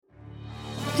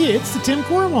It's the Tim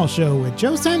Corrimal Show with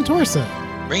Joe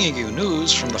Santorsa. Bringing you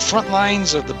news from the front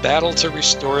lines of the battle to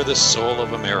restore the soul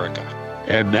of America.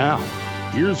 And now,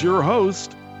 here's your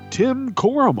host, Tim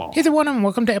Corrimal. Hey everyone, and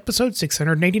welcome to episode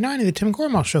 689 of the Tim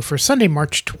Corrimal Show for Sunday,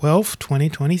 March 12,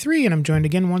 2023. And I'm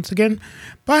joined once again,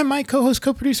 by my co-host,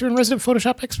 co-producer, and resident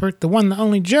Photoshop expert, the one, the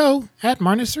only Joe at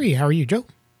Marnus3. How are you, Joe?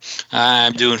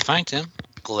 I'm doing fine, Tim.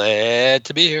 Glad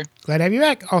to be here. Glad to have you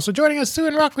back. Also joining us, Sue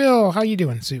in Rockville. How you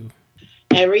doing, Sue?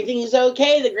 Everything is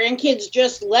okay. The grandkids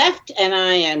just left, and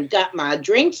I am got my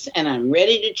drinks, and I'm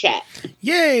ready to chat.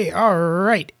 Yay! All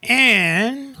right.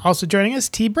 And also joining us,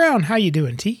 T. Brown. How you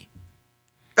doing, T?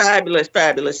 Fabulous,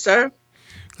 fabulous, sir.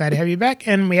 Glad to have you back.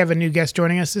 And we have a new guest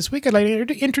joining us this week. I'd like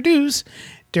to introduce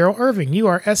Daryl Irving. You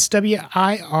are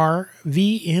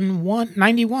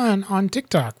SWIRVN91 on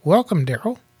TikTok. Welcome,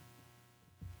 Daryl.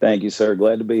 Thank you, sir.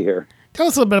 Glad to be here. Tell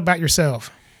us a little bit about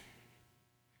yourself.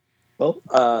 Well,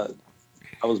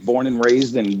 I was born and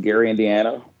raised in Gary,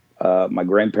 Indiana. My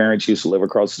grandparents used to live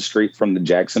across the street from the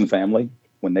Jackson family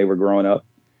when they were growing up.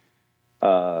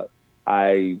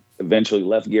 I eventually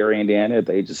left Gary, Indiana at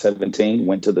the age of 17,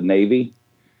 went to the Navy,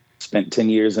 spent 10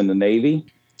 years in the Navy,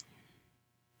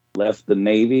 left the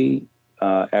Navy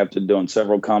after doing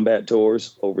several combat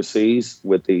tours overseas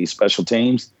with the special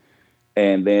teams,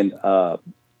 and then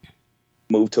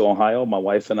moved to Ohio. My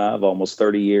wife and I, of almost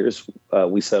 30 years,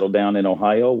 we settled down in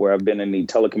Ohio, where I've been in the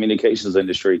telecommunications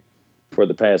industry for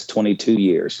the past 22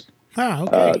 years. Oh,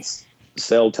 okay.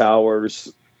 Cell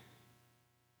towers,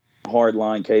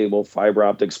 hardline cable, fiber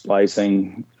optic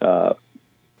splicing. I've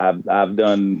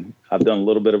done a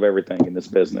little bit of everything in this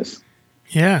business.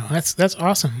 Yeah, that's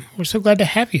awesome. We're so glad to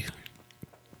have you.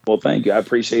 Well, thank you. I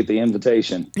appreciate the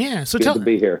invitation. Yeah, so Good to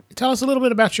be here. Tell us a little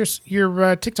bit about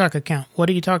your TikTok account. What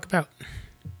do you talk about?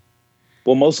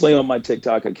 Well, mostly on my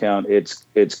TikTok account, it's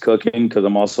cooking, because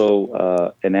I'm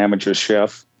also an amateur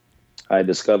chef. I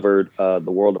discovered the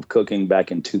world of cooking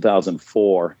back in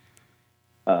 2004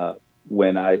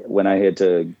 when I had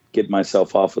to get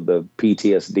myself off of the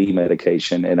PTSD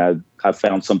medication, and I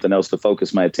found something else to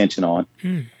focus my attention on.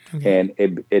 Okay.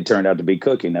 And it turned out to be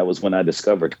cooking. That was when I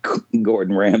discovered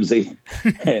Gordon Ramsay,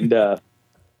 and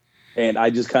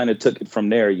I just kind of took it from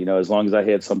there. You know, as long as I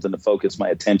had something to focus my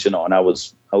attention on, I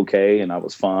was okay and I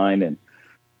was fine, and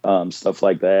stuff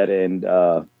like that. And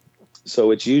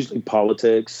so it's usually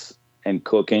politics and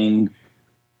cooking.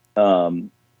 I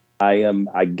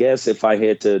guess if I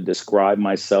had to describe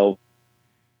myself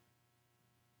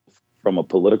from a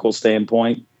political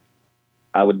standpoint,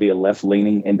 I would be a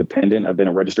left-leaning independent. I've been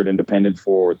a registered independent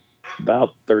for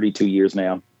about 32 years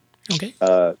now. Okay.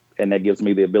 And that gives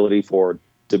me the ability to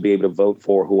be able to vote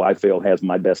for who I feel has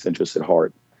my best interest at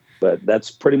heart. But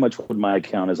that's pretty much what my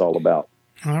account is all about.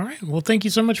 All right. Well, thank you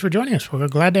so much for joining us. We're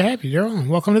glad to have you, Daryl, and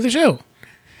welcome to the show.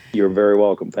 You're very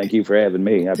welcome. Thank you for having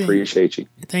me. I appreciate you.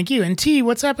 Thank you. And T,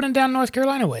 what's happening down North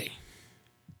Carolina way?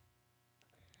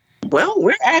 Well,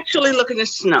 we're actually looking at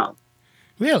snow.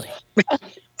 Really?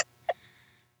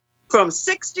 From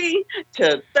 60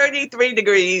 to 33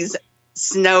 degrees,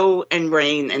 snow and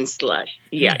rain and slush.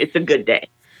 Yeah, it's a good day.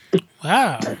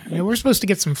 Wow. Yeah, we're supposed to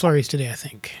get some flurries today, I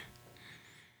think.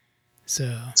 So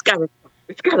It's gotta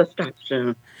stop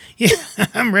soon. Yeah,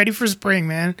 I'm ready for spring,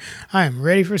 man. I am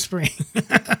ready for spring.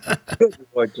 Good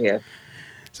Lord, yes.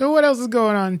 So what else is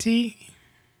going on, T?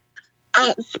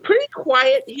 It's pretty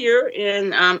quiet here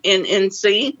in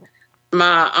NC.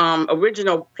 My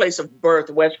original place of birth,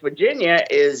 West Virginia,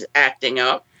 is acting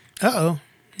up. Uh-oh.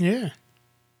 Yeah.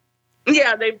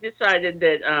 Yeah, they've decided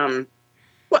that,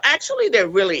 well, actually, there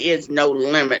really is no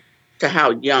limit to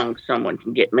how young someone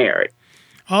can get married.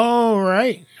 Oh,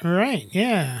 right. Right.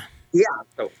 Yeah. Yeah.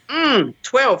 So,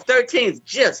 12, 13 is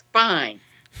just fine.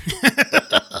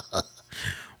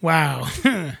 Wow.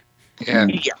 Yeah.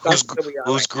 How's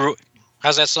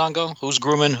that song go? Who's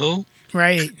grooming who?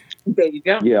 Right. There you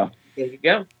go. Yeah. There you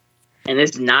go. And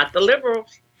it's not the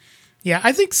liberals. Yeah,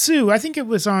 I think it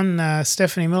was on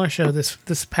Stephanie Miller show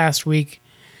this past week.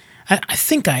 I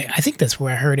think that's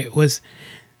where I heard it was.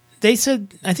 They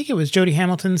said, I think it was Jody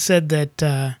Hamilton said that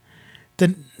the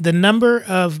number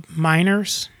of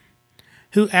minors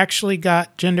who actually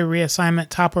got gender reassignment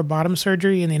top or bottom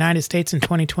surgery in the United States in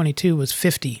 2022 was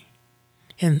 50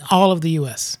 in all of the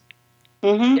U.S.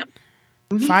 Mm-hmm. Yep.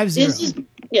 50.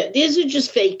 These are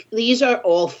just fake. These are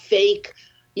all fake,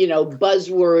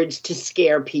 buzzwords to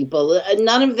scare people.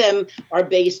 None of them are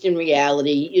based in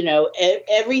reality.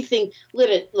 Everything.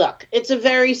 Look, it's a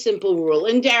very simple rule.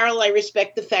 And Daryl, I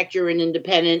respect the fact you're an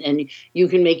independent and you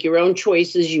can make your own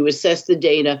choices. You assess the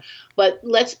data. But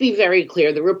let's be very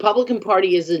clear. The Republican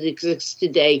Party as it exists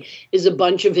today is a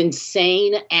bunch of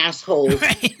insane assholes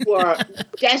who are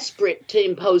desperate to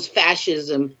impose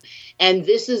fascism. And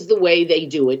this is the way they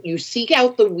do it. You seek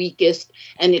out the weakest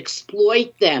and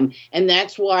exploit them. And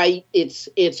that's why it's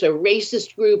a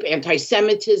racist group,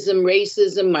 anti-Semitism,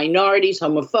 racism, minorities,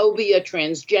 homophobia,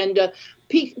 transgender.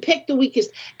 Pick the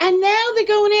weakest. And now they're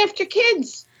going after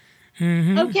kids.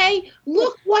 Mm-hmm. Okay,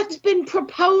 look what's been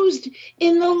proposed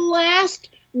in the last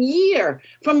year,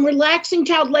 from relaxing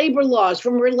child labor laws,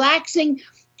 from relaxing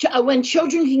when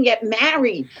children can get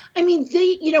married. I mean,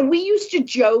 we used to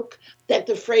joke that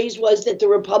the phrase was that the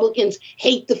Republicans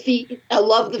hate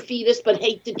love the fetus, but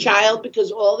hate the child,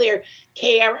 because all their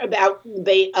care about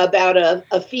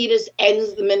a fetus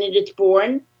ends the minute it's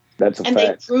born. That's a fact.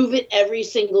 They prove it every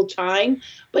single time.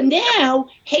 But now,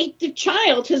 hate the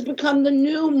child has become the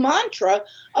new mantra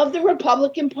of the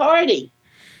Republican Party.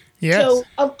 Yes. So,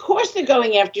 of course, they're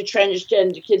going after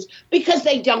transgender kids because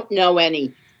they don't know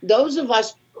any. Those of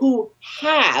us who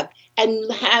have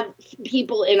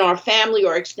people in our family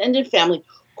or extended family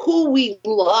who we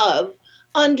love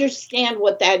understand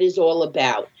what that is all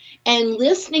about. And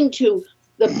listening to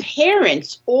the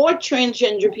parents or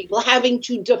transgender people having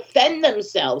to defend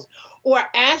themselves or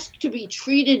ask to be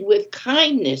treated with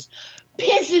kindness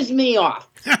pisses me off,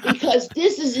 because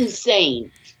this is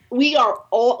insane. We are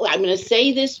all, I'm going to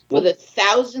say this for the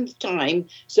 1,000th time,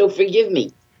 so forgive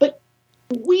me, but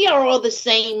we are all the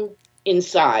same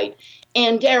inside.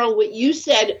 And Daryl, what you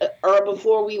said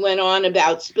before we went on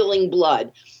about spilling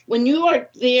blood, when you are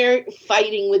there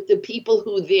fighting with the people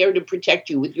who are there to protect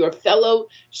you, with your fellow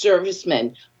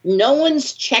servicemen, no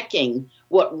one's checking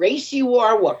what race you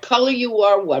are, what color you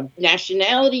are, what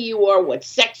nationality you are, what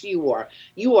sex you are.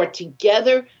 You are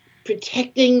together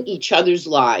protecting each other's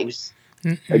lives.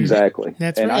 Exactly.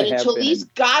 That's and right. And until these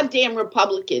goddamn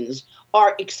Republicans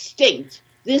are extinct,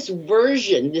 this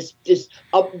version, this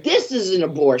is an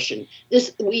abortion.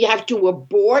 We have to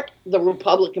abort the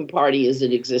Republican Party as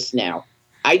it exists now.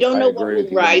 I don't know what will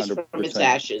rise 100%. From its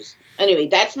ashes. Anyway,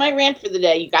 that's my rant for the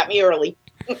day. You got me early.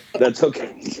 That's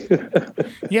okay.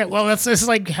 Yeah, well, that's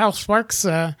like Hal Sparks'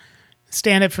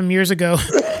 stand-up from years ago.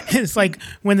 It's like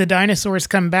when the dinosaurs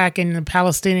come back and the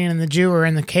Palestinian and the Jew are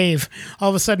in the cave, all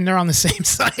of a sudden they're on the same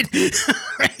side.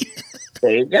 Right?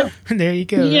 There you go. There you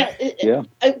go. Yeah.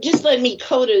 Just let me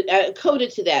code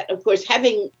it to that. Of course,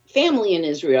 having family in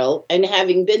Israel and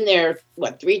having been there,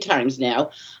 3 times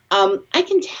now, I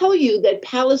can tell you that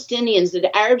Palestinians,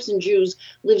 that Arabs and Jews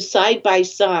live side by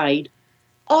side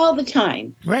all the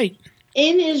time. Right.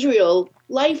 In Israel,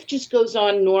 life just goes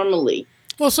on normally.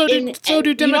 Well, so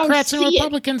do Democrats and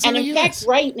Republicans in the U.S. And in fact,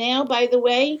 right now, by the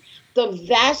way, the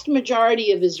vast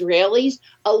majority of Israelis,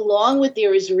 along with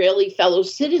their Israeli fellow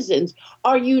citizens,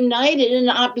 are united in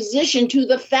opposition to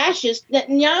the fascist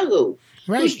Netanyahu,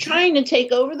 who's trying to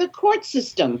take over the court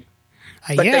system.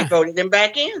 But they voted him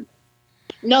back in.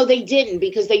 No, they didn't,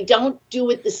 because they don't do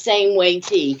it the same way,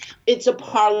 T. It's a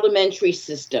parliamentary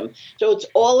system. So it's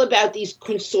all about these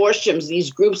consortiums,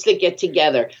 these groups that get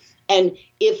together. And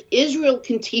if Israel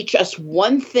can teach us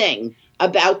one thing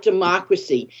about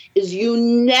democracy, is you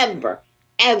never,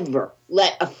 ever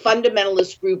let a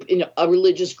fundamentalist group, a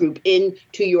religious group,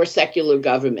 into your secular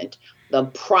government. The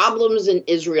problems in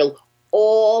Israel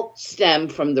all stem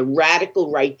from the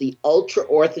radical right, the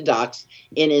ultra-Orthodox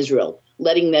in Israel.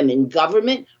 Letting them in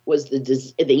government was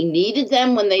they needed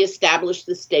them when they established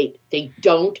the state. They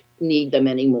don't need them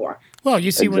anymore. Well,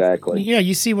 you see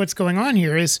you see what's going on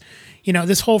here is,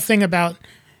 this whole thing about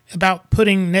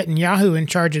putting Netanyahu in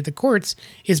charge of the courts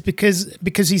is because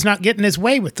he's not getting his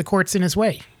way with the courts in his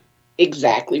way.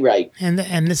 Exactly right.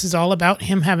 And this is all about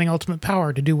him having ultimate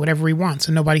power to do whatever he wants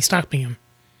and nobody stopping him.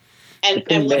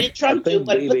 And what did Trump do?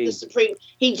 But with the Supreme,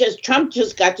 Trump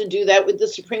just got to do that with the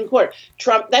Supreme Court.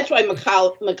 That's why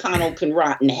McConnell can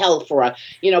rot in hell for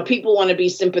people want to be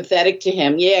sympathetic to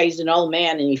him. Yeah, he's an old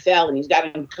man and he fell and he's got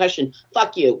a concussion.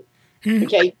 Fuck you.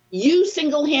 Okay, you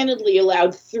single-handedly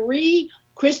allowed 3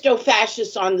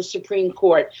 Christo-fascists on the Supreme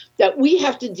Court that we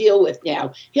have to deal with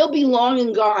now. He'll be long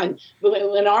and gone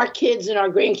when our kids and our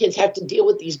grandkids have to deal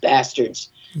with these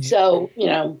bastards. Yeah. So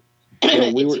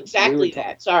it's exactly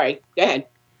that. Sorry, go ahead.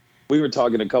 We were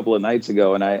talking a couple of nights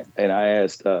ago, and I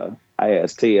asked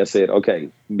T. I said, "Okay,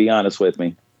 be honest with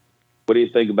me. What do you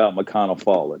think about McConnell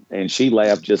falling?" And she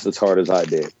laughed just as hard as I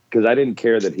did, because I didn't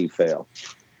care that he fell.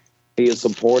 He is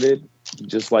supported,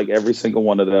 just like every single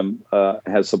one of them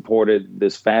has supported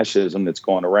this fascism that's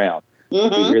going around.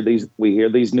 Mm-hmm. We hear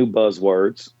these new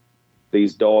buzzwords,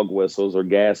 these dog whistles or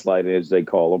gaslighting, as they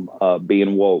call them,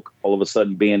 being woke. All of a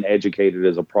sudden, being educated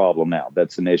is a problem now.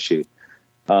 That's an issue.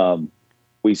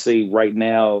 We see right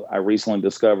now, I recently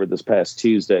discovered this past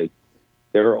Tuesday,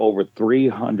 there are over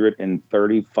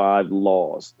 335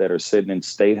 laws that are sitting in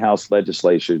state house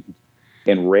legislation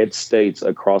in red states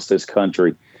across this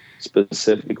country,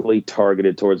 specifically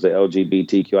targeted towards the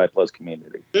LGBTQI plus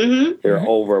community. Mm-hmm. There are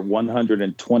over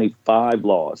 125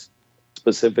 laws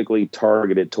specifically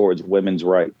targeted towards women's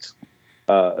rights,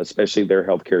 especially their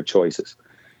healthcare choices.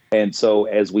 And so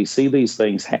as we see these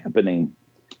things happening,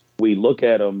 we look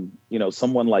at them, you know,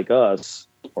 someone like us,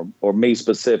 or me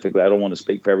specifically, I don't want to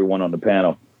speak for everyone on the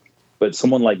panel, but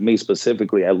someone like me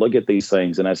specifically, I look at these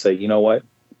things and I say, you know what?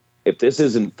 If this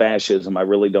isn't fascism, I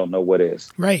really don't know what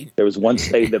is. Right. There was one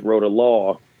state that wrote a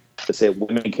law that said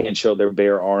women can't show their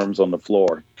bare arms on the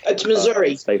floor. That's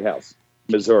Missouri. State House,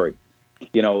 Missouri.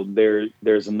 You know,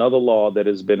 there's another law that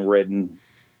has been written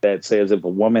that says if a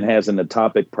woman has an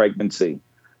ectopic pregnancy,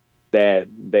 that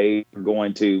they are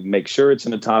going to make sure it's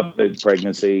an ectopic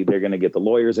pregnancy. They're going to get the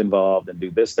lawyers involved and do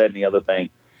this, that, and the other thing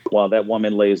while that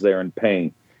woman lays there in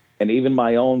pain. And even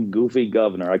my own goofy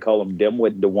governor, I call him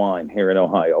Dimwit DeWine here in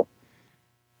Ohio,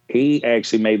 he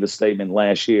actually made the statement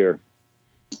last year,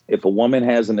 if a woman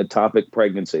has an ectopic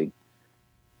pregnancy,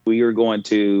 we are going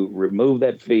to remove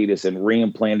that fetus and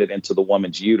reimplant it into the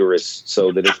woman's uterus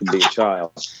so that it can be a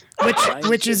child.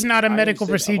 Which is not a medical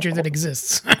procedure that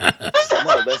exists.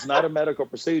 No, that's not a medical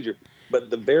procedure. But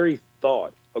the very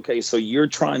thought, okay, so you're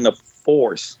trying to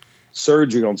force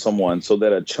surgery on someone so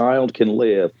that a child can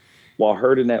live while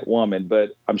hurting that woman.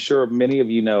 But I'm sure many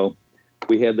of you know,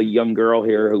 we had the young girl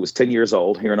here who was 10 years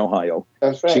old here in Ohio.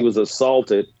 That's right. She was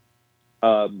assaulted,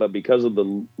 but because of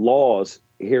the laws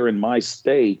here in my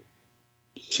state,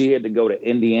 she had to go to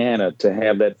Indiana to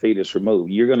have that fetus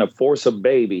removed. You're going to force a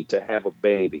baby to have a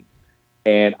baby.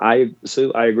 And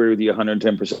Sue, I agree with you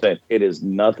 110%. It is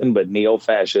nothing but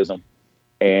neo-fascism.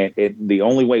 And the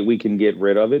only way we can get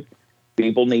rid of it,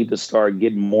 people need to start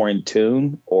getting more in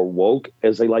tune, or woke,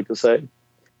 as they like to say.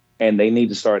 And they need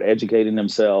to start educating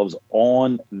themselves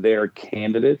on their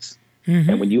candidates. Mm-hmm.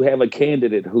 And when you have a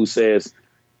candidate who says,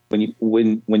 when you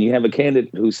have a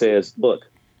candidate who says, look,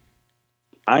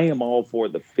 I am all for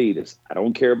the fetus. I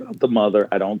don't care about the mother.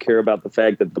 I don't care about the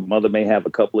fact that the mother may have a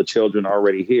couple of children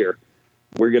already here.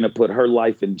 We're going to put her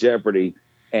life in jeopardy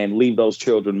and leave those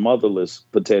children motherless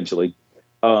potentially.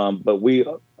 But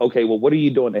okay, well, what are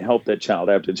you doing to help that child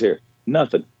after it's here?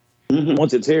 Nothing. Mm-hmm.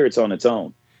 Once it's here, it's on its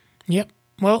own. Yep.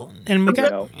 Well, and we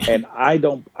got, and I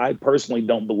personally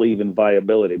don't believe in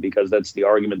viability, because that's the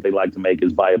argument they like to make,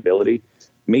 is viability.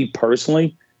 Me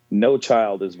personally, no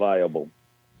child is viable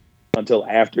until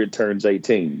after it turns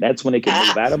 18. That's when it can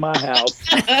move out of my house,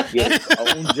 get its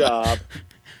own job,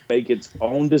 make its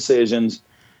own decisions,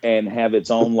 and have its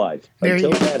own life.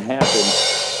 Until that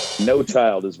happens, no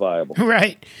child is viable.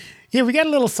 Right. Yeah, we got a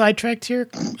little sidetracked here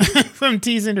from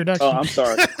T's introduction. Oh, I'm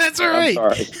sorry. That's all right.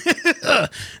 I'm sorry.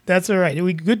 That's all right.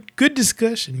 Good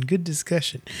discussion. Good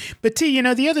discussion. But T, you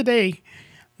know, the other day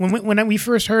when we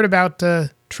first heard about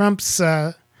Trump's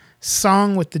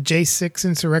song with the J6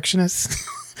 insurrectionists,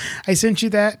 I sent you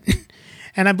that,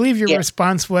 and I believe your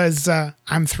response was,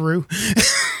 "I'm through."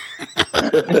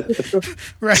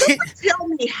 Right? Tell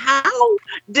me, how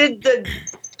did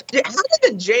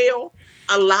the jail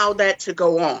allow that to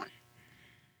go on?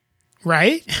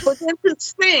 Right? For them to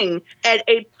sing at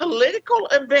a political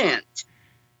event.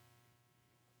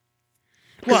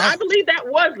 Well, I believe that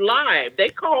was live. They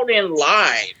called in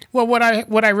live. Well, what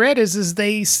I read is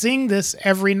they sing this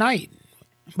every night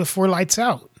before lights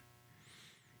out.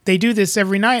 They do this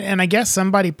every night, and I guess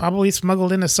somebody probably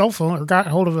smuggled in a cell phone, or got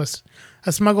hold of a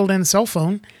smuggled in cell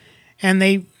phone, and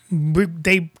they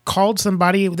called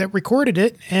somebody that recorded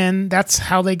it, and that's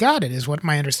how they got it, is what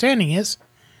my understanding is.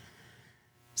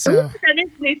 So that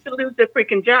needs to lose their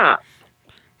freaking job.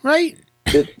 Right?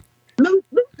 Lose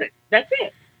it. That's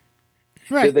it.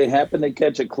 Right. Did they happen to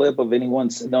catch a clip of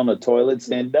anyone sitting on a toilet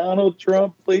saying, "Donald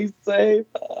Trump, please save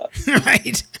us"?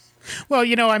 Right. Well,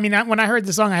 you know, I mean, when I heard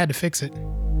the song, I had to fix it.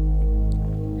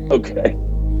 Okay.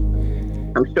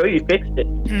 I'm sure you fixed it.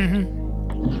 Mm-hmm.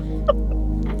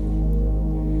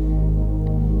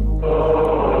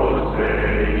 Oh,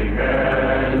 say,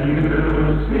 can you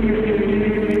see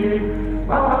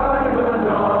by the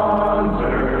dawn's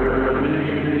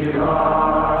early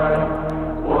light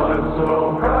what so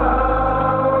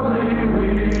proudly we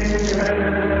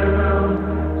hailed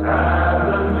at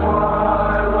the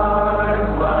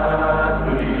twilight's last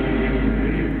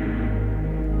gleaming?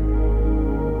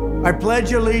 I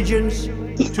pledge allegiance to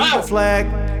the flag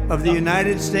of the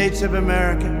United States of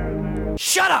America.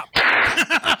 Shut up!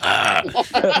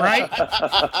 Right?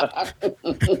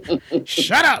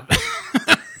 Shut up!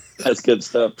 That's good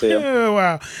stuff, Tim. Oh,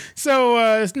 wow.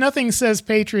 So nothing says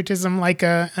patriotism like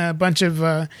a bunch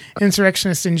of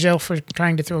insurrectionists in jail for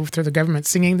trying to overthrow the government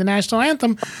singing the national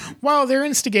anthem while their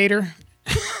instigator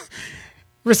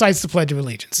recites the Pledge of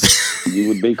Allegiance. You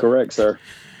would be correct, sir.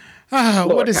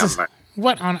 What is this?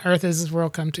 What on earth is this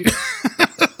world come to?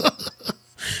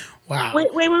 Wow. Wait,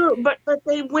 but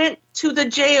they went to the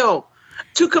jail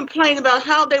to complain about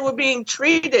how they were being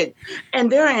treated,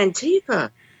 and they're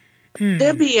Antifa.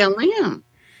 They're BLM.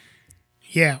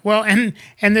 Yeah, well,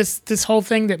 and this whole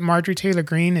thing that Marjorie Taylor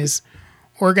Greene is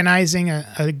organizing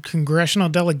a congressional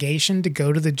delegation to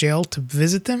go to the jail to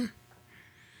visit them.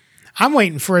 I'm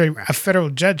waiting for a federal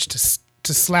judge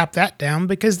to slap that down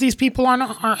because these people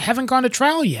haven't gone to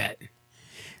trial yet.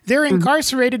 They're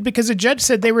incarcerated because a judge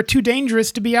said they were too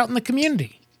dangerous to be out in the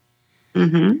community.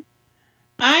 Mm-hmm.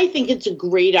 I think it's a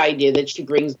great idea that she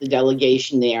brings the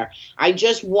delegation there. I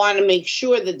just want to make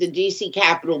sure that the D.C.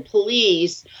 Capitol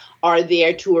Police are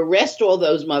there to arrest all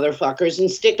those motherfuckers and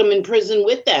stick them in prison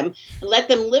with them and let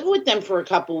them live with them for a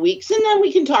couple weeks. And then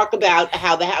we can talk about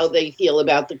how they feel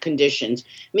about the conditions.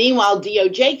 Meanwhile,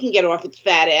 DOJ can get off its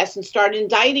fat ass and start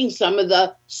indicting some of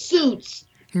the suits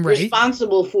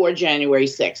responsible for January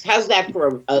 6th. How's that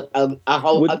for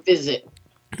a visit?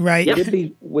 Right.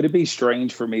 Would it be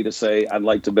strange for me to say I'd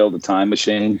like to build a time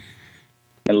machine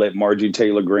and let Marjorie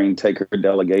Taylor Greene take her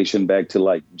delegation back to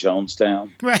like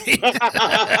Jonestown? Right.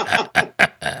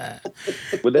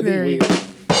 Would that be weird?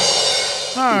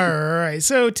 All right.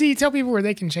 So T, tell people where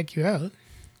they can check you out.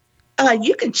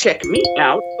 You can check me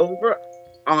out over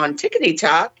on Tickety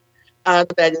Talk.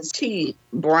 That is T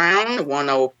Brown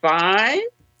 105.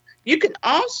 You can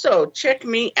also check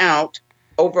me out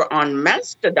over on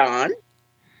Mastodon.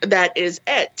 That is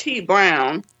at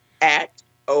tbrown at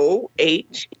OHAI.social.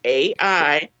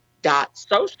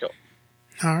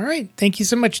 All right. Thank you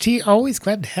so much, T. Always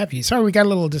glad to have you. Sorry we got a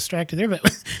little distracted there,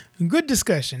 but good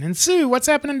discussion. And Sue, what's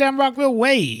happening down Rockville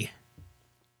Way?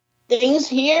 Things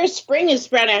here. Spring is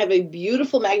sprouting. I have a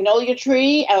beautiful magnolia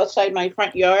tree outside my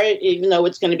front yard, even though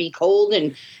it's going to be cold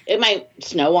and it might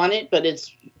snow on it, but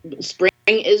spring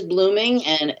is blooming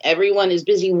and everyone is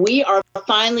busy. We are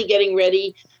finally getting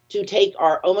ready to take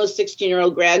our almost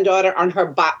 16-year-old granddaughter on her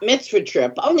bat mitzvah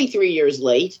trip, only 3 years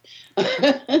late.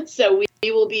 So we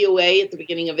will be away at the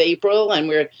beginning of April, and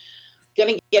we're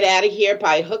going to get out of here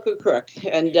by hook or crook.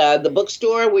 And the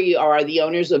bookstore, we are the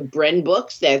owners of Bren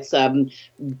Books. That's Bren,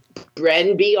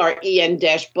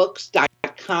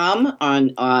 BREN-books.com on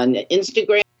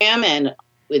Instagram, and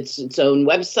it's its own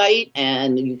website.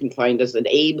 And you can find us at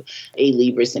Abe, A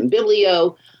Libris and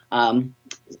Biblio.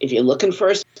 If you're looking for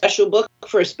a special book,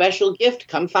 for a special gift,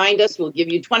 come find us. We'll give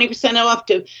you 20% off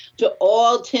to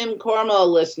all Tim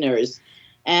Cornwell listeners.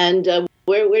 And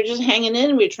we're just hanging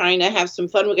in. We're trying to have some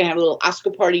fun. We're going to have a little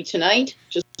Oscar party tonight,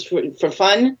 just for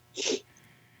fun.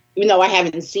 Even though I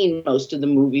haven't seen most of the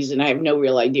movies and I have no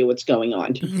real idea what's going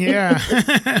on. Yeah.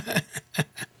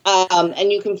 And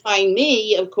you can find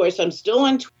me, of course, I'm still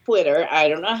on Twitter. I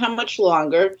don't know how much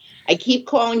longer. I keep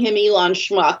calling him Elon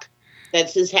Schmuck.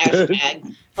 That's his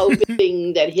hashtag,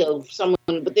 hoping that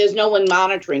but there's no one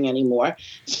monitoring anymore.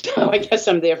 So I guess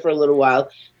I'm there for a little while.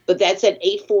 But that's at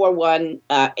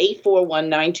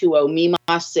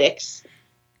 841-920-MIMA6.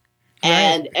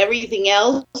 And everything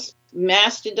else,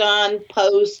 Mastodon,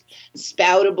 Post,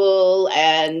 Spoutable,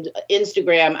 and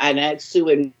Instagram, and at Sue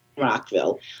in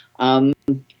Rockville. And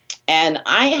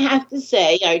I have to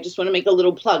say, I just want to make a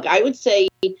little plug. I would say,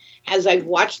 as I've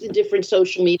watched the different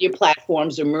social media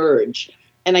platforms emerge,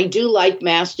 and I do like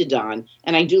Mastodon,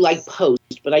 and I do like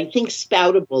Post, but I think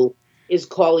Spoutable is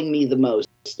calling me the most.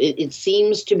 It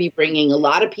seems to be bringing a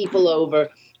lot of people over.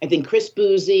 I think Chris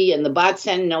Boozy and the Bot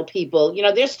Sentinel people,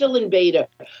 they're still in beta,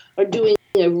 are doing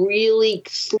a really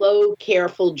slow,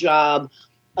 careful job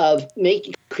of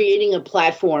creating a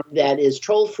platform that is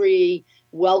troll-free,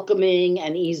 welcoming,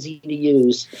 and easy to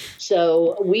use.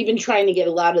 So we've been trying to get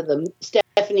a lot of them.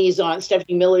 Stephanie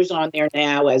Miller's on there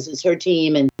now, as is her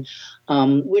team, and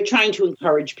we're trying to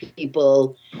encourage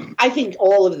people. I think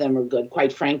all of them are good,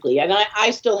 quite frankly. And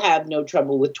I still have no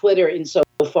trouble with Twitter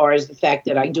insofar as the fact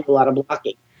that I do a lot of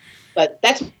blocking. But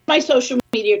that's my social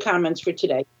media comments for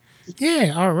today.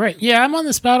 Yeah, all right. Yeah, I'm on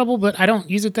the Spoutable, but I don't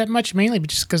use it that much, mainly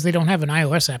just because they don't have an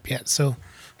iOS app yet, so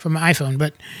for my iPhone.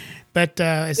 But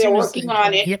as they're soon working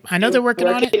on it. Yep, I know they're working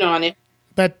on it.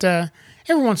 But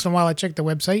every once in a while I check the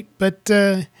website. But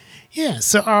yeah,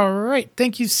 so all right.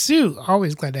 Thank you, Sue.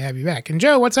 Always glad to have you back. And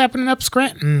Joe, what's happening up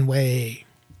Scranton way?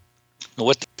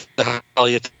 What the hell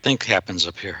you think happens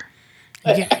up here?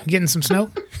 Getting some snow?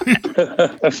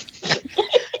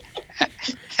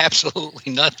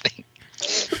 Absolutely nothing.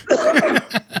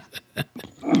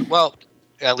 Well,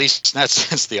 at least not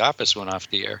since The Office went off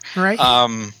the air. Right.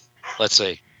 Let's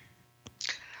see.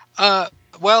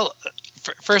 Well,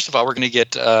 first of all, we're going to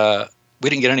get. We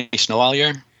didn't get any snow all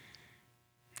year,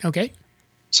 Okay.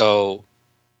 so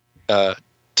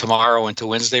tomorrow into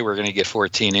Wednesday we're going to get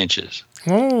 14 inches,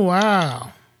 Oh,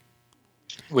 wow.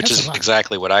 which That's a is lot.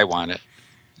 exactly what I wanted.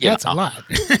 That's a lot.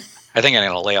 I think I'm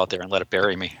going to lay out there and let it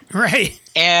bury me. Right.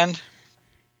 And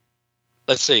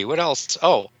let's see what else.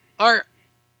 Oh, we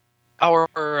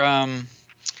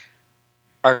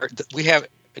have,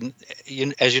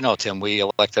 as you know, Tim, we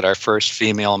elected our first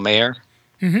female mayor,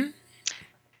 Mm-hmm.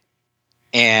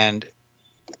 and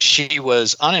she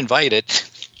was uninvited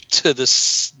to the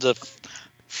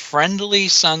Friendly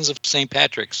Sons of St.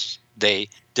 Patrick's Day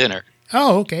dinner.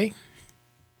 Oh, okay.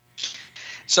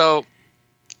 So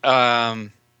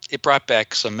it brought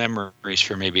back some memories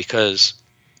for me because,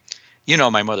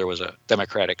 my mother was a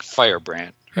Democratic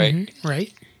firebrand, right? Mhm.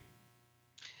 Right.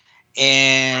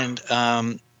 And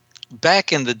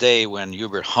back in the day when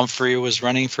Hubert Humphrey was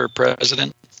running for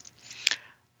president,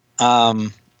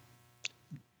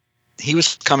 he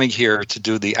was coming here to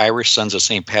do the Irish Sons of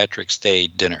St. Patrick's Day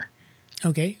dinner.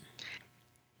 Okay.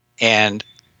 And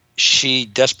she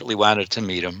desperately wanted to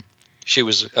meet him. She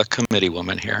was a committee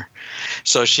woman here.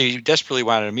 So she desperately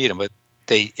wanted to meet him, but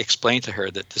they explained to her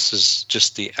that this is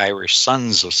just the Irish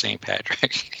Sons of St.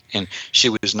 Patrick. And she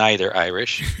was neither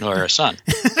Irish nor a son.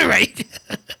 Right.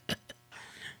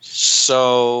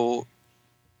 So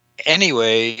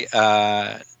anyway,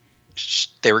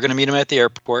 they were going to meet him at the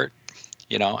airport,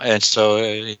 and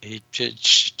so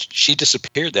she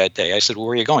disappeared that day. I said, "Well,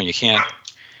 where are you going? You can't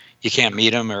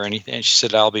meet him or anything." And she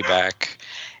said, "I'll be back."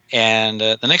 And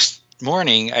the next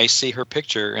morning, I see her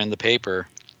picture in the paper.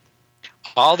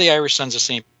 All the Irish Sons of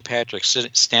St. Patrick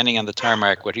standing on the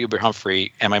tarmac with Hubert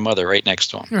Humphrey and my mother right next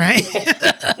to him. Right.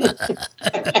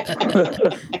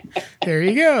 There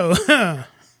you go.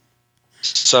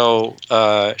 So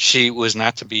she was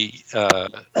not to be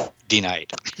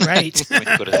denied. Right. Let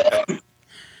me put it that way.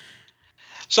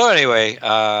 So anyway,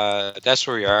 that's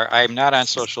where we are. I'm not on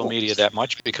social media that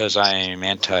much because I'm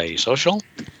anti-social,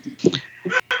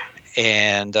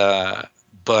 and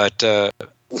but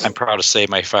I'm proud to say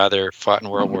my father fought in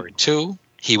World War II.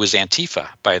 He was Antifa,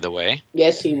 by the way.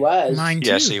 Yes, he was. Mine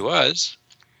too. Yes, he was.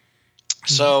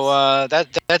 So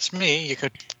that's me. You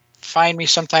could find me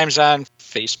sometimes on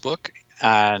Facebook,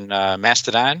 on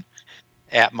Mastodon,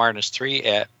 at Martinez3,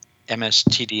 at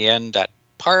mstdn.party,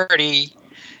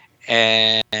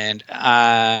 and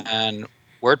on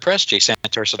WordPress,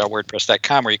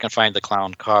 jsantorsa.wordpress.com, where you can find the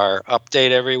Clown Car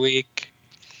update every week.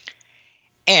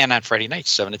 And on Friday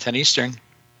nights, 7 to 10 Eastern,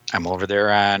 I'm over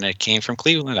there on It Came From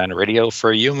Cleveland on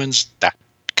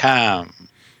radioforhumans.com.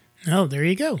 Oh, there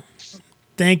you go.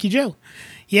 Thank you, Joe.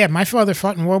 Yeah, my father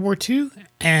fought in World War II,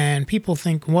 and people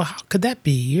think, well, how could that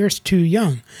be? You're too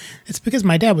young. It's because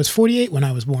my dad was 48 when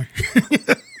I was born.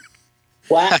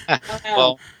 Wow.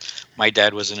 Well, my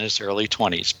dad was in his early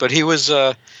 20s, but he was,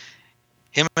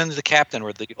 him and the captain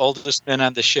were the oldest men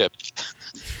on the ship.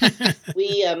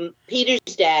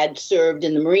 Peter's dad served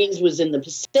in the Marines, was in the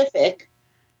Pacific,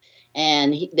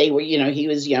 and he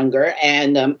was younger.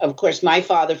 And of course, my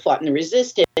father fought in the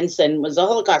resistance and was a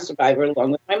Holocaust survivor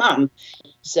along with my mom.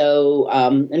 So,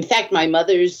 in fact, my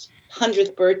mother's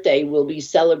 100th birthday will be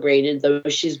celebrated, though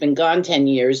she's been gone 10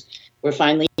 years. We're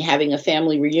finally having a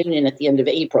family reunion at the end of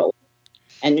April.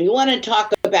 And you want to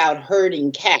talk about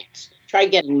herding cats. Try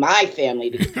getting my family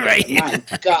together. Right. My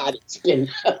God, it's been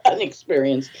an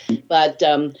experience. But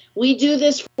we do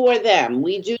this for them.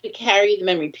 We do to carry the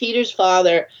memory. Peter's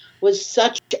father was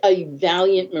such a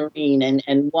valiant Marine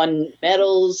and won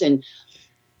medals and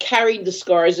carried the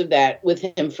scars of that with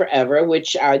him forever,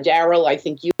 which Daryl, I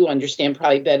think you understand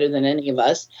probably better than any of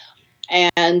us.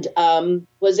 And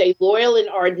was a loyal and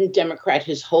ardent Democrat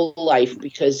his whole life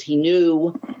because he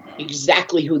knew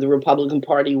exactly who the Republican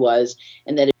Party was,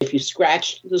 and that if you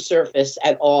scratched the surface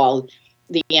at all,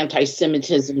 the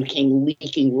anti-Semitism came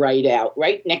leaking right out,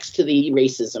 right next to the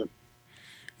racism.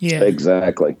 Yeah.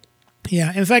 Exactly.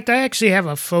 Yeah. In fact, I actually have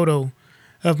a photo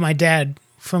of my dad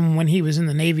from when he was in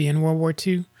the Navy in World War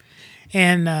II.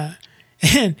 And a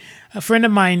friend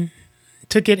of mine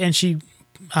took it and she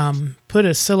put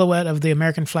a silhouette of the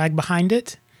American flag behind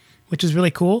it, which is really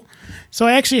cool. So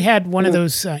I actually had one of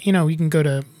those, you can go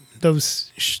to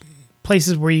those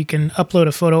places where you can upload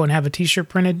a photo and have a T-shirt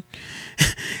printed.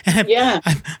 And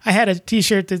I had a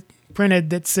T-shirt that printed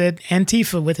that said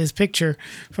Antifa with his picture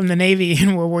from the Navy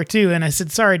in World War II. And I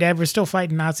said, sorry, Dad, we're still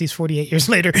fighting Nazis 48 years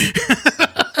later.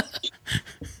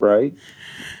 Right.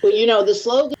 Well, the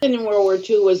slogan in World War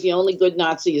II was "The only good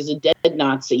Nazi is a dead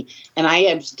Nazi," and I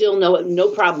have still no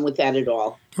problem with that at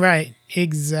all. Right.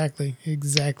 Exactly.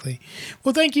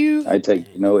 Well, thank you. I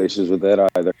take no issues with that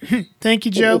either. Thank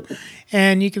you, Joe.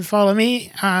 And you can follow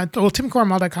me.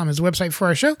 TimCornwall.com is the website for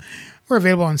our show. We're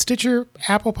available on Stitcher,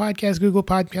 Apple Podcasts, Google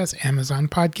Podcasts, Amazon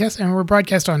Podcasts, and we're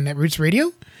broadcast on Netroots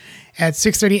Radio at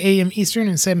 6:30 a.m. Eastern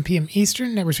and 7 p.m.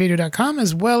 Eastern, netrootsradio.com,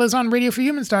 as well as on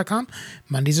radioforhumans.com,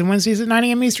 Mondays and Wednesdays at 9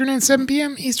 a.m. Eastern and 7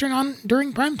 p.m. Eastern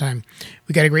during prime time.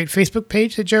 We got a great Facebook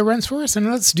page that Joe runs for us,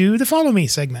 and let's do the Follow Me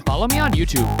segment. Follow me on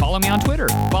YouTube. Follow me on Twitter.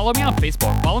 Follow me on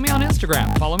Facebook. Follow me on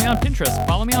Instagram. Follow me on Pinterest.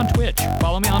 Follow me on Twitch.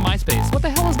 Follow me on MySpace. What the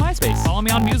hell is MySpace? Follow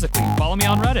me on Musical.ly. Follow me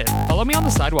on Reddit. Follow me on the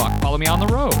sidewalk. Follow me on the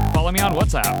road. Follow me on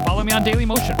WhatsApp. Follow me on Daily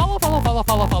Motion.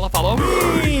 Follow me.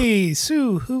 Hey,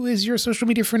 Sue, who is your social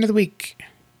media friend of the week?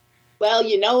 Well,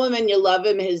 you know him and you love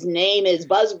him. His name is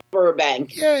Buzz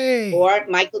Burbank. Yay! Or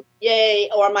Michael J.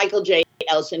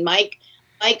 Elson.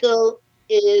 Michael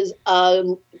is a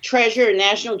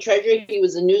national treasure. He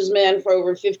was a newsman for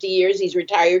over 50 years. He's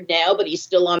retired now, but he's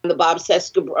still on the Bob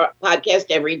Cesca podcast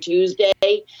every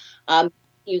Tuesday.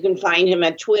 You can find him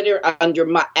at Twitter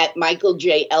at Michael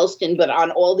J. Elston, but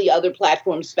on all the other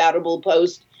platforms, Spoutable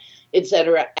Post,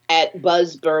 etc., at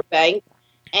Buzz Burbank.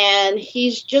 And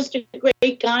he's just a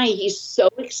great guy. He's so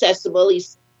accessible.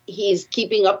 He's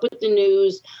keeping up with the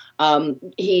news.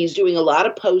 He's doing a lot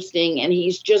of posting, and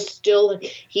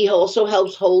he also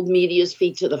helps hold media's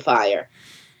feet to the fire.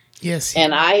 Yes.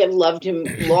 And I have loved him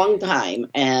a long time.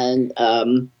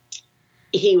 And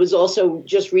he was also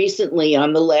just recently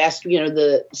on the last,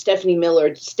 the Stephanie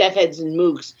Miller, Steph Heads and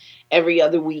Mooks. Every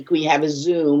other week we have a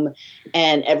Zoom,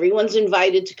 and everyone's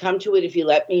invited to come to it. If you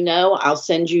let me know, I'll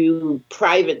send you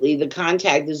privately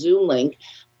the Zoom link.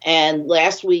 And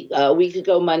last week, a week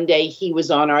ago Monday, he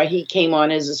came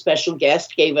on as a special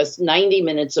guest, gave us 90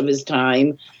 minutes of his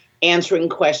time, answering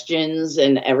questions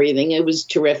and everything. It was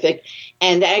terrific.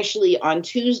 And actually on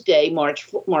Tuesday, March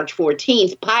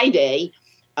 14th, Pi Day,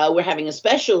 we're having a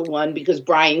special one because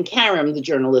Brian Karam, the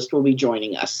journalist, will be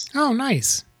joining us. Oh,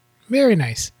 nice. Very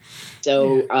nice.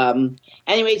 So,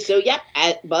 anyway,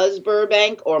 at Buzz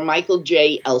Burbank or Michael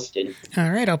J. Elston. All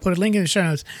right, I'll put a link in the show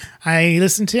notes. I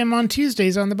listen to him on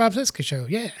Tuesdays on the Bob Cesca Show.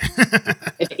 Yeah.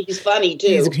 He's funny,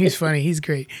 too. He's funny. He's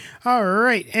great. All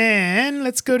right, and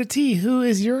let's go to T. Who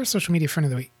is your social media friend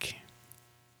of the week?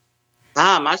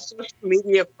 My social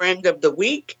media friend of the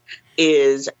week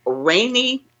is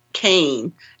Rainy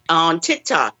Kane on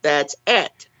TikTok. That's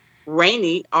at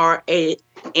Rainy, RANI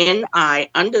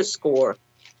 _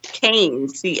 Kane,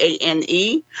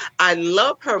 CANE. I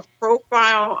love her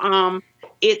profile.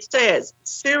 It says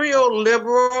serial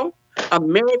liberal,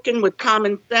 American with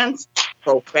common sense,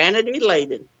 profanity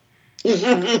laden.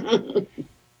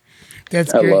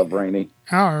 That's I great. love Rainy.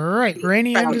 All right,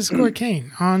 Rainy _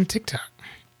 Kane on TikTok.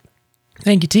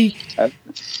 Thank you, T.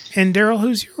 And Daryl,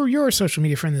 who's your social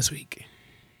media friend this week?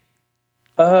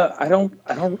 I don't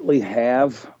really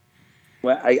have.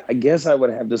 Well, I guess I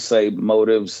would have to say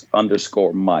Motives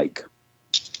 _ Mike.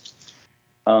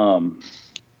 And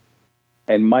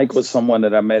Mike was someone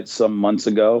that I met some months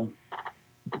ago.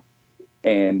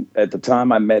 And at the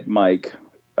time I met Mike,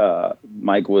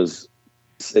 Mike was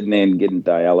sitting in getting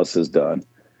dialysis done.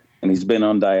 And he's been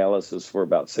on dialysis for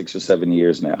about 6 or 7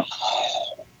 years now.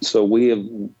 So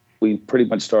we pretty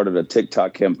much started a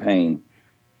TikTok campaign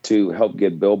to help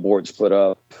get billboards put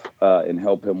up and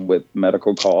help him with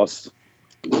medical costs.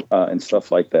 And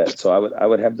stuff like that. So I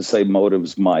would have to say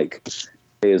Motives Mike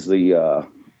is the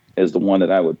one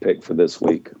that I would pick for this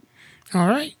week. All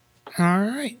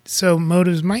right. So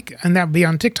Motives Mike, and that would be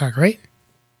on TikTok, right?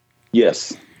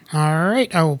 Yes. All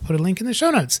right. I will put a link in the show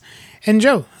notes. And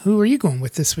Joe, who are you going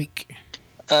with this week?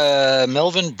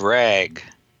 Melvin Bragg.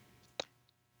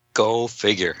 Go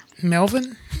figure.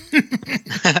 Melvin?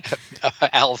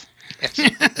 Alvin.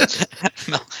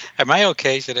 Am I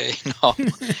okay today? No.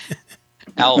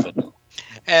 Alvin,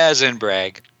 as in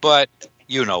Bragg, but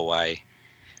you know why.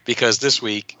 Because this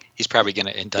week, he's probably going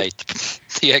to indict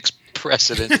the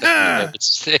ex-president of the United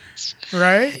States.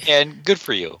 Right. And good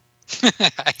for you.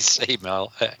 I say,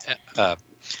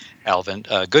 Alvin,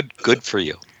 good for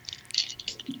you.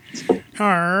 All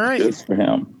right. Good for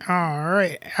him. All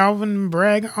right. Alvin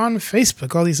Bragg on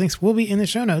Facebook. All these links will be in the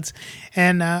show notes.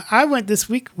 And I went this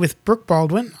week with Brooke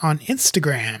Baldwin on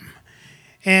Instagram.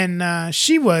 And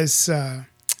she was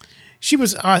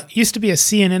used to be a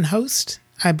CNN host,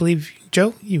 I believe.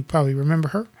 Joe, you probably remember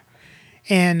her.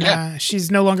 And she's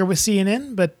no longer with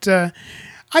CNN, but I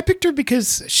picked her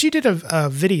because she did a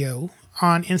video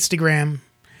on Instagram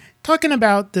talking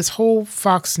about this whole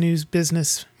Fox News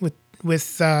business with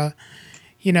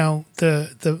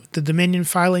the Dominion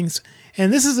filings.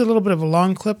 And this is a little bit of a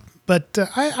long clip, but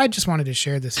I just wanted to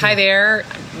share this. Hi there.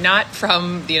 Not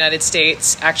from the United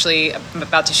States. Actually, I'm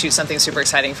about to shoot something super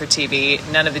exciting for TV.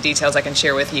 None of the details I can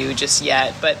share with you just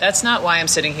yet, but that's not why I'm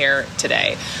sitting here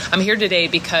today. I'm here today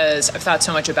because I've thought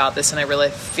so much about this, and I really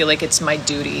feel like it's my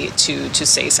duty to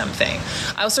say something.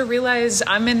 I also realize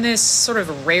I'm in this sort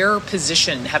of rare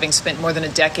position, having spent more than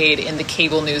a decade in the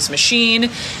cable news machine,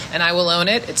 and I will own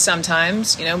it. It's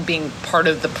sometimes, being part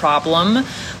of the problem,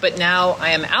 but now I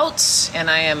am out, and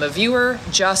I am a viewer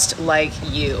just like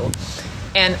you.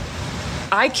 And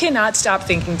I cannot stop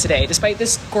thinking today, despite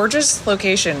this gorgeous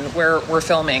location where we're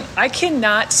filming, I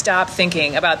cannot stop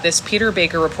thinking about this Peter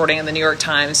Baker reporting in the New York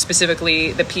Times,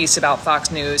 specifically the piece about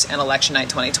Fox News and Election Night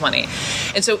 2020.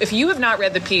 And so if you have not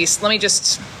read the piece,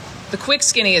 the quick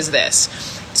skinny is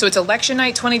this. So it's Election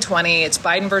Night 2020. It's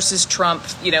Biden versus Trump,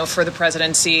 for the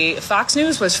presidency. Fox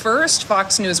News was first.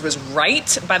 Fox News was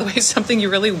right. By the way, something you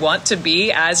really want to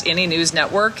be as any news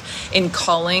network in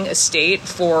calling a state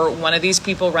for one of these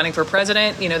people running for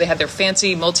president. They had their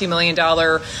fancy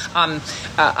multi-million-dollar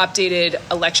updated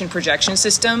election projection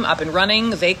system up and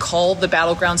running. They called the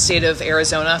battleground state of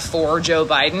Arizona for Joe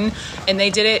Biden, and they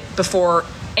did it before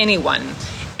anyone.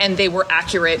 And they were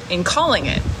accurate in calling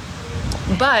it.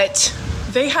 But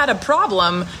they had a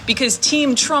problem because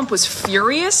Team Trump was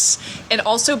furious, and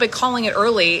also by calling it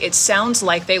early, it sounds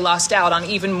like they lost out on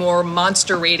even more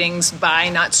monster ratings by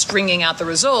not stringing out the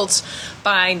results,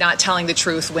 by not telling the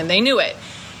truth when they knew it.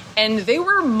 And they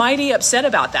were mighty upset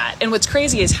about that. And what's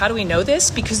crazy is, how do we know this?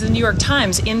 Because the New York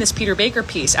Times, in this Peter Baker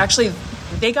piece, actually,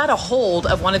 they got a hold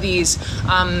of one of these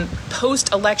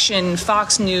post-election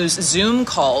Fox News Zoom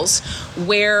calls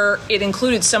where it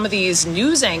included some of these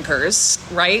news anchors,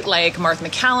 right, like Martha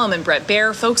McCallum and Bret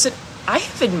Baier, folks that I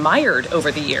have admired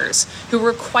over the years, who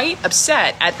were quite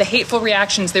upset at the hateful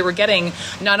reactions they were getting,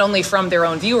 not only from their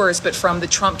own viewers, but from the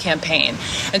Trump campaign.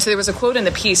 And so there was a quote in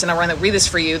the piece, and I want to read this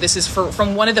for you. This is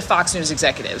from one of the Fox News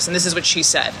executives, and this is what she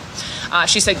said.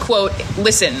 She said, quote,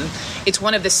 "Listen, it's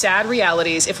one of the sad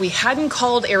realities. If we hadn't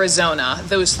called Arizona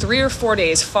those 3 or 4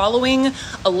 days following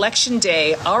Election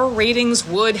Day, our ratings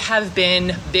would have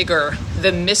been bigger.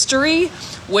 The mystery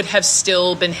would have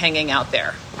still been hanging out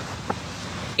there."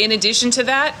 In addition to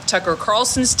that, Tucker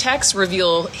Carlson's texts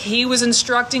reveal he was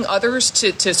instructing others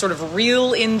to sort of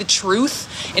reel in the truth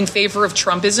in favor of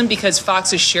Trumpism because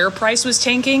Fox's share price was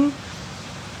tanking.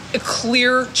 A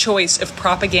clear choice of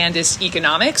propagandist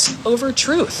economics over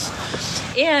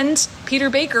truth. And Peter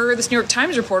Baker, this New York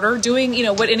Times reporter, doing,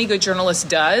 what any good journalist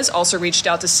does, also reached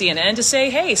out to CNN to say,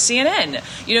 hey, CNN,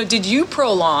 did you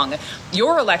prolong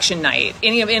your election night,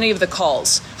 any of the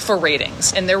calls for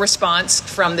ratings? And their response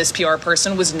from this PR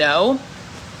person was no.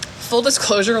 Full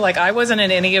disclosure, I wasn't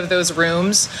in any of those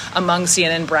rooms among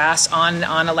CNN brass on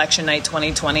Election Night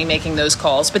 2020 making those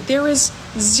calls, but there is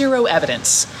zero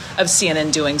evidence of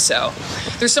CNN doing so.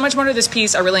 There's so much more to this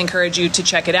piece. I really encourage you to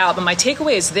check it out. But my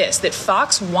takeaway is this, that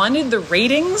Fox wanted the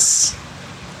ratings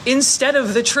instead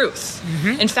of the truth.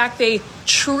 Mm-hmm. In fact, they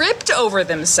tripped over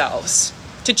themselves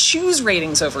to choose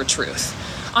ratings over truth.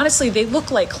 Honestly, they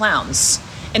look like clowns.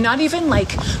 And not even like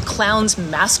clowns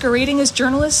masquerading as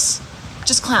journalists,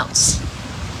 just clowns.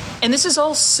 And this is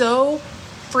all so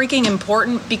freaking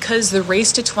important because the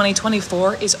race to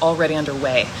 2024 is already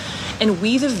underway. And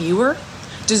we, the viewer,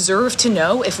 deserve to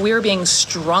know if we are being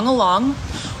strung along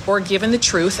or given the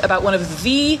truth about one of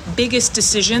the biggest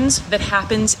decisions that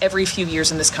happens every few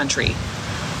years in this country.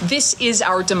 This is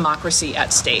our democracy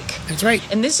at stake. That's right.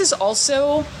 And this is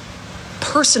also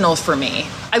personal for me.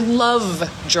 I love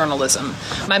journalism.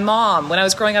 My mom, when I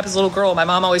was growing up as a little girl, my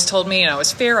mom always told me, I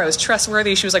was fair, I was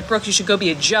trustworthy. She was like, Brooke, you should go be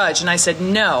a judge. And I said,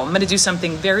 no, I'm going to do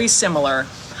something very similar.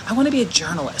 I want to be a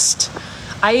journalist.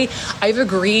 I've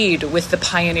agreed with the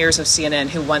pioneers of CNN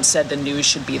who once said the news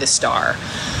should be the star.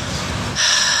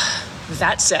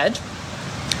 That said,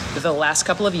 the last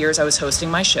couple of years I was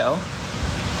hosting my show,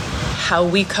 how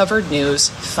we covered news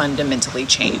fundamentally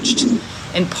changed.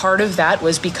 And part of that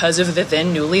was because of the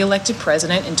then newly elected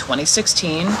president in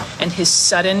 2016 and his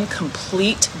sudden,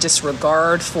 complete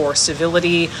disregard for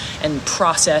civility and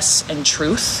process and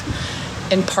truth.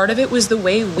 And part of it was the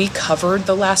way we covered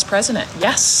the last president.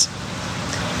 Yes.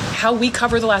 How we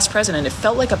covered the last president. It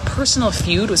felt like a personal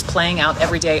feud was playing out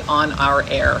every day on our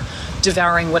air,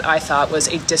 devouring what I thought was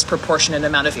a disproportionate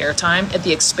amount of airtime at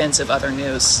the expense of other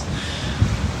news.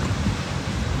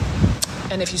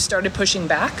 And if you started pushing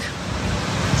back,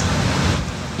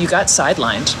 you got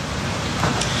sidelined.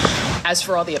 As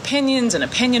for all the opinions and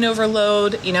opinion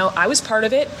overload, I was part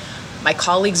of it. My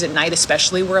colleagues at night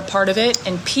especially were a part of it.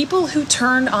 And people who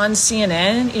turned on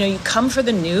CNN, you come for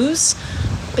the news,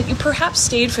 but you perhaps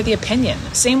stayed for the opinion.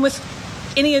 Same with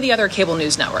any of the other cable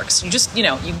news networks. You just, you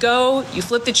go, you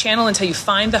flip the channel until you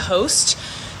find the host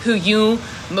who you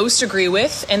most agree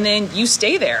with, and then you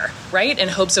stay there, right? In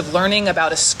hopes of learning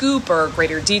about a scoop or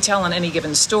greater detail on any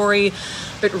given story.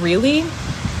 But really,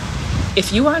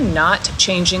 if you are not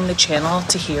changing the channel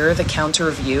to hear the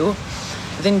counter view,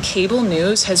 then cable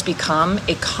news has become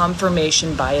a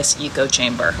confirmation bias echo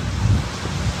chamber.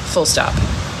 Full stop.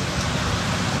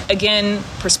 Again,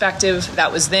 perspective,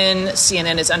 that was then.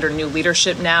 CNN is under new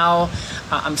leadership now.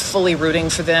 I'm fully rooting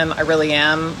for them. I really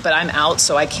am. But I'm out,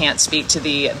 so I can't speak to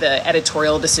the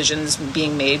editorial decisions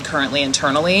being made currently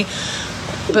internally.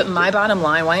 But my bottom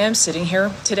line, why I'm sitting here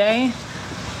today,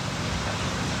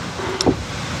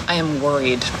 I am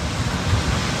worried.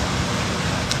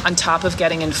 On top of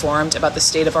getting informed about the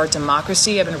state of our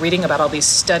democracy, I've been reading about all these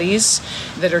studies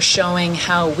that are showing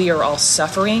how we are all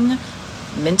suffering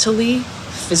mentally,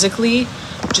 physically,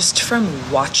 just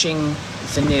from watching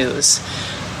the news.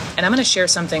 And I'm going to share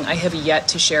something I have yet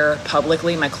to share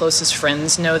publicly. My closest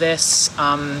friends know this.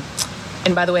 And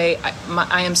by the way,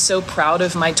 I am so proud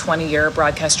of my 20-year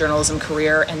broadcast journalism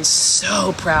career and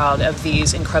so proud of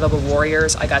these incredible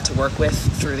warriors I got to work with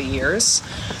through the years.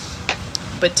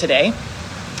 But today,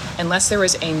 unless there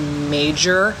is a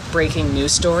major breaking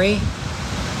news story,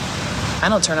 I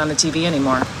don't turn on the TV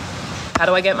anymore. How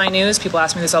do I get my news? People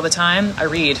ask me this all the time. I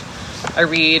read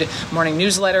morning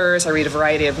newsletters. I read a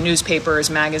variety of newspapers,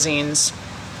 magazines.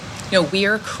 We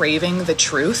are craving the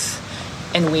truth,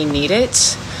 and we need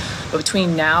it. But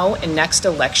between now and next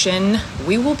election,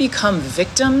 we will become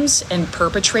victims and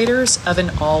perpetrators of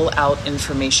an all-out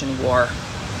information war.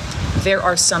 There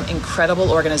are some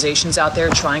incredible organizations out there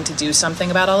trying to do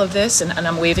something about all of this, and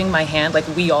I'm waving my hand like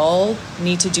we all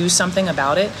need to do something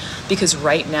about it, because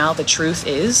right now the truth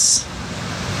is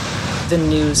the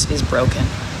news is broken.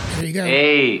 There you go.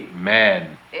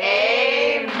 Amen. Yeah,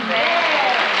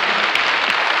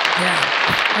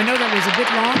 I know that was a bit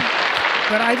long,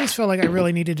 but I just felt like I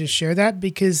really needed to share that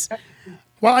because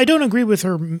while I don't agree with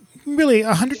her really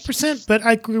 100%, but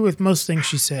I agree with most things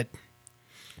she said.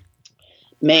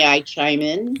 May I chime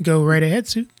in? Go right ahead,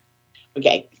 Sue.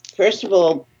 Okay. First of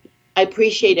all, I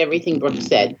appreciate everything Brooke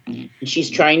said. She's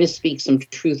trying to speak some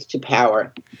truth to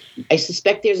power. I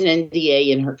suspect there's an NDA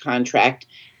in her contract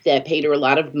that paid her a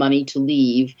lot of money to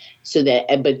leave,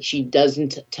 but she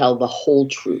doesn't tell the whole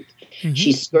truth. Mm-hmm.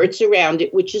 She skirts around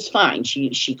it, which is fine.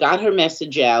 She got her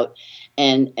message out,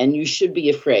 and you should be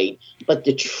afraid. But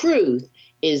the truth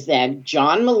is that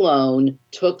John Malone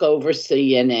took over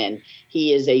CNN.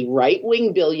 He is a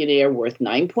right-wing billionaire worth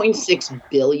 $9.6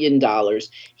 billion.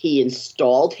 He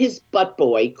installed his butt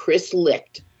boy, Chris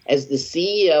Licht, as the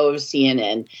CEO of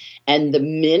CNN. And the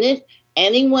minute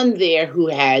anyone there who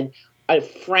had a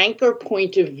franker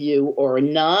point of view or a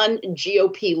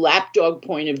non-GOP lapdog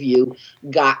point of view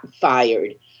got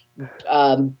fired.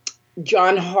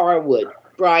 John Harwood,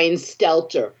 Brian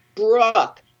Stelter,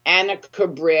 Brooke, Anna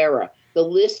Cabrera. The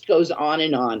list goes on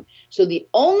and on. So the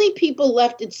only people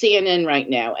left at CNN right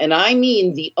now, and I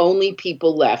mean the only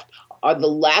people left, are the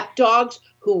lapdogs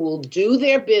who will do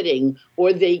their bidding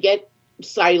or they get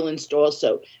silenced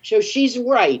also. So she's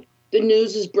right. The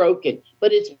news is broken.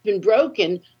 But it's been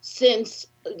broken since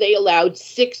they allowed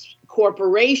 6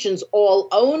 corporations, all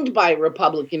owned by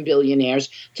Republican billionaires,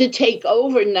 to take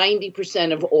over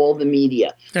 90% of all the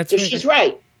media. So she's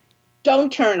right.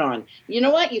 Don't turn on. You know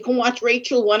what? You can watch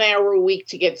Rachel 1 hour a week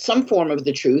to get some form of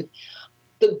the truth.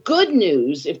 The good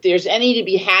news, if there's any to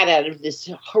be had out of this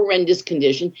horrendous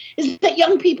condition, is that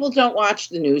young people don't watch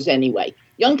the news anyway.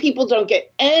 Young people don't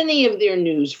get any of their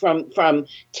news from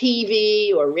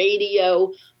TV or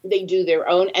radio. They do their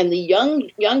own. And the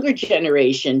younger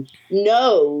generation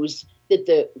knows that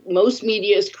the most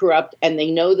media is corrupt, and they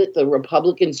know that the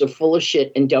Republicans are full of shit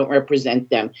and don't represent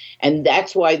them. And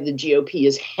that's why the GOP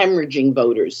is hemorrhaging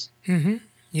voters. Mm-hmm.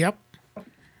 Yep.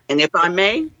 And if I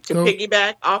may,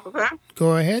 piggyback off of her.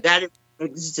 Go ahead. That is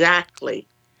exactly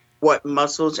what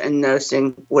Muscles and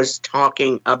Nursing was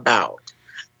talking about.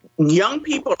 Young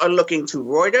people are looking to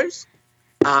Reuters,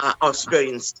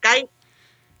 Australian Skype,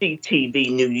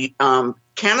 CTV New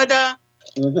Canada.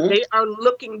 Mm-hmm. They are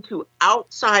looking to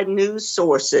outside news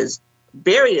sources,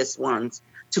 various ones,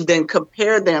 to then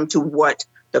compare them to what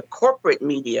the corporate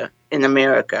media in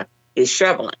America is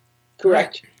shoveling.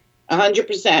 Correct.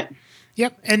 100%.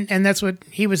 Yep. And that's what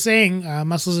he was saying.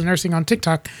 Muscles and Nursing on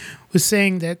TikTok was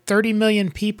saying that 30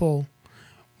 million people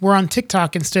were on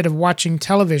TikTok instead of watching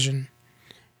television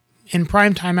in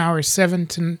primetime hours, 7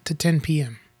 to 10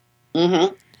 p.m.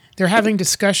 Mm-hmm. they're having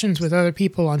discussions with other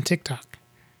people on TikTok,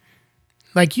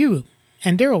 like you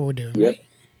and Daryl were doing. Yep.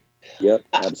 Yep.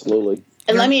 Absolutely.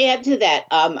 And let me add to that.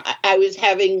 I was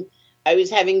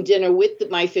having dinner with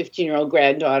my 15-year-old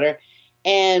granddaughter,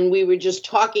 and we were just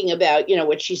talking about,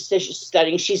 what she's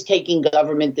studying. She's taking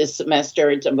government this semester,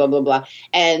 and blah, blah, blah.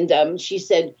 And she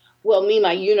said, well,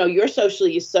 Mima, you're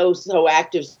socially so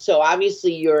active. So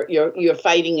obviously you're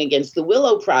fighting against the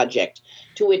Willow Project,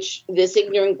 to which this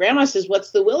ignorant grandma says,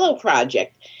 what's the Willow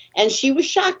Project? And she was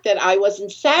shocked that I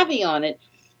wasn't savvy on it.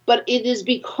 But it is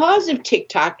because of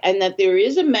TikTok, and that there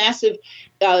is a massive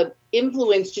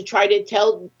influence to try to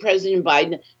tell President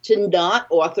Biden to not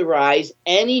authorize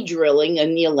any drilling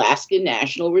in the Alaska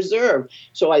National Reserve.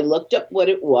 So I looked up what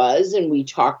it was, and we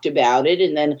talked about it.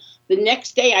 And then the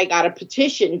next day I got a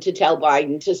petition to tell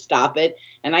Biden to stop it.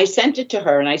 And I sent it to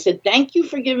her, and I said, thank you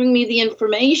for giving me the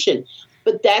information.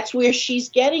 But that's where she's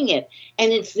getting it.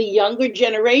 And it's the younger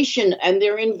generation, and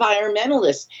they're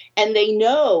environmentalists, and they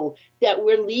know that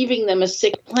we're leaving them a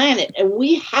sick planet. And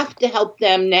we have to help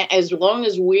them as long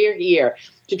as we're here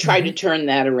to try to turn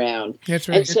that around. That's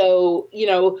right. And so,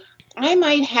 I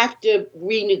might have to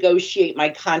renegotiate my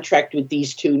contract with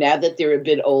these two now that they're a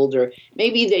bit older.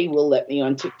 Maybe they will let me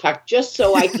on TikTok just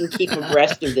so I can keep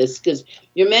abreast of this, because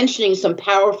you're mentioning some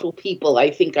powerful people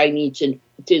I think I need to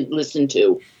listen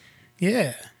to.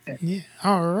 Yeah. Yeah.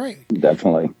 All right.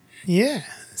 Definitely. Yeah.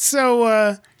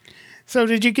 So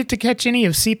did you get to catch any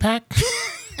of CPAC?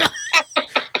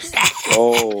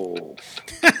 Oh,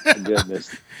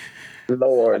 goodness.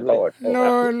 Lord.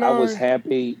 I was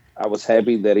happy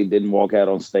that he didn't walk out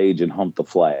on stage and hump the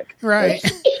flag. Right.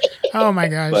 Oh my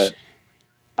gosh. But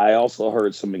I also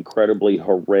heard some incredibly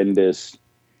horrendous,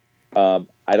 I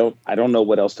don't know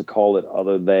what else to call it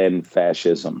other than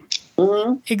fascism.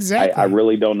 Mm-hmm. Exactly. I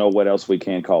really don't know what else we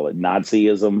can call it.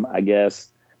 Nazism, I guess.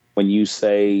 When you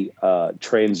say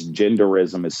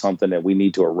transgenderism is something that we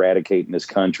need to eradicate in this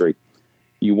country,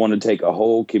 you want to take a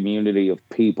whole community of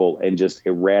people and just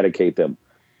eradicate them.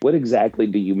 What exactly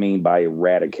do you mean by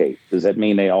eradicate? Does that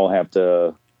mean they all have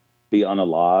to be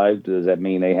unalived? Does that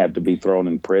mean they have to be thrown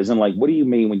in prison? Like, what do you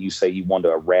mean when you say you want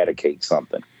to eradicate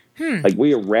something? Like,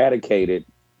 we eradicated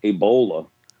Ebola.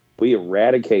 We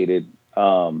eradicated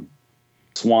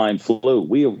swine flu.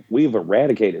 We've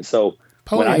eradicated. So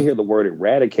when I hear the word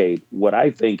eradicate, what I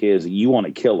think is you want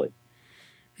to kill it.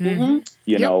 Mm-hmm.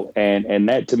 You know, and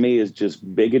that to me is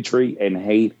just bigotry and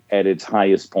hate at its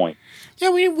highest point. Yeah,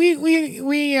 we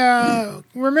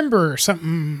remember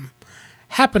something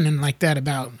happening like that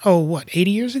about 80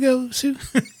 years ago, Sue?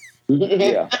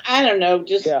 Yeah. I don't know,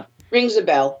 just rings a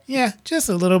bell. Yeah, just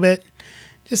a little bit.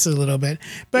 Just a little bit.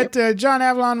 But John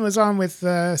Avalon was on with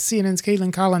CNN's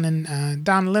Caitlin Collin and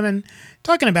Don Lemon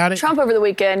talking about it. Trump over the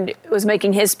weekend was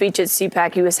making his speech at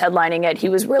CPAC. He was headlining it. He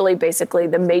was really basically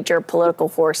the major political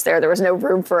force there. There was no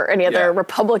room for any other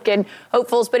Republican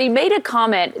hopefuls. But he made a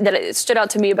comment that stood out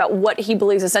to me about what he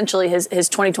believes essentially his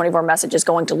 2024 message is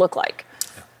going to look like.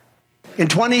 In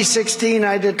 2016,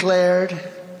 I declared,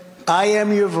 I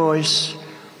am your voice.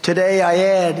 Today, I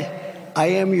add, I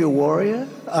am your warrior.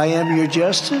 I am your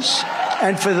justice.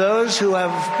 And for those who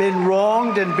have been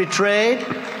wronged and betrayed,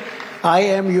 I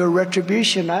am your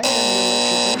retribution. I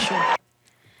am your retribution.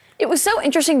 It was so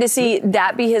interesting to see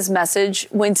that be his message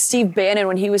when Steve Bannon,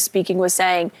 when he was speaking, was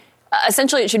saying,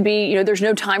 essentially it should be, there's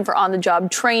no time for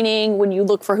on-the-job training when you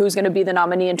look for who's going to be the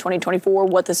nominee in 2024,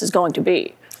 what this is going to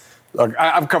be. Look,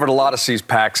 I've covered a lot of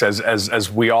CPACs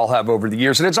as we all have over the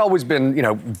years, and it's always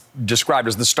been, described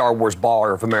as the Star Wars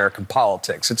baller of American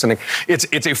politics.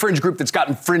 It's a fringe group that's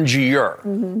gotten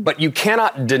fringier, but you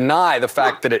cannot deny the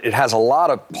fact that it has a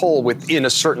lot of pull within a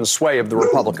certain sway of the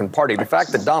Republican Party. The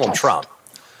fact that Donald Trump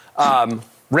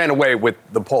ran away with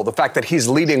the poll, the fact that he's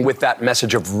leading with that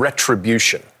message of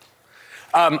retribution,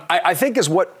 I think is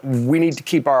what we need to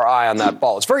keep our eye on that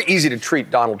ball. It's very easy to treat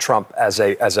Donald Trump as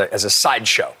a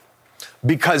sideshow.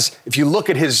 Because if you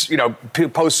look at his,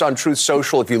 posts on Truth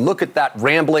Social, if you look at that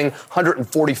rambling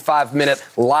 145-minute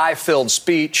lie-filled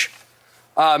speech,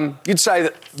 you'd say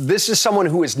that this is someone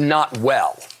who is not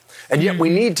well. And yet we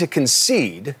need to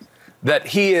concede that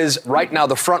he is right now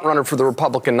the front runner for the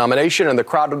Republican nomination, and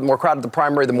the more crowded the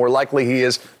primary, the more likely he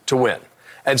is to win.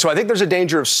 And so I think there's a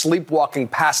danger of sleepwalking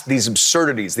past these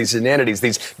absurdities, these inanities,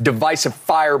 these divisive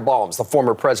firebombs the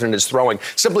former president is throwing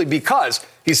simply because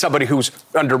he's somebody who's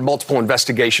under multiple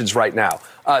investigations right now,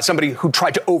 somebody who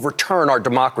tried to overturn our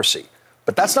democracy.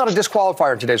 But that's not a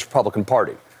disqualifier in today's Republican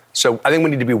Party. So I think we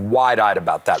need to be wide-eyed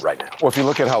about that right now. Well, if you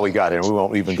look at how we got in, we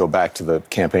won't even go back to the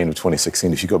campaign of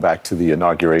 2016. If you go back to the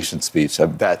inauguration speech,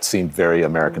 that seemed very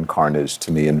American carnage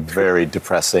to me and very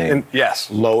depressing,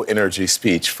 low-energy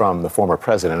speech from the former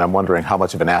president. I'm wondering how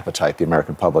much of an appetite the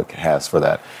American public has for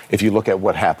that. If you look at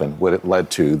what happened, what it led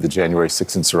to, the January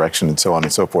 6th insurrection and so on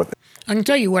and so forth. I can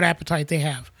tell you what appetite they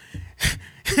have.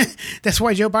 That's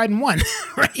why Joe Biden won,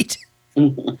 right?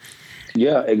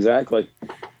 Yeah, exactly.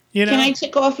 You know? Can I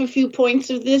tick off a few points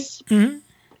of this? Mm-hmm.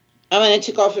 I'm going to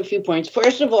tick off a few points.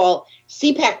 First of all,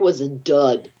 CPAC was a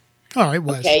dud. Oh, it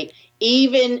was. Okay,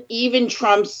 even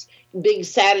Trump's big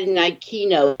Saturday night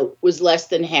keynote was less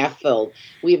than half filled.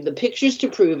 We have the pictures to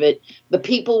prove it. The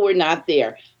people were not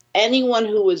there. Anyone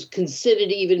who was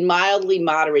considered even mildly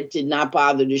moderate did not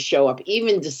bother to show up.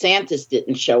 Even DeSantis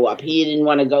didn't show up. He didn't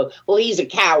want to go. Well, he's a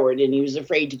coward, and he was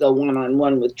afraid to go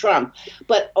one-on-one with Trump.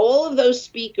 But all of those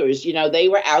speakers, they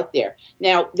were out there.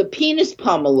 Now, the penis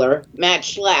pummeler, Matt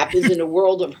Schlapp, is in a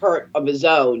world of hurt of his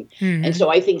own. Mm-hmm. And so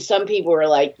I think some people were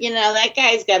like, that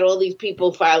guy's got all these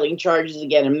people filing charges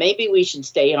again, and maybe we should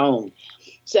stay home.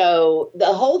 So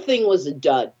the whole thing was a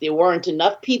dud. There weren't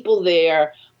enough people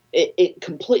there.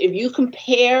 If you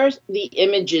compare the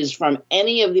images from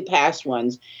any of the past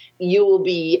ones, you will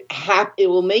be happy. It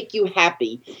will make you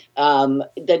happy.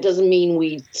 That doesn't mean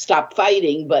we stop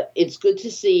fighting, but it's good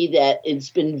to see that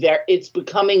it's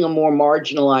becoming a more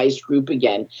marginalized group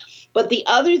again. But the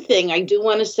other thing I do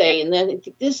want to say, and then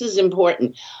this is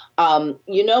important,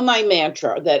 my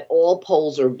mantra that all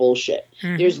polls are bullshit.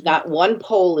 Mm-hmm. There's not one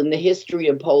poll in the history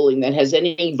of polling that has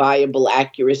any viable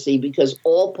accuracy because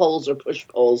all polls are push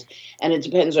polls, and it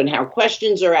depends on how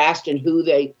questions are asked and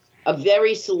a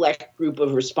very select group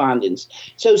of respondents.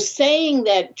 So saying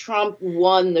that Trump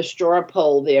won the straw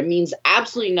poll there means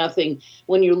absolutely nothing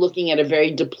when you're looking at a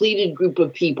very depleted group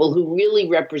of people who really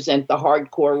represent the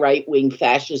hardcore right-wing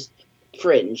fascist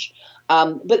fringe.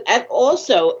 But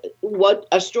also,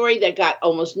 a story that got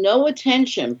almost no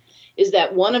attention is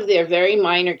that one of their very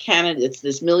minor candidates,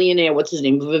 this millionaire, what's his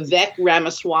name, Vivek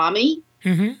Ramaswamy,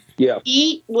 mm-hmm. Yeah,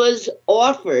 he was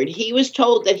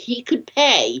told that he could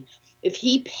pay, if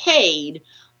he paid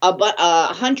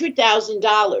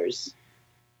 $100,000,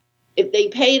 if he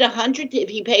paid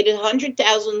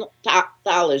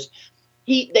 $100,000,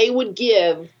 they would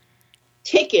give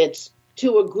tickets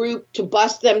to a group to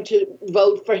bust them to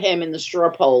vote for him in the straw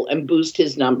poll and boost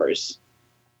his numbers.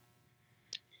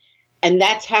 And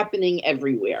that's happening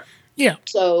everywhere. Yeah.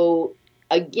 So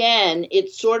again,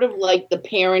 it's sort of like the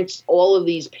parents, all of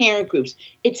these parent groups.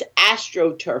 It's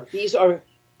AstroTurf. These are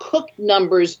cooked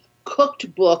numbers,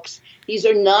 cooked books. These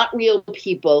are not real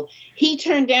people. He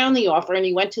turned down the offer and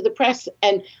he went to the press,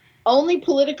 and only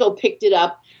Politico picked it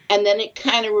up. And then it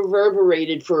kind of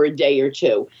reverberated for a day or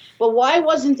two. But why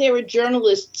wasn't there a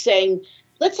journalist saying,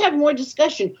 let's have more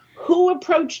discussion? Who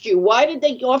approached you? Why did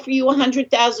they offer you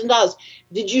 $100,000?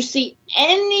 Did you see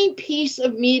any piece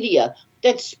of media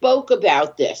that spoke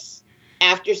about this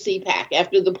after CPAC,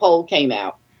 after the poll came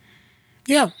out?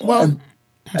 Yeah, well,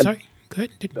 I'm sorry. Go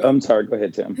ahead. I'm sorry. Go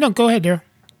ahead, Tim. No, go ahead, Daryl.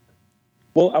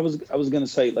 Well, I was going to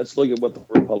say, let's look at what the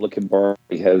Republican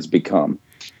Party has become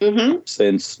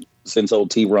since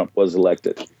old T. Rump was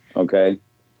elected. Okay,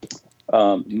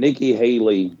 Nikki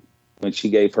Haley, when she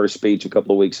gave her speech a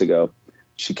couple of weeks ago,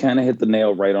 she kind of hit the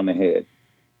nail right on the head.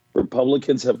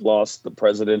 Republicans have lost the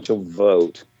presidential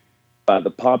vote by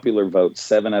the popular vote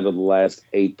 7 out of the last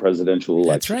 8 presidential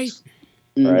elections.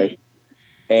 That's right. Right,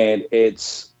 and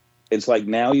it's like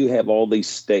now you have all these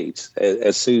states,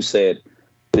 as Sue said,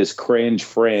 this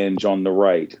fringe on the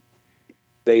right.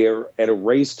 They are at a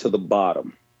race to the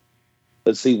bottom.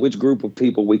 Let's see which group of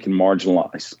people we can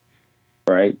marginalize,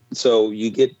 right? So you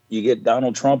get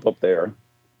Donald Trump up there,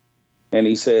 and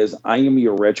he says, "I am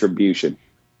your retribution."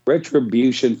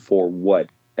 Retribution for what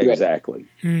exactly?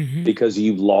 Mm-hmm. Because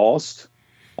you lost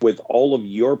with all of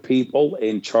your people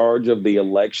in charge of the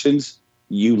elections.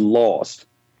 You lost,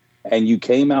 and you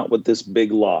came out with this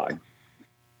big lie,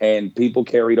 and people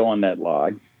carried on that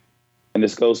lie. And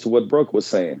this goes to what Brooke was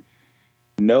saying.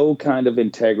 No kind of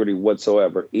integrity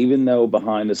whatsoever, even though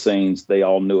behind the scenes they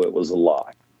all knew it was a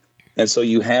lie. And so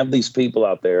you have these people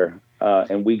out there,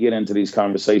 and we get into these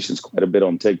conversations quite a bit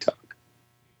on TikTok.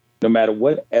 No matter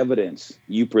what evidence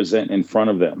you present in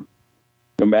front of them,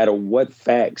 no matter what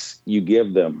facts you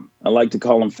give them, I like to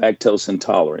call them factose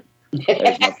intolerant,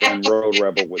 as my friend Road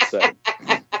Rebel would say.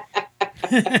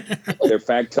 They're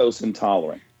factose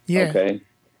intolerant. Yeah. Okay.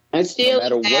 No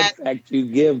matter what fact you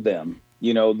give them,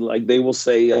 like they will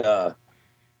say, look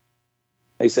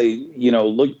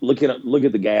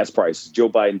at the gas prices. Joe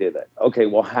Biden did that. Okay,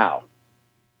 well, how?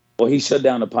 Well, he shut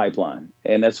down the pipeline.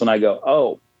 And that's when I go,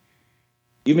 oh,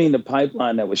 you mean the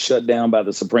pipeline that was shut down by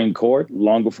the Supreme Court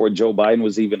long before Joe Biden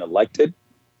was even elected?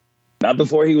 Not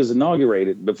before he was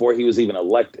inaugurated, before he was even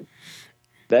elected.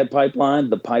 That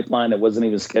pipeline, the pipeline that wasn't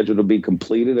even scheduled to be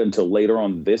completed until later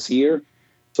on this year.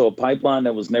 So a pipeline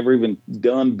that was never even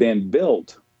been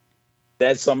built,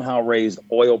 that somehow raised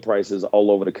oil prices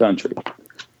all over the country.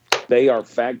 They are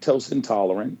lactose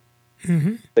intolerant.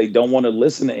 Mm-hmm. They don't want to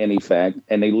listen to any fact,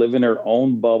 and they live in their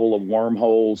own bubble of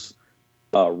wormholes,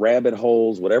 rabbit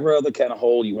holes, whatever other kind of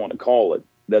hole you want to call it.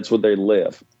 That's where they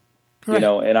live. Right. You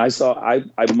know, and I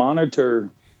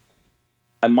monitor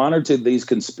these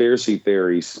conspiracy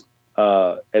theories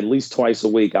at least twice a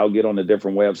week. I'll get on the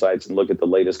different websites and look at the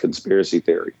latest conspiracy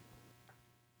theory.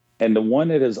 And the one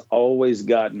that has always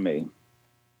gotten me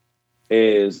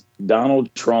is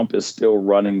Donald Trump is still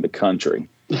running the country.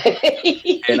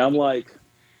 And I'm like,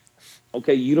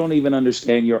 okay, you don't even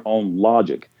understand your own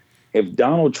logic. If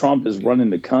Donald Trump is running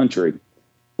the country,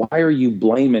 why are you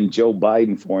blaming Joe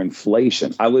Biden for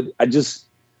inflation? I just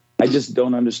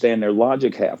don't understand their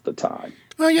logic half the time.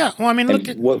 Well, yeah. Well, I mean, look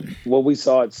at what we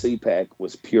saw at CPAC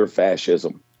was pure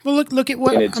fascism. Well, look at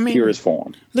what in its purest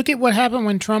form. Look at what happened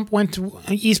when Trump went to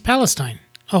East Palestine,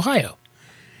 Ohio.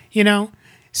 You know,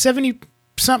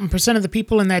 70-something% of the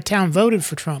people in that town voted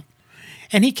for Trump.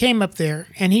 And he came up there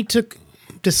and he took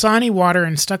Dasani water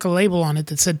and stuck a label on it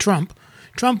that said Trump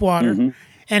water, mm-hmm.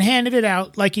 and handed it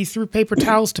out like he threw paper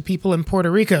towels to people in Puerto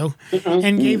Rico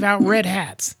and gave out red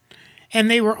hats.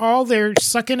 And they were all there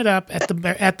sucking it up at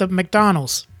the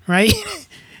McDonald's, right?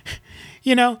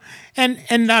 You know,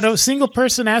 and not a single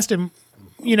person asked him,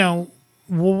 you know,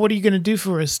 well, what are you going to do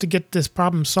for us to get this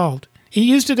problem solved? He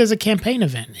used it as a campaign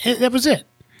event. That was it.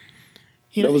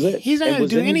 You know, that was it. He's not going to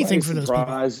do anything for those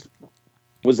people.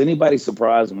 Was anybody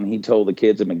surprised when he told the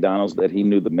kids at McDonald's that he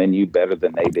knew the menu better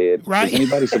than they did? Right. Was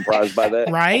anybody surprised by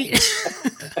that? Right.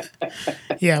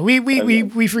 Yeah, we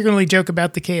frequently joke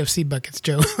about the KFC buckets,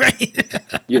 Joe. Right.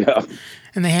 Yeah.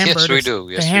 And the hamburgers. Yes, we do.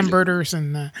 Yes, the hamburgers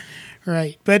and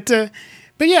right. But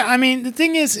yeah, I mean, the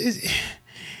thing is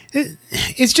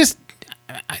it's just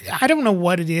I don't know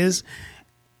what it is,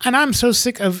 and I'm so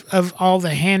sick of all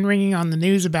the hand wringing on the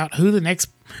news about who the next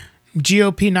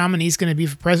GOP nominee is going to be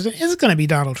for president. It's going to be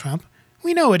Donald Trump.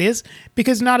 We know it is,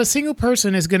 because not a single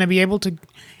person is going to be able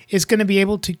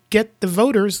to get the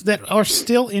voters that are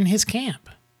still in his camp.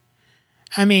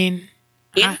 I mean,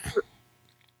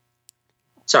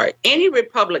 any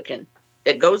Republican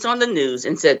that goes on the news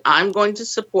and said, I'm going to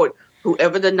support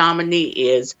whoever the nominee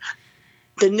is,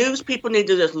 the news people need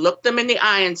to just look them in the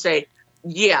eye and say,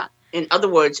 yeah, in other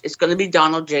words, it's going to be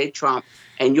Donald J. Trump.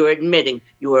 And you're admitting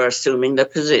you are assuming the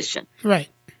position. Right.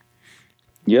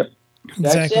 Yep.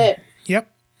 That's it.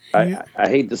 Yep. I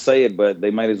hate to say it, but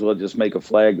they might as well just make a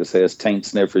flag that says "Taint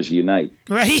Sniffers Unite."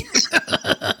 Right.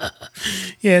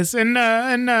 Yes, and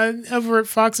over at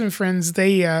Fox and Friends,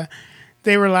 they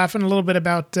were laughing a little bit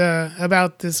about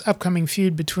this upcoming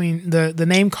feud between the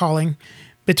name calling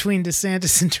between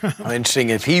DeSantis and Trump. Interesting.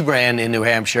 If he ran in New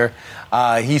Hampshire,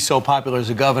 he's so popular as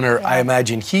a governor, I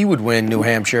imagine he would win New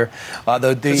Hampshire.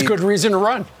 That's a good reason to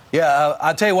run. Yeah,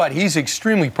 I'll tell you what, he's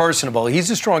extremely personable. He's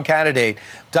a strong candidate.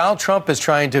 Donald Trump is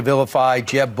trying to vilify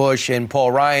Jeb Bush and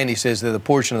Paul Ryan. He says they're the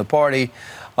portion of the party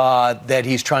that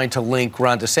he's trying to link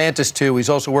Ron DeSantis to. He's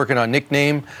also working on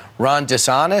nickname Ron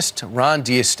Dishonest, Ron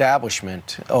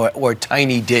De-Establishment, or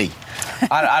Tiny D.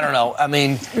 I don't know. I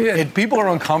mean, people are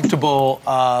uncomfortable.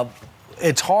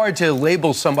 It's hard to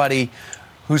label somebody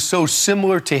who's so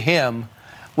similar to him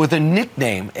with a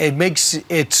nickname. It makes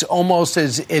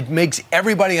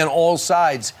everybody on all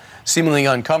sides seemingly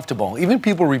uncomfortable, even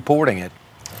people reporting it.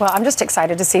 Well, I'm just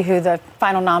excited to see who the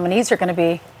final nominees are going to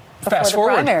be before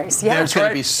the primaries. Yeah, there's going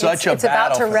to be such a battle. It's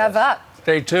about to rev up.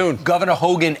 Stay tuned. Governor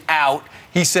Hogan out.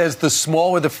 He says the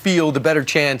smaller the field, the better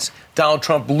chance Donald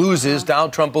Trump loses.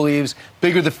 Donald Trump believes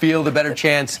bigger the field, the better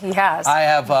chance he has. I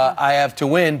have to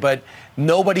win. But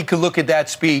nobody could look at that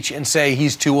speech and say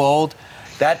he's too old.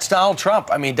 That's Donald Trump.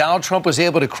 I mean, Donald Trump was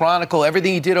able to chronicle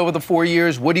everything he did over the 4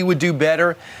 years, what he would do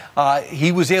better.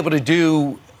 He was able to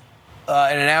do in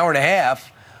an hour and a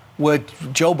half what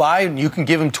Joe Biden, you can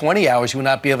give him 20 hours, he would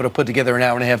not be able to put together an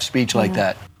hour and a half speech like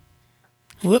that.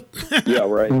 Whoop. Yeah,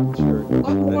 right. Sure.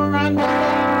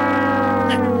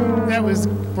 That was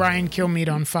Brian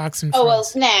Kilmeade on Fox and Friends. Oh, well,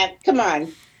 snap. Come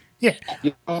on. Yeah.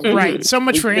 Right. So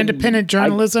much for independent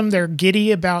journalism. They're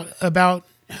giddy about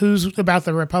who's about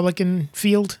the Republican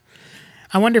field.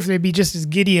 I wonder if they'd be just as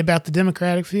giddy about the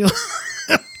Democratic field.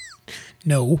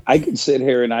 No. I could sit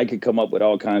here and I could come up with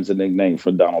all kinds of nicknames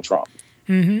for Donald Trump.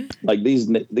 Mm-hmm. Like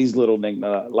these little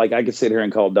nicknames. Like I could sit here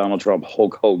and call Donald Trump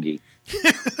Hulk Hoagie.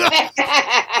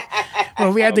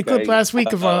 Well, we had the clip last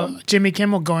week of Jimmy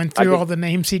Kimmel going through all the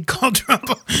names he'd called Trump.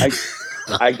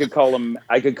 I could call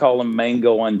him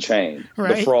Mango Unchained,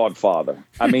 right? The Fraud Father.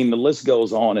 I mean, the list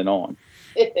goes on and on.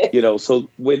 You know, so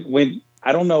when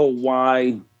I don't know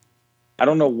why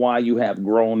you have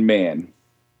grown men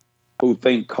who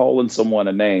think calling someone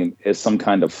a name is some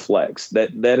kind of flex.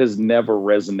 That has never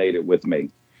resonated with me.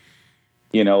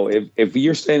 You know, if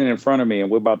you're standing in front of me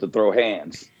and we're about to throw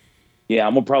hands, yeah,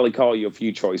 I'm gonna probably call you a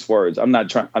few choice words. I'm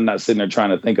not sitting there trying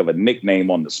to think of a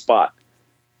nickname on the spot.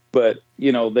 But,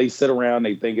 you know, they sit around,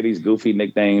 they think of these goofy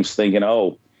nicknames thinking,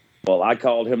 oh, well, I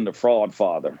called him the Fraud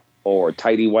Father or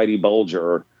Tighty Whitey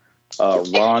Bulger or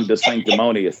Ron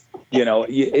DeSanctimonious. You know,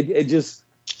 it just,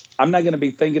 I'm not going to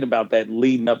be thinking about that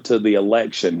leading up to the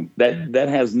election. That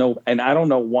has no, and I don't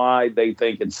know why they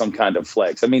think it's some kind of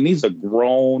flex. I mean, these are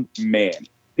grown men.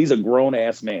 These are grown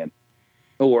ass men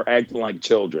who are acting like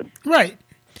children. Right.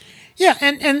 Yeah.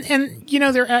 And you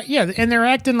know, they're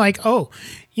acting like, oh,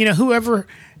 you know, whoever,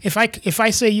 if I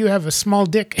say you have a small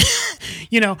dick,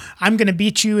 you know, I'm going to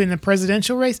beat you in the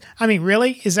presidential race. I mean,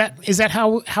 really? Is that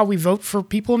how we vote for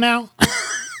people now?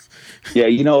 Yeah,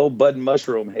 you know, Bud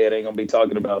Mushroom Head ain't gonna be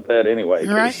talking about that anyway.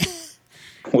 Right.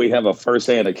 We have a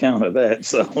first-hand account of that.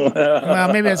 So,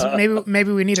 well,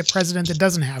 maybe we need a president that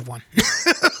doesn't have one.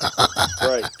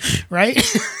 Right.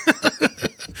 Right.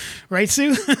 Right,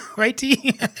 Sue? Right,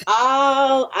 T?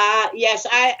 Oh, yes.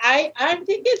 I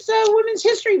think it's Women's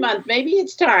History Month. Maybe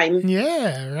it's time.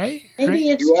 Yeah, right. Maybe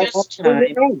right. it's just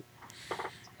time.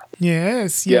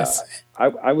 Yes. Yeah,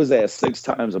 I was asked 6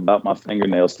 times about my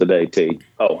fingernails today, T.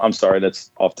 Oh, I'm sorry. That's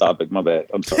off topic. My bad.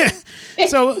 I'm sorry.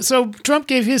 So Trump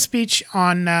gave his speech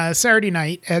on Saturday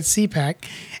night at CPAC.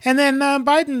 And then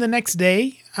Biden the next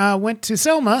day went to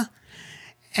Selma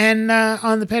and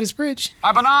on the Pettus Bridge.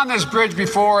 I've been on this bridge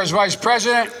before as vice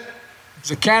president,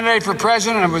 as a candidate for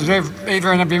president, and was even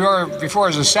before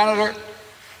as a senator,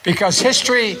 because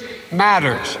history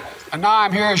matters. And now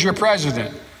I'm here as your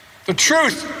president. The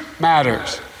truth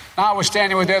matters,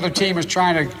 notwithstanding what the other team is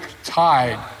trying to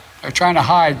hide. They're trying to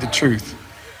hide the truth.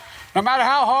 No matter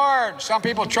how hard some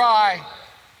people try,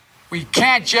 we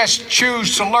can't just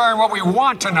choose to learn what we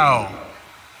want to know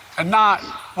and not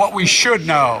what we should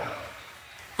know.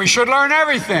 We should learn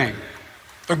everything,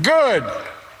 the good,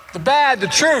 the bad, the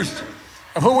truth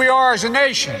of who we are as a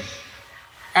nation.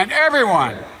 And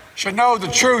everyone should know the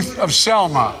truth of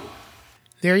Selma.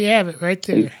 There you have it, right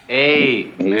there.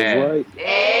 Amen.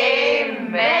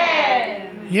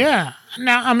 Amen. Yeah.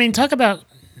 Now, I mean, talk about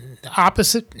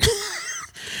opposite.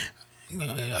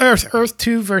 Earth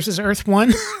 2 versus Earth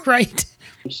 1, right?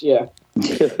 Yeah.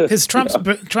 His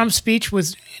Trump's speech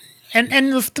was, and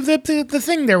the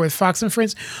thing there with Fox and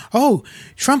Friends. Oh,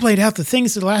 Trump laid out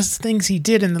the last things he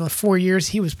did in the 4 years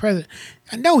he was president.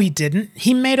 No, he didn't.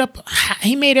 He made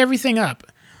everything up.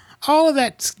 All of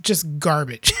that's just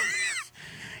garbage.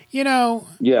 You know.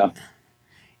 Yeah.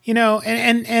 You know,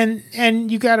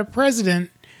 and you got a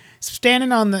president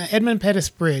standing on the Edmund Pettus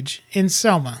Bridge in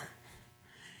Selma,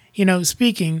 you know,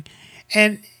 speaking,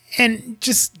 and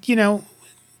just, you know,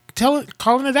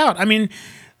 calling it out. I mean,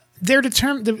 they're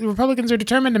determined. The Republicans are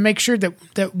determined to make sure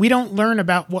that we don't learn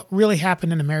about what really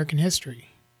happened in American history.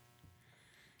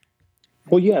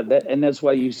 Well, yeah, that's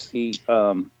why you see.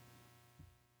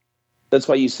 That's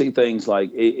why you see things like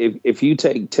if you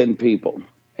take 10 people.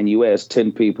 And you ask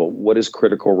 10 people, what is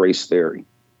critical race theory?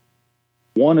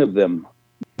 One of them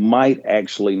might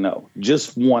actually know,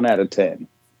 just 1 out of 10.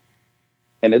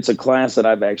 And it's a class that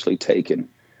I've actually taken.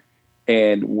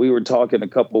 And we were talking a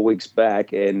couple of weeks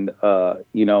back, and,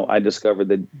 you know, I discovered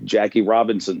that Jackie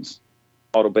Robinson's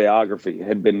autobiography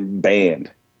had been banned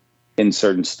in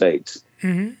certain states.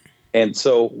 Mm-hmm. And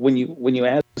so when you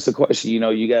ask the question, you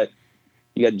know, you got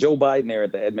Joe Biden there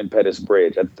at the Edmund Pettus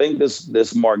Bridge. I think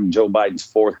this marked Joe Biden's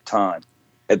 4th time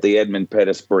at the Edmund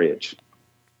Pettus Bridge.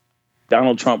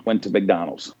 Donald Trump went to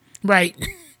McDonald's. Right.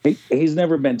 He's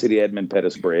never been to the Edmund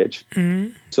Pettus Bridge.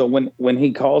 Mm-hmm. So when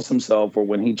he calls himself, or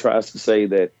when he tries to say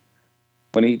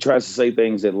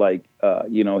things that like,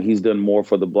 you know, he's done more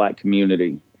for the black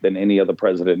community than any other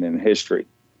president in history,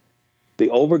 the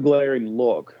overglaring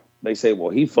look, they say, well,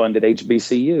 he funded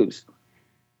HBCUs.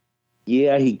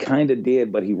 Yeah, he kind of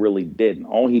did, but he really didn't.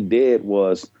 All he did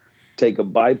was take a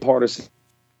bipartisan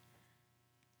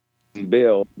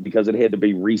bill, because it had to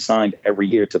be re-signed every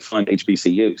year to fund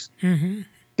HBCUs. Mm-hmm.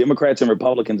 Democrats and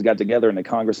Republicans got together in the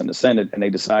Congress and the Senate, and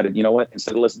they decided, you know what,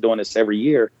 instead of let's doing this every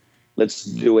year, let's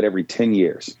do it every 10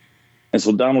 years. And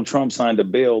so Donald Trump signed a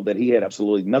bill that he had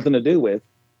absolutely nothing to do with,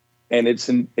 and it's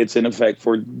in effect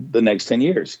for the next 10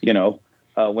 years,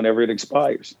 whenever it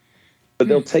expires. But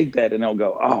they'll take that and they'll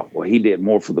go, oh, well, he did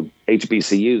more for the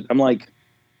HBCUs. I'm like,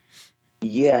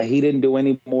 yeah, he didn't do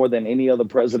any more than any other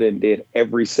president did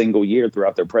every single year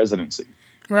throughout their presidency.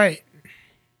 Right.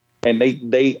 And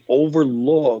they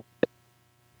overlook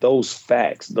those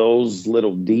facts, those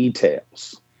little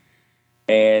details.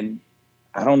 And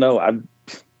I don't know.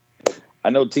 I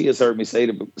know Tia's heard me say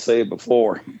it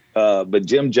before, but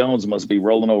Jim Jones must be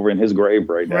rolling over in his grave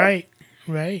right now.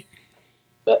 Right.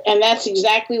 And that's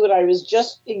exactly what I was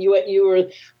you were,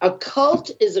 a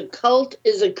cult is a cult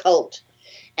is a cult.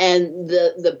 And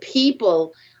the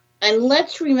people, and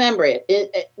let's remember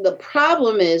the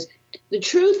problem is, the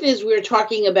truth is we're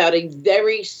talking about a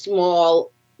very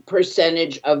small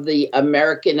percentage of the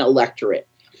American electorate,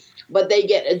 but they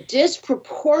get a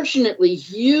disproportionately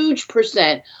huge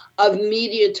percent of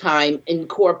media time in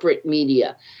corporate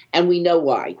media, and we know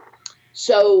why.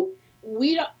 So on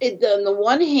the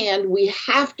one hand, we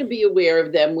have to be aware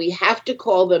of them, we have to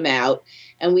call them out,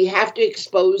 and we have to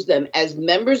expose them as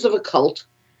members of a cult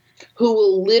who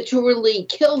will literally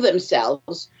kill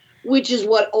themselves, which is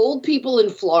what old people in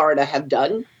Florida have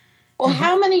done. Well,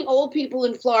 how many old people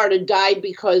in Florida died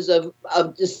because of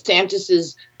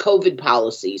DeSantis's COVID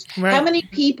policies? Right.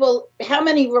 How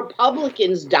many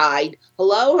Republicans died,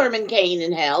 hello, Herman Cain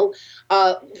in hell,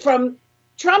 from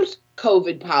Trump's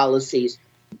COVID policies?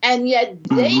 And yet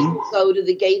they go to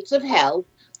the gates of hell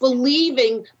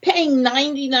paying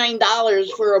 $99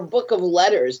 for a book of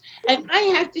letters. And I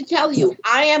have to tell you,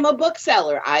 I am a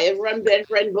bookseller. I have run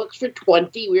books for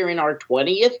 20. We're in our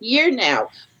 20th year now.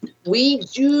 We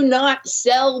do not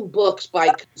sell books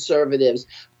by conservatives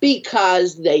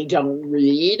because they don't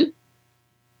read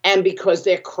and because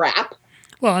they're crap.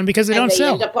 Well, and because they don't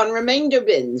sell. They end up on remainder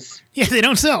bins. Yeah, they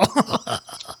don't sell.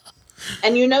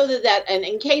 And you know that, and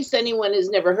in case anyone has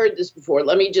never heard this before,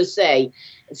 let me just say,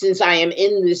 since I am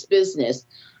in this business,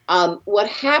 what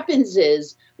happens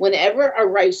is whenever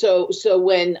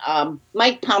when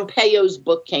Mike Pompeo's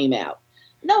book came out,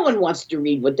 no one wants to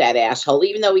read what that asshole,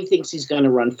 even though he thinks he's going to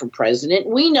run for president.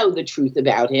 We know the truth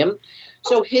about him.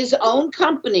 So his own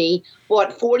company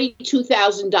bought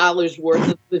 $42,000 worth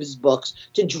of his books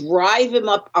to drive him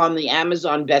up on the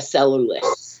Amazon bestseller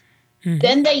lists. Mm-hmm.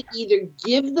 Then they either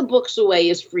give the books away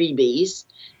as freebies,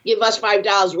 give us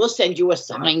 $5, we'll send you a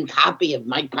signed copy of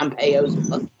Mike Pompeo's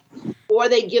book, or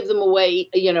they give them away,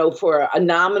 for a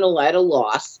nominal at a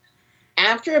loss.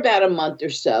 After about a month or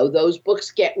so, those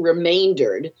books get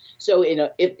remaindered. So in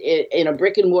a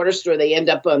brick and mortar store, they end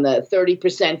up on the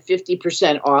 30%,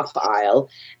 50% off aisle.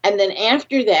 And then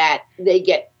after that, they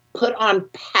get put on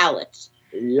pallets,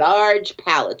 large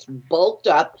pallets, bulked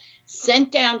up,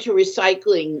 sent down to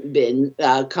recycling bin,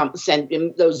 sent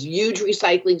in those huge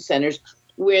recycling centers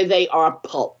where they are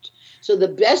pulped. So the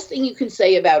best thing you can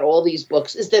say about all these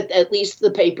books is that at least the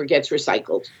paper gets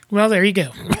recycled. Well, there you go.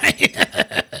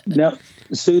 Now,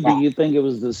 Sue, do you think it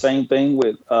was the same thing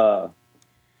with Ron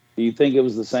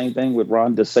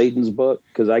DeSatan's book?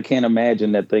 Because I can't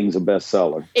imagine that thing's a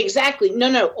bestseller. Exactly.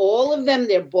 No. All of them,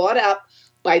 they're bought up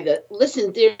by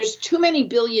there's too many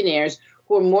billionaires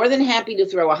who are more than happy to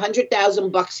throw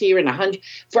 $100,000 here and $100.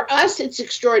 For us, it's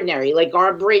extraordinary. Like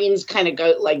our brains kind of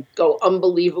go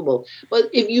unbelievable. But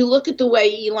if you look at the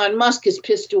way Elon Musk has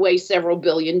pissed away several $1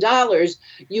 billion,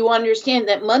 you understand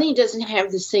that money doesn't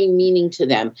have the same meaning to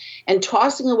them. And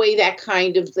tossing away that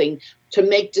kind of thing to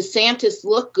make DeSantis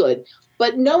look good.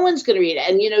 But no one's going to read it.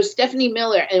 And, Stephanie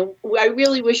Miller, and I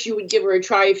really wish you would give her a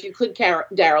try if you could,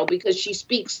 Daryl, because she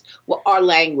speaks our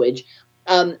language.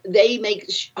 They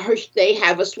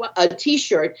have a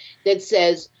T-shirt that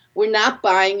says, "We're not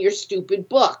buying your stupid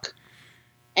book."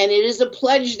 And it is a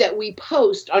pledge that we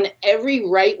post on every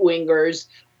right-wingers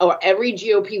or every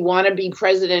GOP wannabe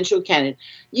presidential candidate.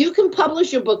 You can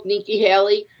publish a book, Nikki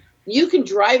Haley. You can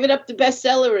drive it up to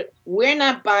bestseller. We're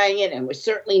not buying it, and we're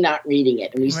certainly not reading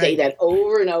it. And we say that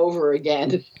over and over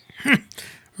again.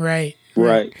 Right.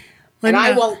 And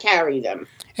I won't carry them.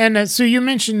 And so you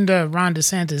mentioned Ron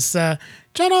DeSantis.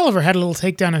 John Oliver had a little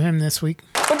takedown of him this week.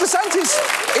 But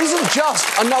DeSantis isn't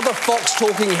just another Fox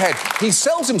talking head. He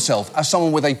sells himself as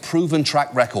someone with a proven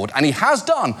track record, and he has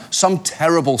done some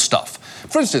terrible stuff.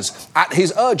 For instance, at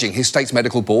his urging, his state's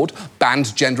medical board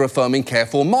banned gender-affirming care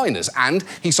for minors, and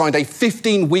he signed a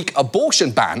 15-week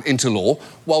abortion ban into law,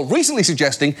 while recently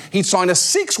suggesting he'd sign a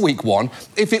 6-week one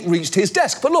if it reached his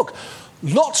desk. But look,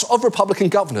 lots of Republican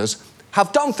governors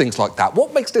have done things like that.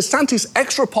 What makes DeSantis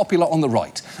extra popular on the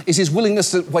right is his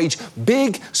willingness to wage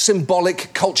big,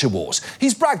 symbolic culture wars.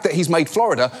 He's bragged that he's made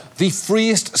Florida the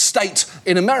freest state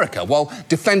in America while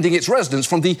defending its residents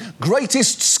from the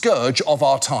greatest scourge of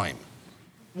our time.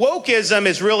 Wokeism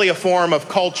is really a form of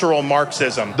cultural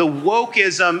Marxism. The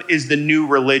wokeism is the new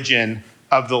religion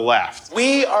of the left.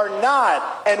 We are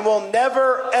not and will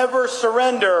never, ever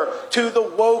surrender to the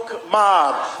woke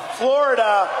mob.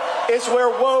 Florida is where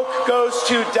woke goes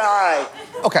to die.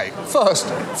 OK, first,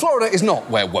 Florida is not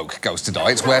where woke goes to die.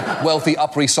 It's where wealthy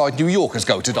Upper East Side New Yorkers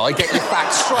go to die. Get your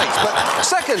facts straight. But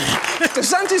second,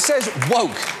 DeSantis says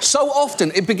woke so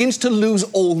often it begins to lose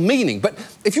all meaning. But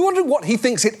if you wonder what he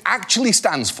thinks it actually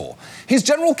stands for, his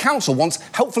general counsel once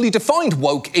helpfully defined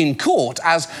woke in court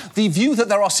as the view that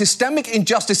there are systemic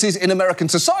injustices in American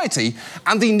society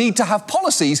and the need to have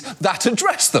policies that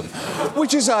address them,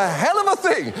 which is a hell of a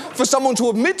thing for someone to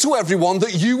admit to everyone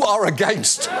that you are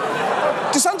against.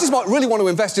 DeSantis might really want to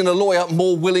invest in a lawyer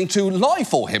more willing to lie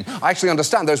for him. I actually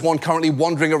understand there's one currently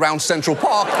wandering around Central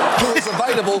Park who is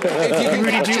available if you can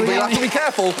catch him. But you have to be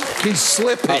careful. He's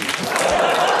slippy.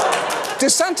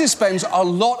 DeSantis spends a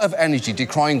lot of energy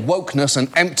decrying wokeness and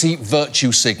empty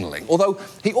virtue signalling, although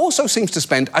he also seems to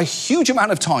spend a huge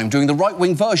amount of time doing the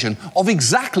right-wing version of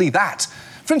exactly that.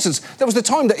 For instance, there was the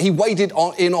time that he waded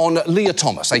in on Leah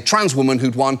Thomas, a trans woman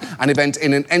who'd won an event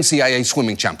in an NCAA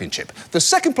swimming championship. The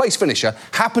second-place finisher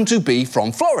happened to be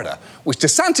from Florida, which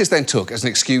DeSantis then took as an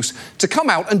excuse to come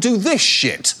out and do this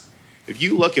shit. If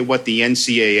you look at what the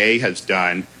NCAA has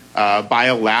done by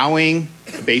allowing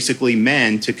basically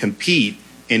men to compete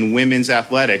in women's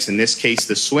athletics, in this case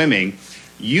the swimming,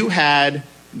 you had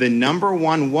the number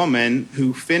one woman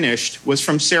who finished was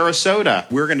from Sarasota.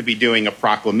 We're going to be doing a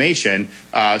proclamation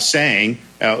saying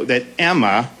that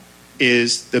Emma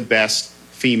is the best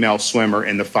female swimmer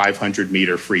in the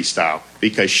 500-meter freestyle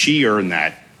because she earned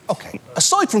that. OK,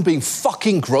 aside from being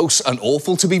fucking gross and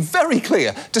awful, to be very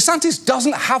clear, DeSantis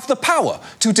doesn't have the power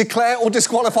to declare or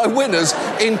disqualify winners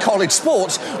in college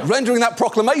sports, rendering that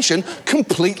proclamation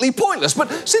completely pointless.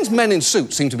 But since men in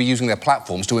suits seem to be using their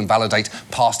platforms to invalidate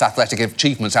past athletic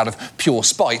achievements out of pure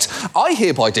spite, I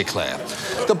hereby declare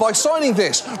that by signing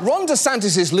this, Ron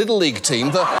DeSantis' Little League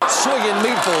team, the Swinging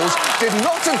Meatballs, did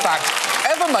not, in fact,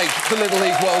 ever make the Little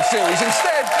League World Series.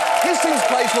 Instead, his team's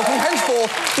place will from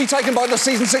henceforth be taken by the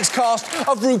Season 6 cast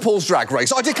of RuPaul's Drag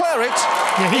Race. I declare it.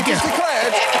 It is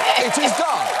declared. It is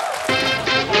done.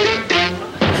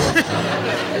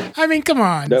 I mean, come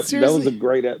on. That Seriously. was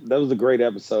a great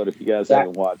episode. If you guys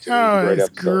haven't watched it, Oh, it was a great it's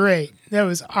episode. great. That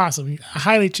was awesome. I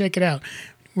highly check it out.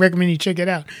 Recommend you check it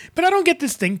out. But I don't get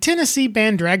this thing. Tennessee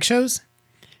banned drag shows.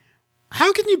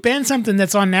 How can you ban something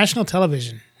that's on national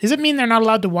television? Does it mean they're not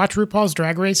allowed to watch RuPaul's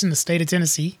Drag Race in the state of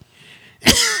Tennessee?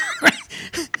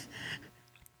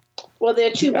 Well,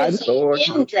 they're too busy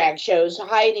in drag shows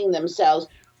hiding themselves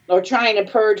or trying to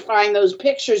find those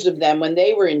pictures of them when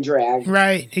they were in drag.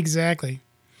 Right, exactly.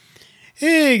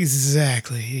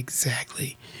 Exactly.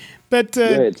 But, Go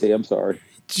ahead, T. I'm sorry.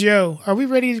 Joe, are we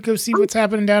ready to go see what's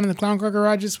happening down in the Clown Car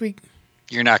Garage this week?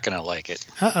 You're not going to like it.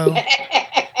 Uh-oh.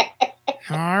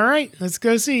 All right, let's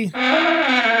go see.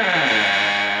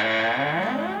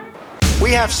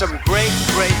 We have some great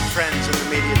friends in the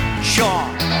media.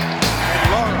 Sean and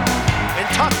Laura and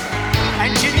Tucker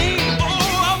and Janine. Oh,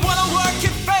 I want to work in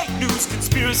fake news,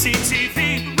 conspiracy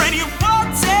TV, radio,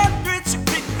 WhatsApp, rich and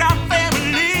big crowd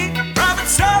family, private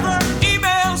server,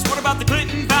 emails. What about the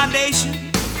Clinton Foundation?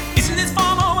 Isn't this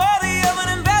far more worthy of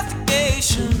an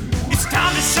investigation? It's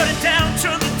time to shut it down,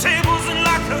 turn the tables and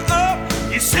lock her up.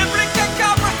 You simply can't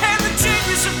comprehend the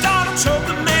genius of Donald Trump,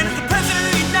 the man is the president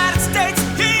of the United States.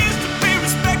 He is to be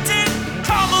respected.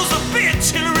 Kamala's a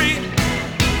bitch, Hillary.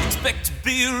 Expect to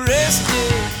be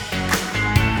arrested.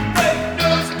 Fake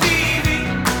news TV.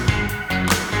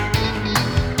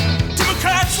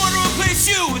 Democrats want to replace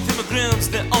you with immigrants.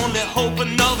 Their only hope,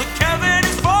 another Kevin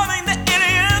is forming. The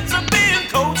idiots are being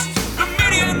coached. The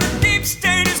media and the deep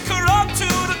state is corrupt to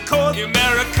the core. The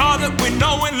America that we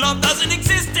know and love doesn't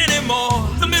exist anymore.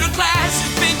 The middle class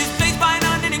has been displaced by an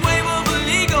unending wave of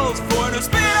illegals. Foreigners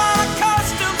spit on our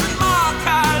customs and mock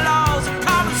our laws. And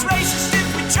commerce racists if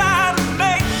we try to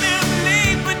make them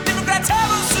believe. But Democrats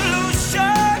have a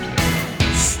solution.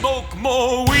 Smoke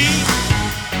more weed.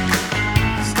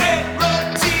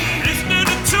 State-run TV. Listening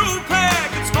to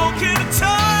Tupac and smoking a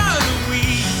ton of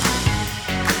weed.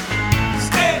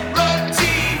 State-run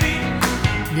TV.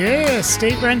 Yeah,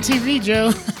 state-run TV,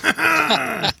 Joe.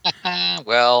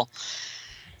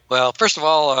 Well, first of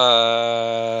all,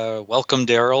 welcome,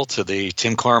 Daryl, to the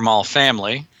Tim Cormall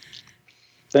family.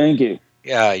 Thank you.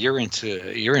 Yeah, you're in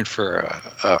for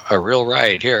a real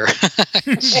ride here.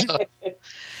 So,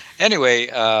 anyway,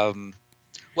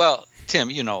 well, Tim,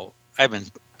 I've been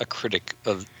a critic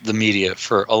of the media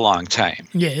for a long time.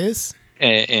 Yes.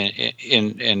 In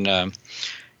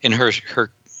her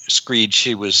screed,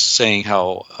 she was saying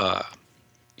how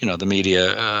the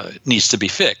media needs to be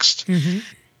fixed. Mm-hmm.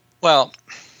 Well,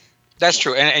 that's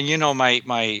true, and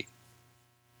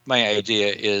my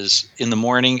idea is in the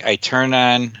morning I turn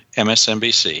on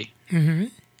MSNBC Mm-hmm.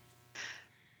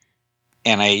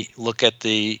 and I look at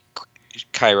the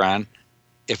Chiron.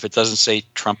 If it doesn't say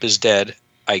Trump is dead,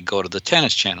 I go to the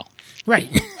Tennis Channel. Right.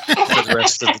 For the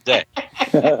rest of the day.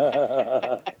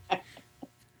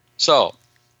 So,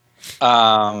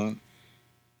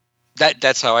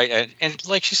 that's how I and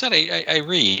like she said, I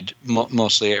read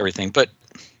mostly everything, but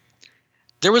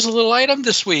there was a little item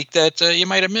this week that you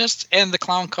might have missed, and the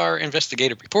clown car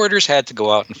investigative reporters had to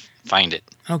go out and find it.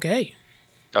 Okay.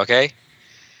 Okay?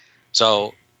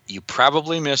 So you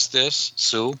probably missed this,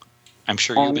 Sue. I'm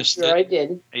sure you missed it. I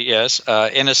did. Yes.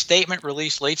 In a statement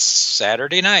released late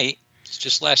Saturday night,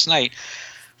 just last night,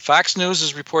 Fox News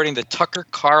is reporting that Tucker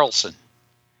Carlson,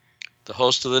 the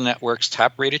host of the network's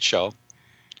top-rated show,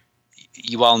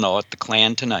 you all know it, The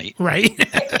Klan Tonight. Right.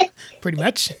 Pretty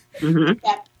much. Mm-hmm.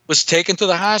 Was taken to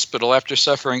the hospital after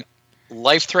suffering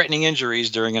life-threatening injuries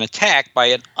during an attack by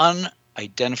an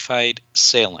unidentified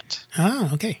assailant. Oh,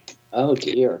 okay. Oh,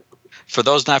 dear. For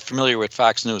those not familiar with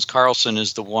Fox News, Carlson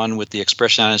is the one with the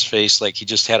expression on his face like he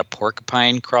just had a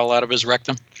porcupine crawl out of his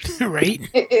rectum. Right.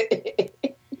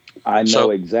 I know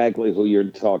exactly who you're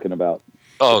talking about.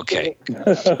 Okay.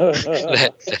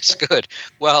 That's good.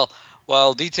 Well,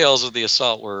 while details of the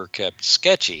assault were kept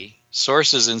sketchy,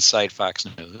 sources inside Fox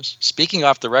News, speaking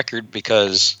off the record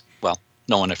because, well,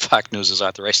 no one at Fox News is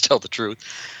authorized to tell the truth,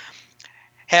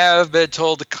 have been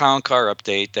told the clown car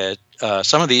update that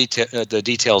some of the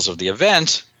details of the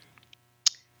event,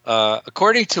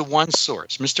 according to one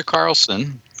source, Mr.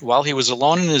 Carlson, while he was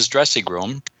alone in his dressing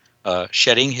room,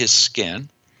 shedding his skin,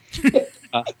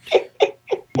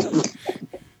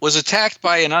 was attacked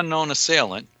by an unknown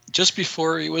assailant just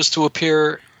before he was to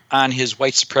appear on his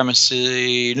white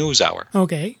supremacy news hour.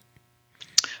 Okay.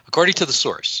 According to the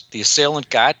source, the assailant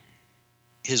got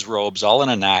his robes all in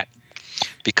a knot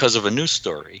because of a news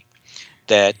story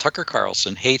that Tucker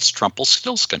Carlson hates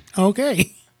Trumpelstiltskin.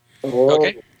 Okay.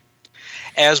 Okay.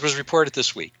 As was reported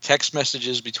this week, text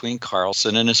messages between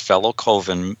Carlson and his fellow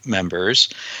Coven members,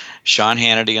 Sean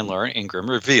Hannity and Laura Ingraham,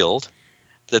 revealed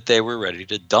that they were ready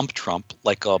to dump Trump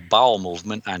like a bowel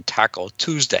movement on Taco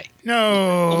Tuesday.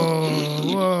 No.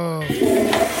 Whoa.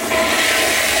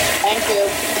 Thank you.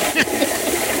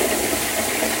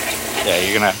 Yeah,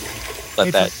 you're gonna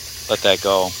let that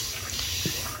go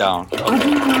down.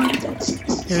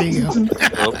 There you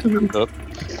go.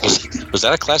 Was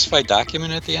that a classified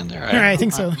document at the end there? I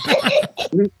think so.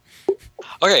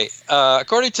 Okay,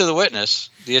 according to the witness,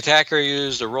 the attacker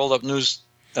used a rolled-up New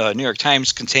York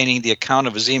Times containing the account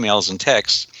of his emails and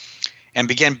texts and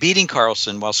began beating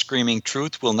Carlson while screaming,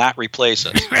 "Truth will not replace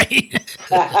us." Right.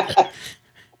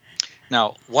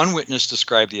 Now, one witness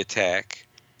described the attack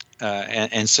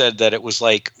and said that it was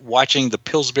like watching the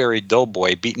Pillsbury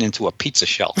Doughboy beaten into a pizza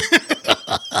shell.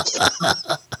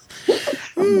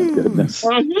 Oh, my goodness.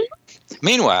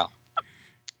 Meanwhile,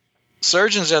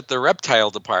 surgeons at the reptile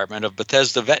department of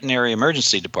Bethesda Veterinary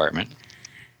Emergency Department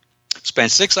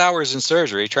spent 6 hours in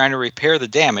surgery trying to repair the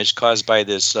damage caused by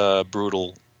this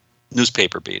brutal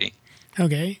newspaper beating.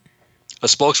 Okay. A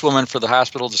spokeswoman for the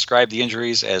hospital described the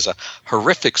injuries as a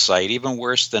horrific sight, even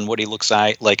worse than what he looks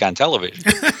like on television.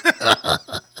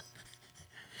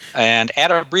 And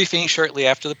at a briefing shortly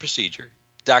after the procedure,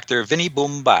 Dr. Vinny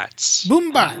Boombatz.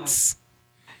 Boombatz.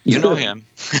 You know him.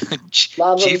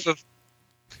 Love Chief him.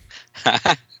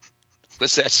 of...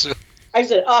 What's that, Sue? I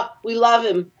said, we love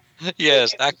him.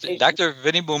 Yes, Dr.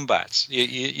 Vinny Boombatz.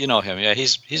 You know him. Yeah,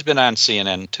 he's been on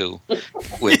CNN too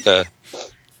with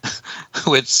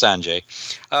with Sanjay.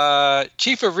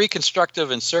 Chief of Reconstructive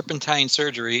and Serpentine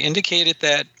Surgery indicated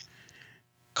that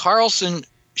Carlson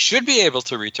should be able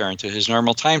to return to his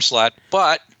normal time slot,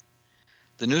 but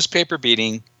the newspaper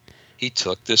beating he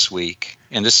took this week,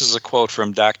 and this is a quote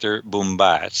from Dr.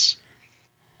 Boombatz,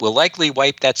 will likely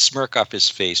wipe that smirk off his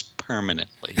face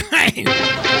permanently.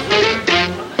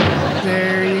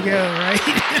 There you go, right?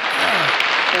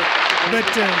 But,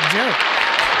 Joe,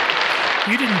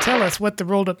 you didn't tell us what the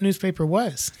rolled-up newspaper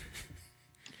was.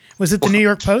 Was it the New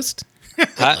York Post?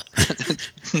 Huh?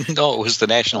 No, it was the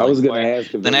National. I was going to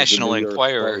ask if the National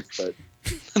Enquirer. Post,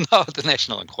 No, the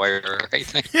National Enquirer, I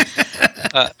think.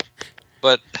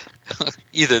 But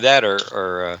either that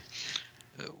or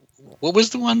what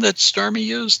was the one that Stormy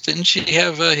used? Didn't she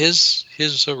have his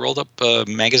rolled up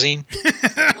magazine?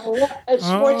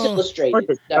 Sports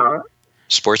Illustrated. No.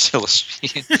 Sports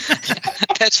Illustrated.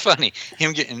 That's funny.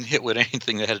 Him getting hit with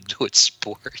anything that had to do with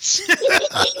sports.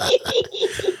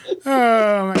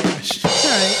 Oh my gosh!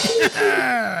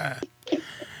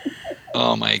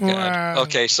 Oh my God. Wow.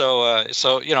 Okay, so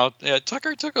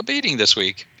Tucker took a beating this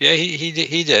week. Yeah,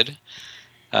 he did.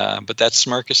 But that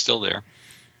smirk is still there.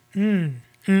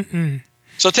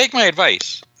 So take my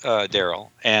advice, Daryl,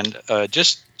 and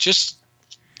just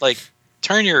like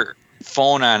turn your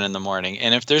phone on in the morning,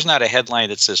 and if there's not a headline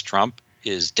that says Trump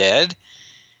is dead,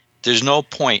 there's no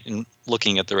point in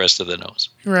looking at the rest of the news.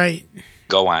 Right.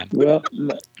 Go on. Well,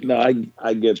 no,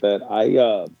 I get that.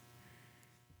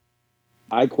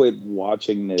 I quit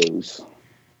watching news.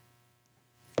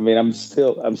 I mean, I'm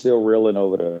still reeling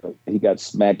over he got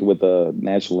smacked with a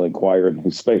National Enquirer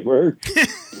newspaper.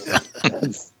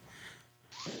 That's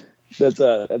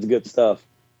good stuff.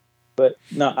 But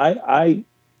no, I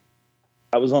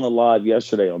was on a live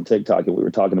yesterday on TikTok, and we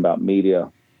were talking about media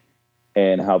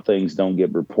and how things don't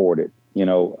get reported.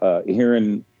 Here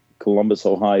in Columbus,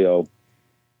 Ohio,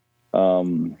 I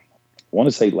want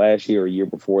to say last year or year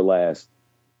before last,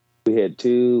 we had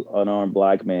 2 unarmed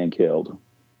black men killed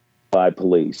by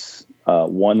police.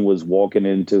 One was walking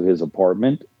into his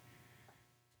apartment,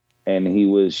 and he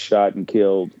was shot and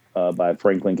killed by a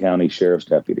Franklin County Sheriff's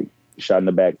deputy. Shot in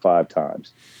the back 5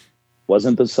 times.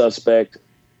 Wasn't the suspect.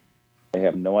 I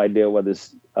have no idea whether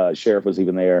this sheriff was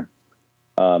even there.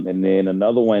 And then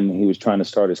another one, he was trying to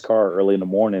start his car early in the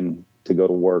morning to go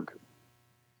to work.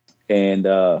 And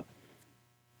a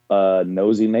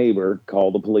nosy neighbor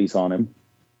called the police on him.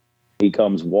 He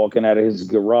comes walking out of his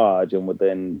garage, and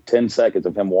within 10 seconds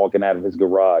of him walking out of his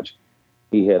garage,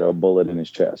 he had a bullet in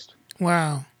his chest.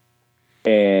 Wow.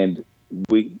 And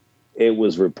it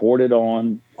was reported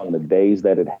on the days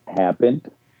that it happened.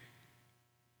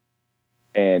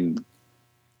 And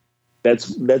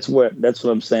that's what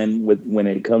I'm saying when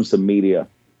it comes to media,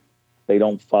 they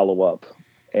don't follow up.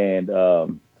 And I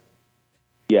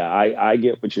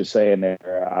get what you're saying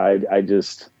there.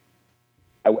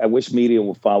 I wish media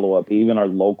would follow up, even our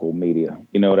local media.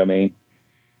 You know what I mean?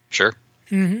 Sure.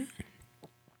 Mm-hmm.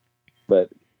 But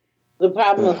the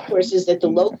problem, of course, is that the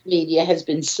local media has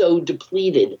been so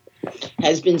depleted,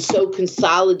 has been so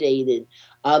consolidated.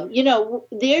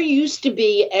 There used to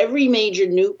be every major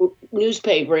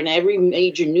newspaper and every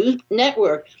major news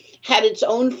network had its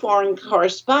own foreign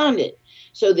correspondent.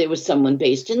 So there was someone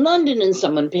based in London and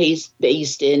someone based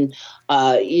in,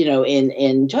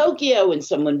 in Tokyo, and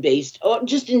someone based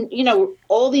just in,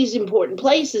 all these important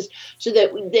places, so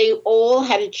that they all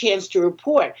had a chance to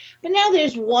report. But now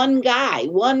there's one guy,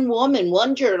 one woman,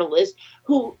 one journalist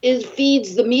who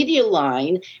feeds the media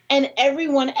line, and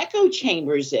everyone echo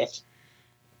chambers it.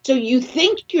 So you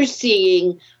think you're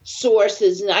seeing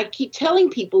sources, and I keep telling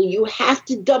people you have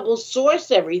to double source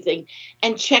everything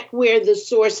and check where the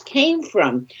source came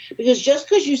from. Because just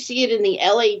because you see it in the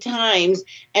LA Times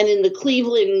and in the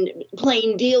Cleveland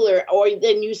Plain Dealer, or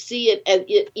then you see it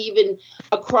even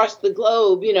across the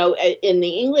globe, in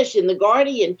the English, in the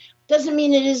Guardian, doesn't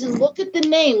mean it isn't. Look at the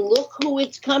name, look who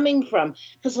it's coming from.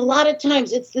 Because a lot of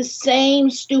times it's the same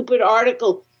stupid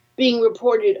article being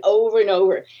reported over and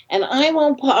over, and I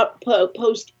won't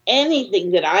post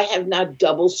anything that I have not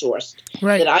double sourced.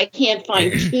 Right. That I can't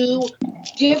find 2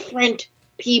 different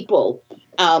people,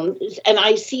 and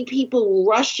I see people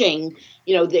rushing.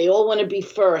 They all want to be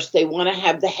first. They want to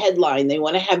have the headline. They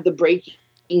want to have the breaking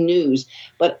news.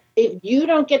 But if you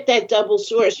don't get that double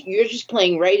source, you're just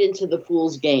playing right into the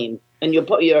fool's game, and you're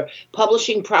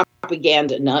publishing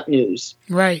propaganda, not news.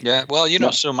 Right. Yeah. Well,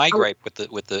 so my gripe with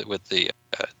the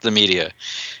media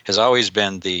has always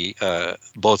been the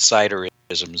both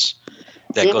siderisms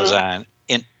that goes on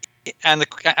on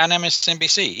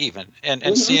MSNBC even and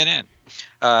CNN.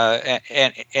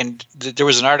 And there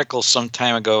was an article some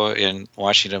time ago in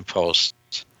Washington Post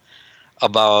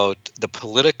about the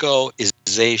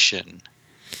politicization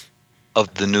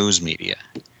of the news media,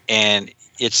 and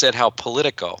it said how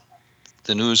Politico,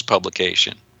 the news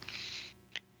publication,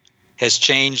 has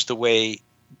changed the way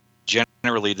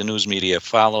generally the news media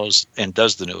follows and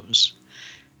does the news,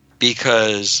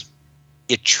 because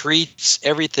it treats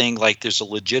everything like there's a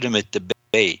legitimate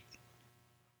debate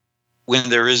when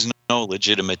there is no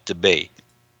legitimate debate.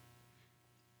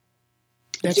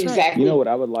 That's exactly. You know what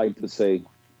I would like to say?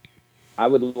 I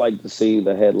would like to see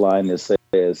the headline that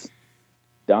says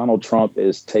Donald Trump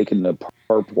is taking the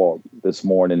perp walk this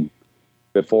morning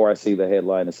before I see the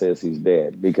headline that says he's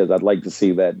dead, because I'd like to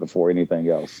see that before anything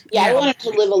else. Yeah, I want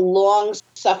him to live a long,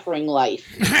 suffering life.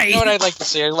 You know what I'd like to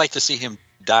see? I'd like to see him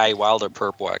die while they're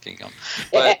perp walking him.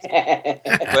 But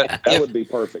that would be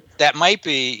perfect. That might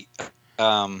be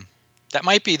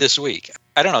this week.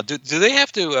 I don't know. Do they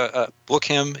have to book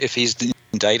him if he's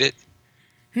indicted?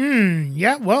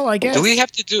 Yeah. Well, I guess. Do we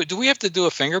have to do a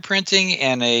fingerprinting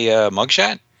and a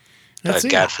mugshot? Let's see.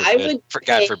 God forbid. I would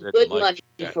pay good money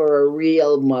for a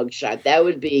real mugshot. That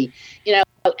would be, and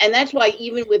that's why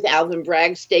even with Alvin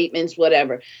Bragg's statements,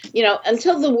 whatever,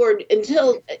 until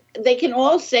they can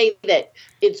all say that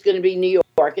it's going to be New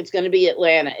York, it's going to be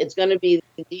Atlanta, it's going to be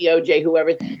the DOJ,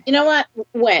 whoever. You know what?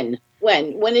 When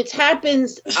it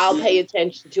happens, I'll pay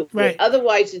attention to it. Right.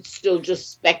 Otherwise, it's still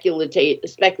just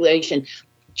speculation.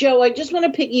 Joe, I just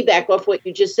want to piggyback off what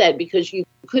you just said, because you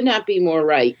could not be more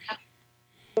right.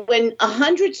 When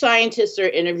 100 scientists are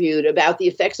interviewed about the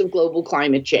effects of global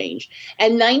climate change,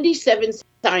 and 97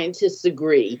 scientists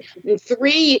agree, and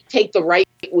 3 take the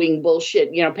right-wing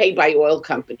bullshit, paid by oil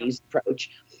companies approach,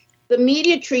 the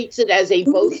media treats it as a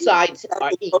both sides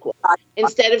are equal.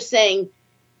 Instead of saying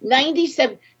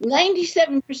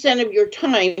 97% of your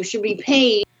time should be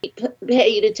paid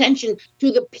attention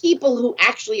to the people who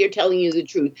actually are telling you the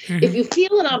truth. Mm-hmm. If you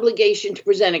feel an obligation to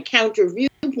present a counter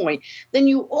viewpoint, then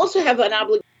you also have an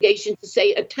obligation to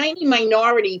say a tiny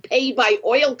minority paid by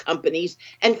oil companies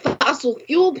and fossil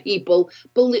fuel people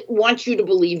want you to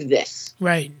believe this.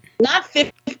 Right. Not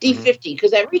 50-50,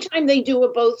 because every time they do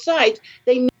it both sides,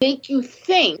 they make you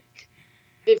think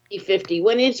 50-50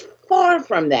 when it's far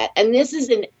from that. And this is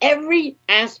in every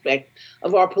aspect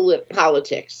of our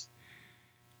politics.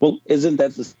 Well, isn't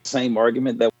that the same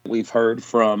argument that we've heard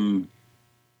from,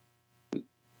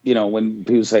 when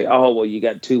people say, oh, well, you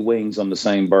got 2 wings on the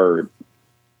same bird,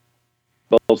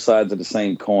 both sides of the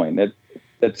same coin.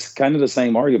 That's kind of the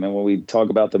same argument when we talk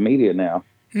about the media now.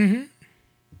 Mm-hmm.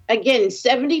 Again,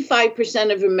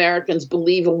 75% of Americans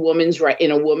believe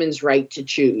in a woman's right to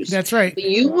choose. That's right. But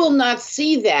you will not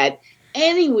see that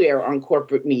anywhere on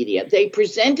corporate media. They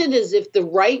present it as if the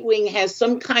right wing has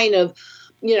some kind of,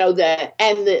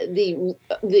 the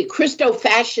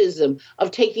Christo-fascism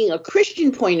of taking a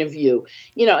Christian point of view.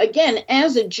 Again,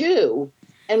 as a Jew,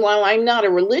 and while I'm not a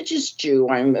religious Jew,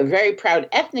 I'm a very proud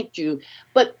ethnic Jew,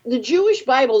 but the Jewish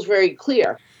Bible is very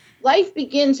clear. Life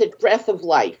begins at breath of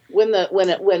life. When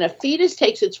a fetus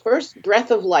takes its first breath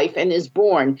of life and is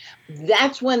born,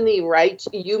 that's when the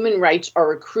human rights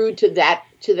are accrued to that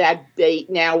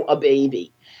now a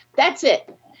baby. That's it.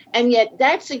 And yet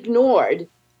that's ignored,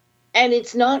 and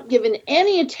it's not given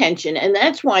any attention. And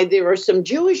that's why there are some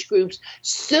Jewish groups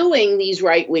suing these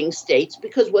right-wing states,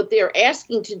 because what they're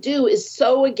asking to do is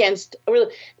so against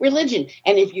religion.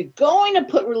 And if you're going to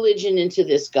put religion into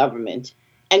this government,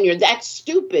 and you're that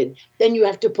stupid, then you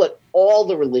have to put all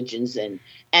the religions in,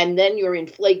 and then you're in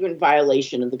flagrant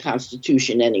violation of the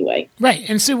Constitution anyway. Right,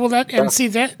 and so there's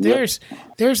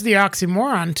the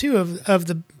oxymoron too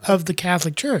of the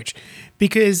Catholic Church,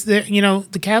 because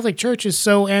the Catholic Church is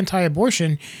so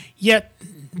anti-abortion, yet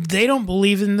they don't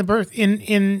believe in the birth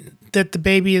in that the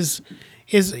baby is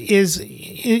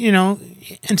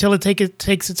until it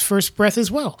takes its first breath as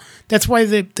well. That's why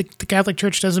the Catholic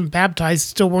Church doesn't baptize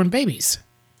stillborn babies.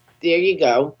 There you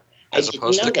go. As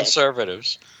opposed to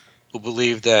conservatives who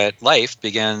believe that life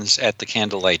begins at the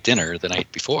candlelight dinner the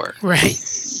night before. Right.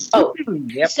 Oh,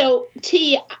 yep. So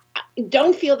T,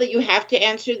 don't feel that you have to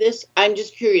answer this. I'm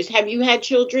just curious. Have you had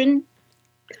children?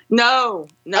 No.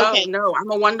 Okay. No. I'm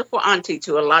a wonderful auntie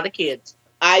to a lot of kids.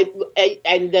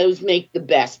 And those make the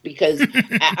best, because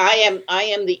I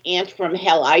am the aunt from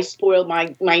hell. I spoil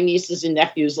my nieces and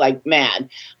nephews like mad.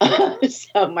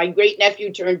 So my great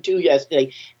nephew turned 2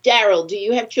 yesterday. Daryl, do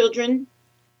you have children?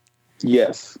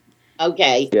 Yes.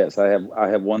 Okay. Yes, I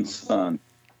have one son.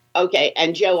 Okay,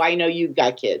 and Joe, I know you've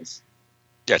got kids.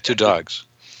 Yeah, 2 dogs.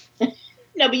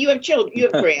 No, but you have children. You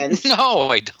have friends. No,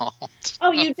 I don't.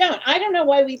 Oh, you don't? I don't know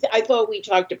why I thought we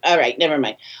talked about. All right, never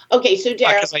mind. Okay, so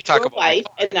Daryl, your wife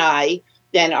and I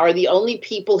then are the only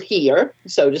people here,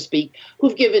 so to speak,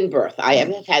 who've given birth. I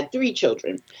have had 3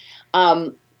 children.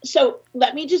 So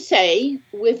let me just say,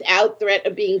 without threat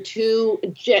of being too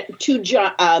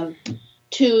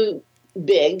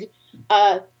big,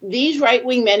 these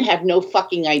right-wing men have no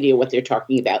fucking idea what they're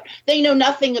talking about. They know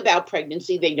nothing about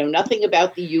pregnancy. They know nothing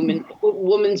about the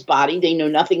woman's body. They know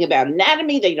nothing about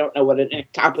anatomy. They don't know what an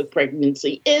ectopic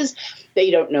pregnancy is. They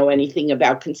don't know anything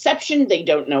about conception. They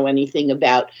don't know anything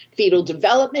about fetal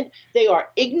development. They are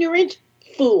ignorant,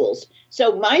 fools.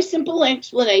 So my simple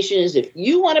explanation is, if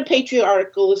you want a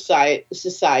patriarchal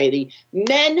society,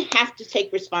 men have to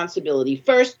take responsibility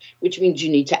first, which means you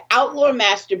need to outlaw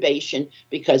masturbation,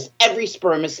 because every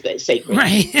sperm is sacred.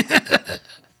 Right.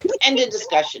 End of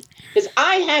discussion. Because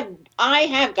I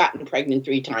have gotten pregnant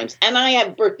 3 times, and I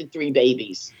have birthed 3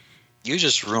 babies. You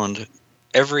just ruined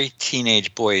every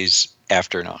teenage boy's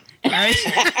afternoon. Right?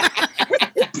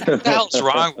 What the hell's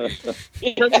wrong with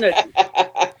you?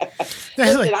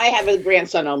 Listen, I have a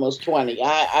grandson almost 20.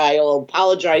 I'll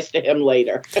apologize to him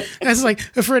later. That's like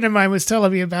a friend of mine was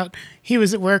telling me about. He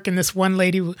was at work, and this one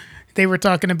lady, they were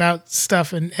talking about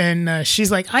stuff, and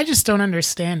she's like, I just don't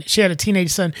understand. She had a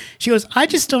teenage son. She goes, I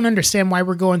just don't understand why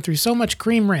we're going through so much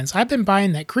cream rinse. I've been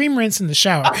buying that cream rinse in the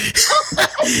shower.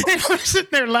 And we're sitting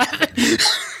there laughing.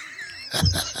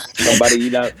 Somebody you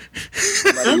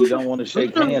don't want to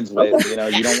shake hands with. You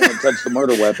don't want to touch the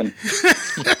murder weapon.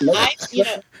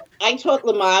 I taught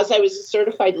Lamaze. I was a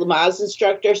certified Lamaze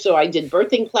instructor, so I did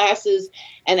birthing classes,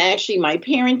 and actually my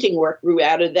parenting work grew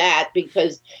out of that,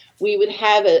 because we would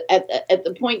have at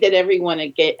the point that everyone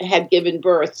had given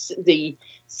birth, the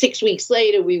 6 weeks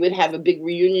later, we would have a big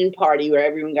reunion party where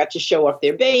everyone got to show off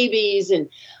their babies. And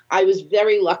I was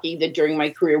very lucky that during my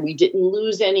career, we didn't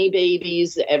lose any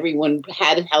babies. Everyone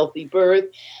had a healthy birth.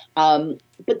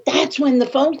 But that's when the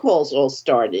phone calls all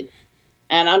started.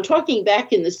 And I'm talking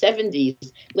back in the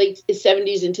 70s, late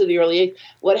 70s into the early 80s.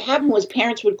 What happened was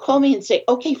parents would call me and say,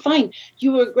 okay, fine,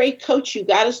 you were a great coach. You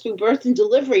got us through birth and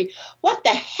delivery. What the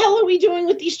hell are we doing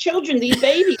with these children, these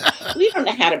babies? We don't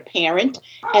know how to parent.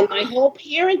 And my whole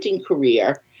parenting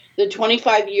career, the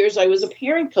 25 years I was a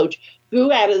parent coach,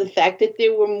 grew out of the fact that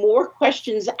there were more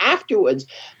questions afterwards.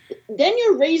 Then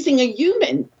you're raising a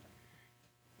human.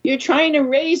 You're trying to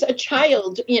raise a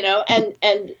child,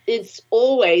 and it's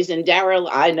always, and Daryl,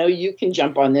 I know you can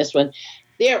jump on this one,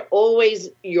 they're always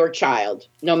your child,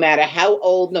 no matter how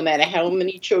old, no matter how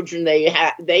many children they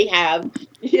have,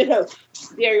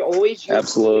 they're always your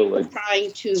Absolutely child,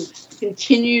 trying to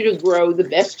continue to grow the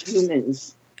best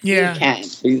humans you can.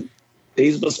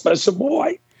 He's the special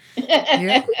boy.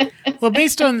 Yeah. Well,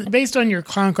 based on your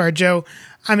clown card, Joe,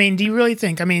 I mean, do you really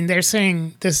think? I mean, they're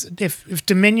saying this: if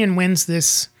Dominion wins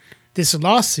this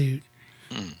lawsuit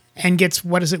and gets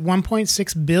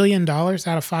 $1.6 billion out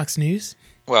of Fox News.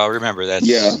 Well, remember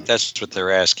that's what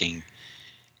they're asking.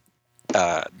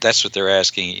 That's what they're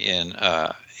asking in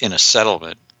a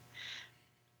settlement.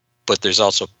 But there's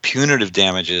also punitive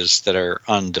damages that are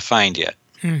undefined yet.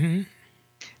 Mm-hmm.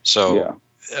 So.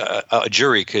 A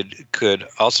jury could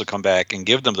also come back and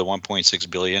give them the $1.6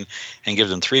 billion and give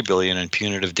them $3 billion in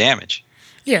punitive damage.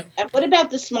 Yeah. And what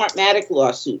about the Smartmatic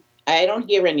lawsuit? I don't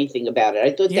hear anything about it.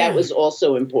 I thought that was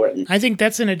also important. I think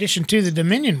that's in addition to the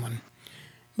Dominion one.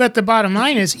 But the bottom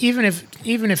line is, even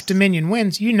if Dominion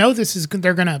wins,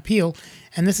 they're going to appeal,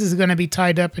 and this is going to be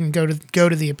tied up and go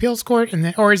to the appeals court,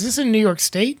 or is this in New York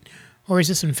State, or is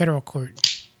this in federal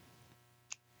court?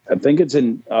 I think it's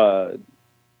in.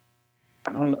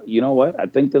 I don't know. You know what? I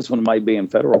think this one might be in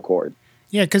federal court.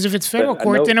 Yeah, because if it's federal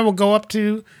court, then it will go up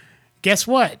to, guess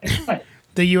what?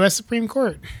 The U.S. Supreme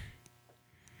Court.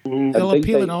 They'll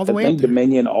appeal it all the way up. I think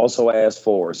Dominion also asked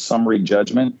for summary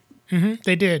judgment. Mm-hmm,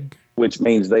 they did. Which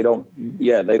means they don't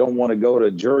want to go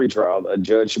to jury trial. A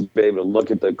judge should be able to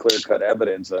look at the clear-cut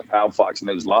evidence of how Fox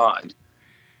News lied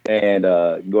and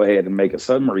go ahead and make a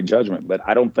summary judgment. But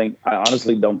I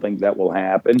honestly don't think that will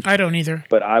happen. I don't either.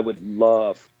 But I would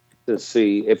love to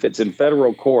see if it's in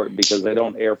federal court, because they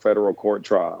don't air federal court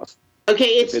trials. Okay,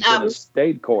 it's in a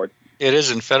state court. It is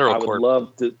in federal court. I would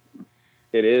love to.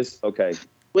 It is okay.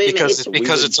 Because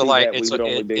it's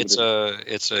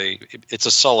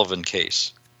a Sullivan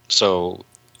case. So,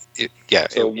 we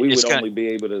would only be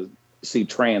able to see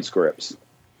transcripts.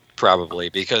 Probably,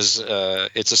 because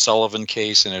it's a Sullivan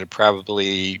case, and it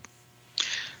probably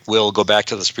will go back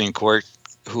to the Supreme Court,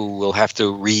 who will have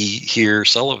to rehear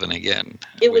Sullivan again.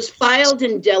 It was filed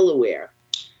in Delaware.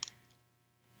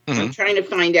 Mm-hmm. I'm trying to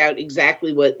find out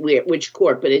exactly which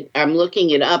court, but I'm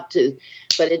looking it up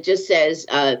but it just says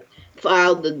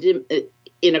filed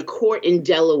in a court in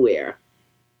Delaware.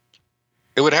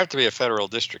 It would have to be a federal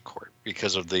district court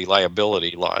because of the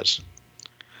liability laws,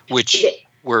 which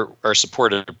are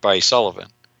supported by Sullivan.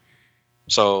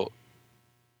 So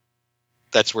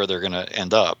that's where they're going to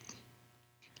end up.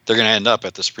 They're going to end up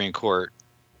at the Supreme Court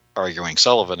arguing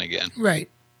Sullivan again. Right.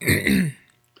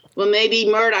 Well, maybe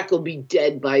Murdoch will be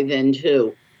dead by then,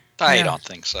 too. I don't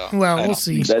think so. Well, we'll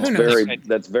see.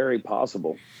 That's very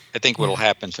possible. I think what will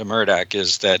happen to Murdoch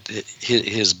is that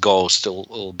his ghost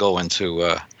will go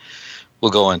into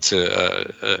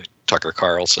Tucker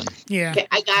Carlson. Yeah. Okay,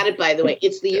 I got it, by the way.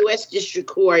 It's the U.S. District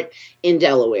Court in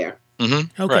Delaware.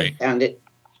 Mm-hmm. Okay. Right. Found it.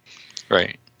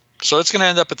 Right. So it's going to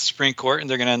end up at the Supreme Court, and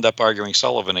they're going to end up arguing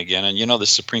Sullivan again. And the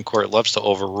Supreme Court loves to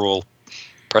overrule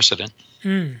precedent.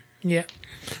 Yeah.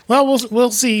 Well,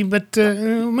 we'll see. But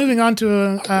moving on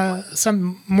to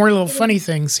some more little funny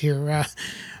things here.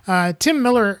 Tim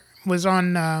Miller was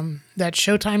on that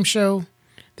Showtime show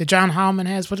that John Hallman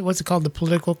has. What's it called? The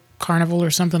Political Carnival or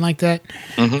something like that.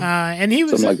 Mm-hmm. And he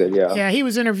was Something like that, yeah. Yeah, he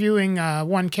was interviewing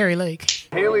one Carrie Lake.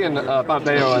 Haley and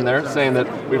Pompeo in there saying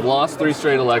that we've lost 3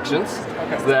 straight elections,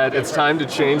 that it's time to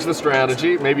change the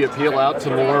strategy, maybe appeal out to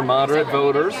more moderate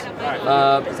voters.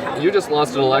 You just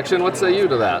lost an election. What say you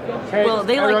to that? Well,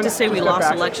 they like to say we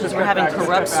lost elections. We're having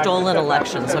corrupt, stolen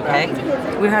elections, okay?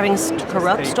 We're having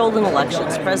corrupt, stolen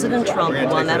elections. President Trump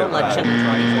won that election.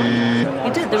 He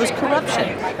did. There was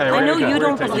corruption. I know you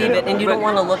don't believe it and you don't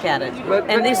want to look at it.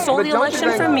 And they stole the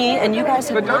election from me, and you guys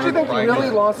have... But don't you think you really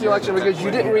lost the election because you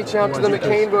didn't reach out to the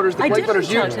McCain voters, the Blake voters?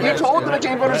 You told the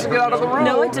McCain voters to get out of the room.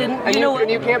 No, I didn't. And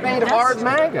you campaigned hard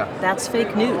MAGA. That's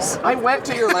fake news. I went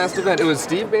to your last event. It was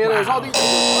Steve Bannon. It was all these people.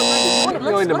 You weren't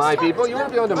appealing to my people. You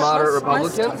weren't appealing to moderate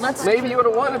Republicans. Maybe you would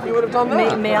have won if you would have done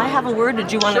that. May I have a word? Do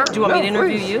you want me to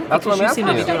interview you? That's what I'm Because you seem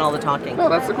to be asking doing all the talking. No,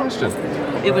 that's the question.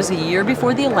 It was a year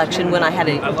before the election when I had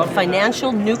a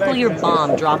financial nuclear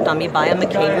bomb dropped on me by a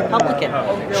McCain Republican.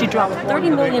 She dropped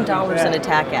 $30 million in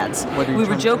attack ads. We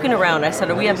were joking around. I said,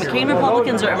 "Do we have McCain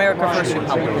Republicans or America First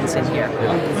Republicans in here?"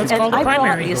 And I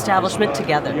brought the establishment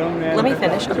together. Let me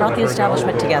finish. I brought the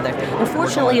establishment together.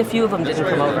 Unfortunately, a few of them didn't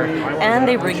come over, and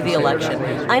they rigged the election.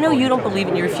 I know you don't believe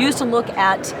it. You refuse to look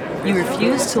at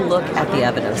the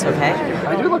evidence, okay?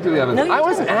 I do look at the evidence. No, I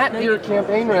was at your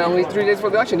campaign rally 3 days before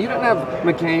the election. You didn't have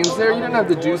McCain's there. You didn't have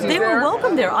the Duceys there. They were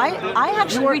welcome there. I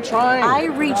actually reached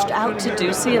out to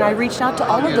Ducey, and I reached out to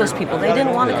all of those people. They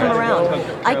didn't want to come around.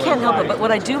 I can't help it, but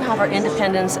what I do have are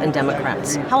independents and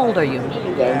Democrats. How old are you?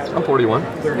 I'm 41.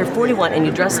 You're 41, and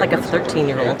you dress like a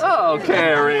 13-year-old. Oh,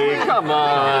 Carrie, come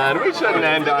on. We shouldn't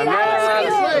end on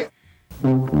that.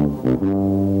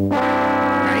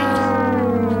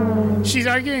 She's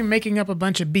arguing, making up a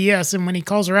bunch of BS, and when he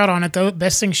calls her out on it, the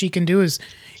best thing she can do is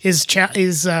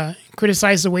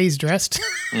criticize the way he's dressed.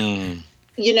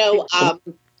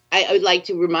 I would like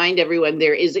to remind everyone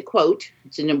there is a quote.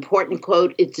 It's an important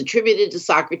quote. It's attributed to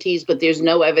Socrates, but there's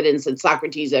no evidence that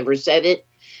Socrates ever said it.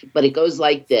 But it goes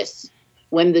like this.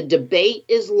 When the debate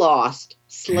is lost,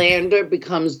 slander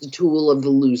becomes the tool of the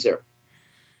loser.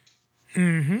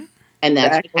 Mm-hmm. And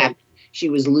that's what happened. She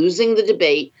was losing the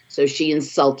debate, so she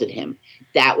insulted him.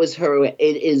 That was her. It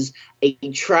is a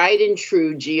tried and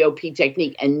true GOP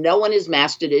technique, and no one has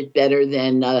mastered it better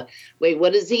than,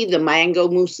 what is he? The Mango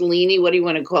Mussolini? What do you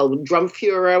want to call him?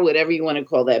 Drumfuhrer? Whatever you want to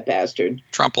call that bastard.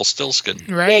 Trumpelstiltskin.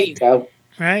 Right. There you go.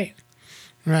 Right.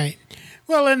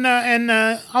 Well, and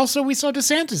also we saw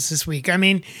DeSantis this week. I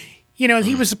mean,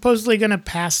 he was supposedly going to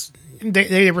pass.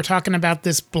 They were talking about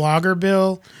this blogger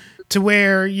bill to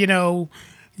where,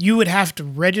 you would have to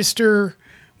register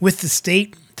with the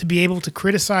state to be able to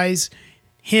criticize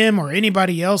him or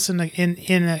anybody else in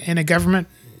a government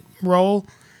role.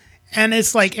 And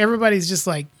it's like everybody's just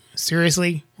like,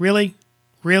 seriously, really?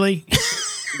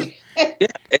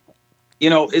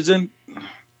 Yeah.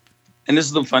 And this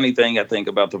is the funny thing I think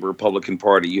about the Republican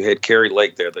Party. You had Carrie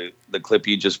Lake there, the clip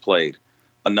you just played,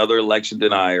 another election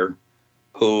denier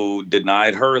who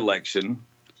denied her election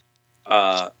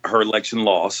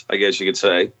loss, I guess you could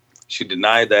say. She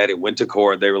denied that. It went to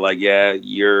court. They were like, yeah,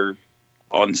 you're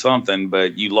on something,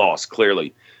 but you lost,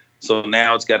 clearly. So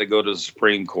now it's got to go to the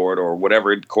Supreme Court or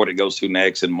whatever court it goes to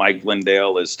next. And Mike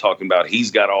Lindell is talking about he's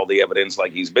got all the evidence,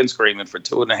 like he's been screaming for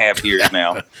 2.5 years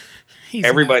now.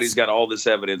 Everybody's got all this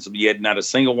evidence, yet not a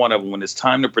single one of them, when it's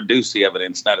time to produce the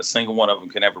evidence, not a single one of them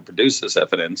can ever produce this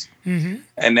evidence. Mm-hmm.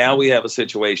 And now we have a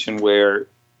situation where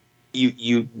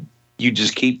you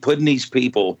just keep putting these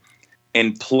people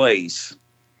in place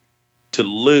to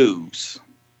lose.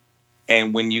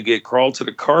 And when you get crawled to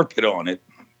the carpet on it,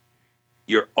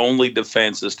 your only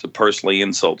defense is to personally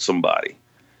insult somebody.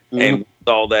 Mm-hmm. And we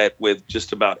saw that with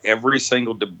just about every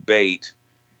single debate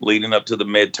leading up to the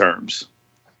midterms.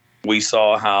 We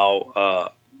saw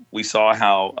how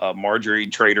Marjorie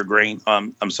Taylor Greene,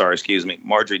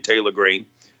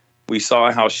 we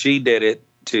saw how she did it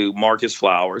to Marcus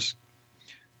Flowers.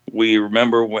 We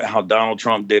remember how Donald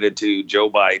Trump did it to Joe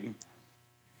Biden.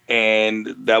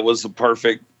 And that was a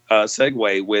perfect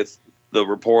segue with the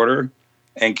reporter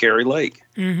and Carrie Lake.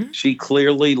 Mm-hmm. She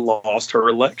clearly lost her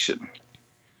election.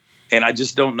 And I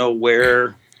just don't know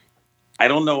I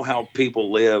don't know how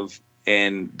people live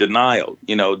and denial.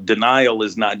 Denial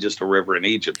is not just a river in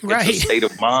Egypt. Right. It's a state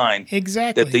of mind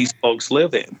exactly that these folks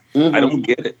live in. I don't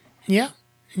get it. Yeah.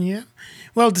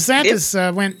 Well,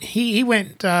 DeSantis went. He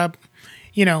went.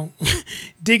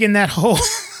 Digging that hole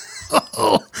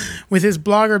with his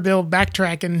blogger bill,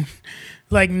 backtracking.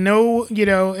 Like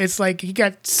it's like he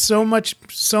got so much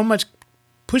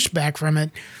pushback from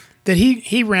it that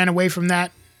he ran away from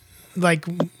that. Like,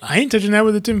 I ain't touching that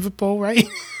with a 10-foot pole, right?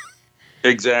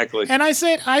 Exactly. And I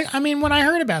said, I mean, when I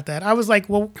heard about that, I was like,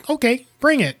 well, okay,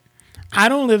 bring it. I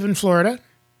don't live in Florida.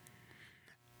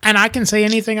 And I can say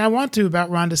anything I want to about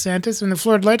Ron DeSantis, and the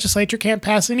Florida legislature can't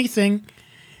pass anything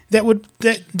that would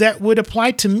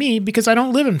apply to me because I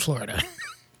don't live in Florida.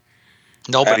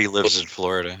 Nobody lives in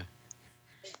Florida.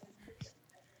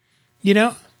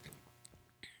 It's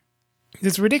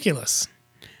ridiculous.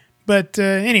 But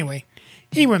anyway,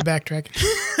 he went backtracking.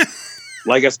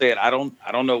 Like I said, I don't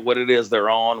know what it is they're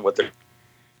on. What they're,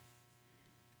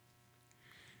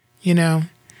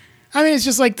 I mean, it's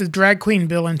just like the drag queen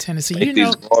bill in Tennessee. make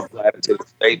these broad platitude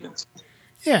statements.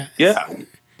 Yeah.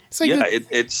 It's like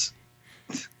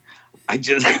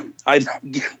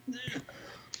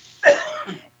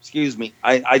excuse me.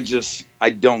 I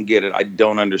don't get it. I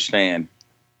don't understand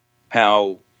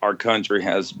how our country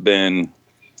has been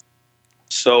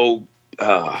so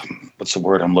what's the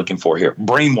word I'm looking for here?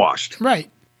 Brainwashed. Right.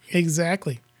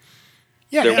 Exactly.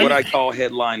 Yeah. They're what I call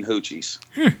headline hoochies.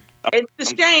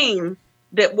 It's a shame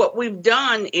that what we've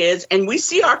done is, and we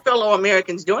see our fellow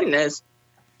Americans doing this,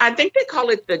 I think they call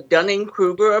it the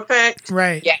Dunning-Kruger effect.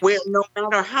 Right. Yes. Where no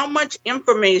matter how much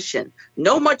information,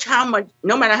 no matter how much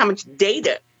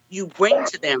data you bring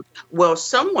to them, well,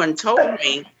 someone told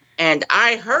me, and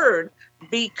I heard,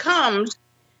 becomes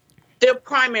their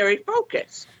primary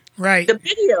focus. Right. The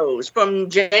videos from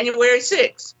January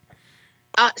 6th.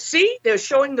 See, they're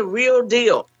showing the real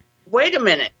deal. Wait a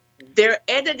minute. They're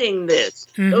editing this.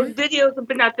 Mm-hmm. Those videos have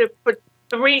been out there for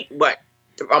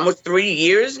almost 3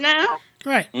 years now?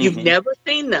 Right. You've never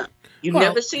seen them. You've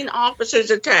never seen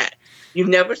officers attacked. You've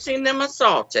never seen them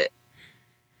assaulted.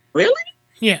 Really?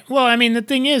 Yeah. Well, I mean, the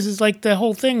thing is like the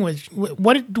whole thing was,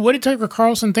 what did Tucker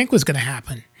Carlson think was going to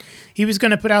happen? He was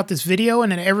going to put out this video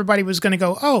and then everybody was going to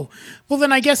go, oh, well,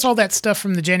 then I guess all that stuff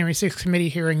from the January 6th committee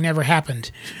hearing never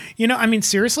happened. I mean,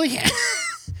 seriously?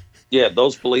 Yeah,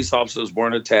 those police officers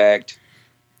weren't attacked.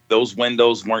 Those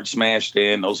windows weren't smashed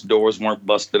in. Those doors weren't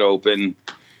busted open.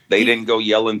 They didn't go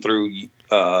yelling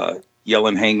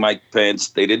hang Mike Pence.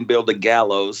 They didn't build a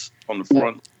gallows on the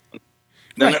front.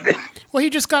 Right. Well, he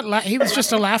was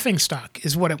just a laughing stock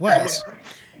is what it was,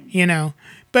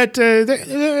 But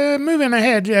moving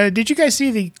ahead, did you guys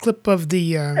see the clip of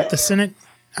the Senate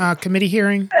committee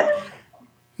hearing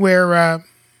where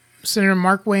Senator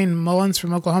Mark Wayne Mullins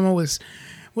from Oklahoma was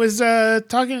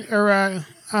talking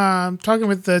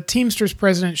with the Teamsters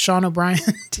president Sean O'Brien?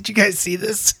 Did you guys see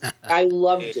this? I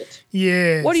loved it.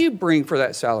 Yeah. What do you bring for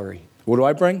that salary? What do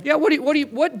I bring? Yeah.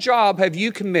 What job have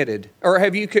you committed, or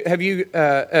have you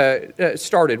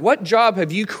started? What job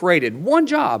have you created? One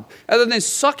job, other than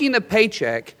sucking the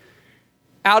paycheck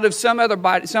out of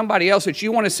somebody else that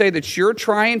you want to say that you're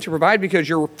trying to provide because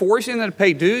you're forcing them to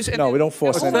pay dues? No, we don't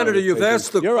force them. Senator, you've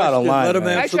asked the You're question. out of line. Let him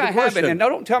man. answer Actually, the I haven't, question. and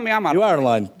don't tell me I'm out of line. You are out of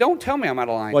line. Don't tell me I'm out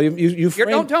of line. Well, you frame.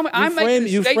 Don't tell me. I'm making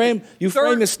you frame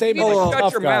the statement You like need to a shut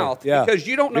tough your guy. mouth Yeah. because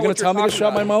you don't know You're what gonna tell you're me to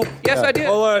shut talking my about. mouth? Yes, Yeah. I did.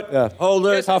 Hold it. Yeah. Hold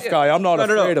it. Yes, Tough guy. I'm not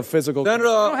Senator, afraid of physical. Senator, You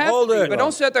don't have hold to, it. but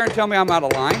don't sit there and tell me I'm out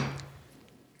of line.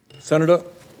 Senator,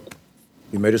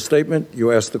 you made a statement.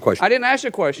 You asked the question. I didn't ask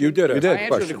a question. You did it. You did. I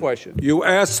answered the question. You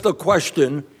asked the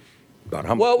question about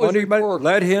how much money.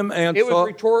 Let him answer. It was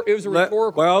a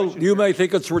rhetorical question. You may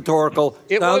think it's rhetorical.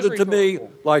 It was sounded to me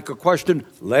like a question.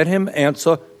 Let him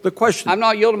answer the question. I'm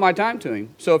not yielding my time to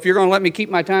him. So if you're going to let me keep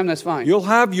my time, that's fine. You'll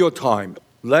have your time.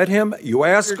 Let him. You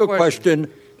ask a question.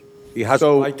 He has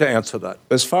a right to answer that.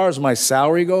 As far as my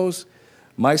salary goes,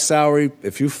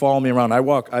 if you follow me around,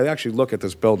 I actually look at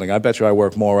this building. I bet you I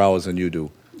work more hours than you do.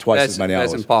 Twice as many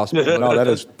hours. That's impossible.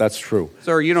 No, that's true.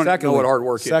 Sir, you don't know what hard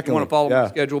work is. You want to follow my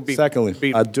schedule?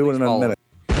 Secondly, I'll do it in a minute.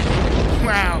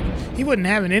 Wow. He wasn't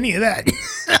having any of that.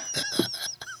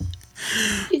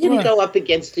 You're going to go up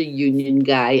against a union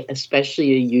guy,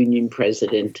 especially a union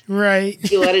president. Right.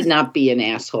 You let it not be an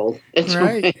asshole. That's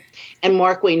right. And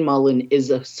Mark Wayne Mullen is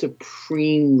a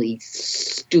supremely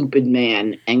stupid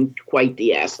man and quite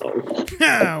the asshole.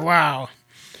 Wow.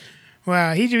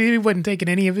 He wasn't taking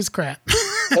any of his crap.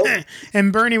 Nope.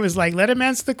 And Bernie was like, let him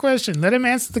answer the question. Let him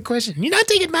answer the question. You're not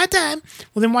taking my time.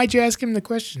 Well, then why'd you ask him the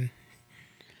question?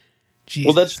 Jesus.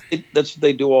 Well, that's what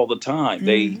they do all the time.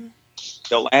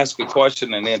 they'll ask a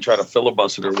question and then try to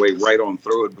filibuster their way right on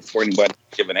through it before anybody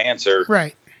can give an answer.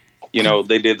 Right. You know,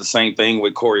 they did the same thing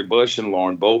with Cori Bush and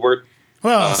Lauren Boebert.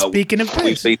 Well, speaking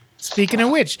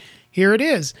of which, here it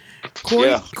is.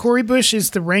 Cori Bush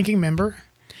is the ranking member.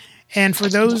 And for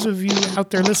those of you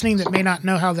out there listening that may not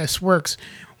know how this works,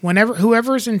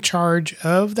 whoever's in charge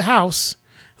of the House,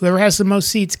 whoever has the most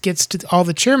seats gets to all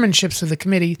the chairmanships of the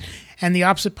committee, and the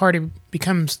opposite party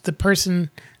becomes the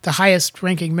highest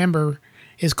ranking member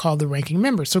is called the ranking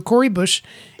member. So Cori Bush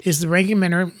is the ranking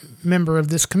member of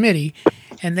this committee,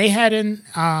 and they had in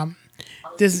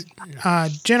this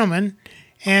gentleman,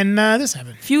 and this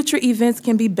happened. Future events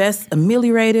can be best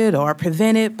ameliorated or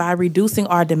prevented by reducing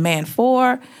our demand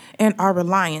for and our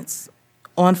reliance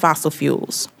on fossil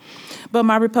fuels. But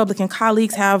my Republican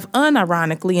colleagues have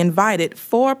unironically invited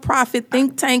for-profit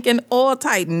think tank and oil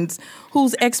titans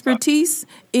whose expertise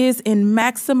is in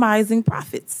maximizing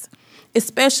profits,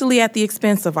 especially at the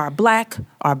expense of our Black,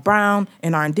 our brown,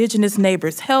 and our indigenous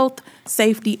neighbors' health,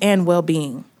 safety, and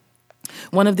well-being.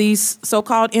 One of these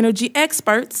so-called energy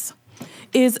experts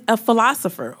is a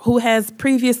philosopher who has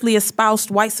previously espoused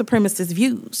white supremacist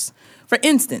views. For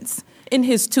instance, in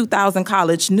his 2000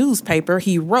 college newspaper,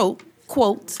 he wrote,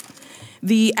 quote,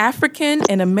 "The African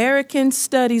and American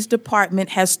Studies Department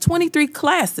has 23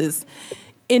 classes.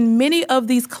 In many of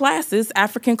these classes,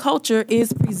 African culture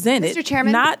is presented Mr.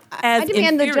 Chairman, not as I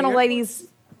demand inferior." the gentlelady's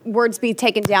words be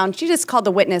taken down. She just called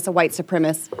the witness a white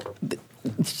supremacist.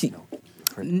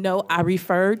 No, I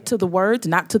referred to the words,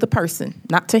 not to the person,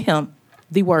 not to him.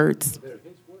 The words.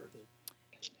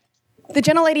 The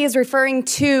gentlelady is referring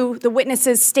to the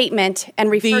witness's statement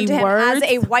and referred to him as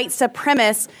a white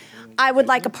supremacist. I would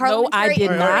like a parliamentary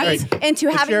inquiry into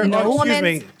having the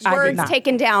woman's words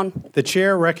taken down. The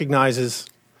chair recognizes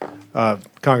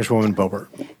Congresswoman Boebert.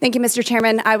 Thank you, Mr.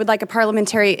 Chairman. I would like a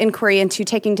parliamentary inquiry into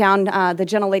taking down the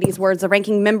gentlelady's words, the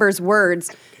ranking member's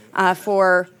words,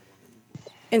 for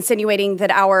insinuating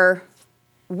that our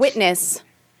witness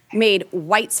made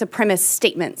white supremacist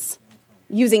statements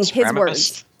using his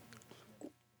words.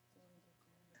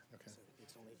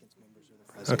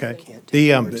 Okay.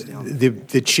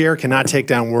 The chair cannot take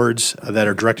down words that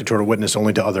are directed toward a witness,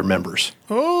 only to other members.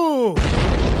 Oh.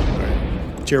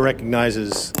 The chair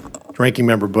recognizes Ranking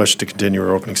Member Bush to continue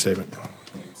her opening statement.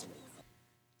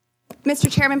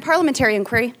 Mr. Chairman, parliamentary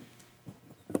inquiry.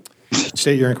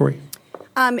 State your inquiry.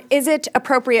 Is it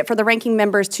appropriate for the ranking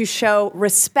members to show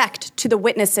respect to the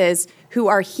witnesses who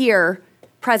are here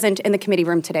present in the committee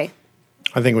room today?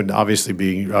 I think it would obviously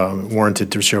be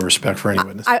warranted to show respect for any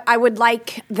witness. I would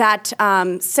like that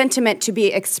sentiment to be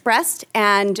expressed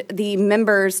and the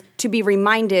members to be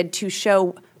reminded to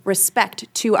show respect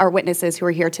to our witnesses who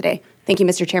are here today. Thank you,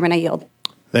 Mr. Chairman. I yield.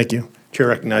 Thank you. Chair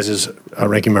recognizes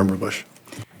Ranking Member Bush.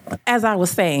 As I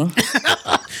was saying,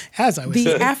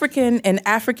 the African and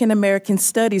African American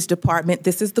Studies Department,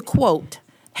 this is the quote,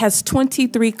 has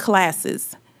 23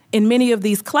 classes. In many of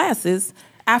these classes,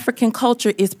 African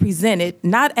culture is presented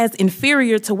not as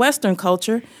inferior to Western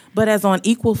culture, but as on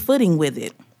equal footing with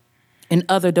it. In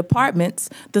other departments,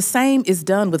 the same is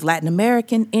done with Latin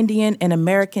American, Indian, and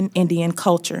American Indian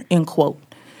culture, end quote.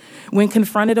 When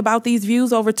confronted about these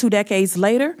views over 2 decades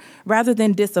later, rather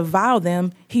than disavow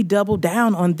them, he doubled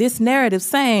down on this narrative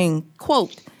saying,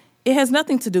 quote, "It has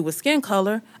nothing to do with skin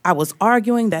color. I was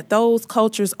arguing that those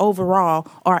cultures overall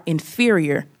are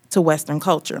inferior to Western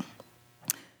culture."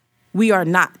 We are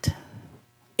not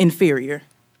inferior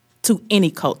to any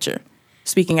culture,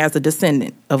 speaking as a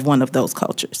descendant of one of those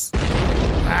cultures.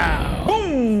 Wow.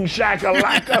 Boom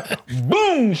shakalaka,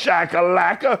 boom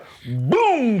shakalaka,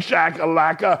 boom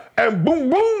shakalaka, and boom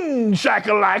boom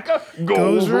shakalaka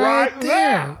goes right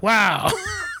there. Wow.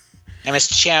 Now,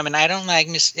 Mr. Chairman, I don't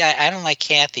like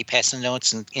Kathy passing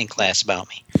notes in class about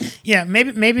me. Yeah,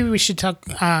 maybe we should talk.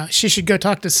 She should go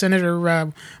talk to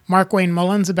Senator Mark Wayne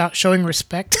Mullins about showing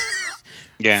respect.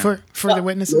 Yeah. For the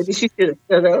witnesses. Maybe she should have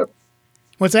shut up.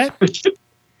 What's that?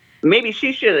 Maybe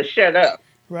she should have shut up.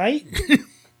 Right?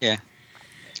 Yeah.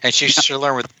 And she should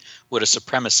learn what a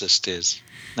supremacist is,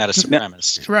 not a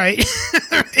supremacist. Right.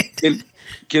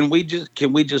 Can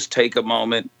we just take a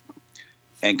moment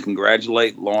and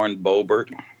congratulate Lauren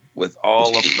Boebert with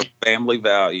all of her family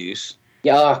values?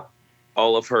 Yeah.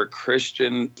 All of her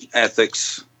Christian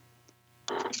ethics,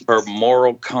 her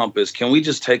moral compass. Can we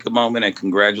just take a moment and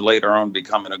congratulate her on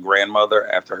becoming a grandmother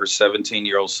after her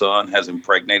 17-year-old son has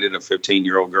impregnated a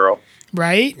 15-year-old girl?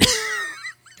 Right.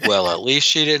 Well, at least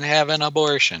she didn't have an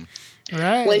abortion.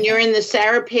 Right. When you're in the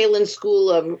Sarah Palin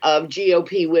school of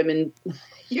GOP women,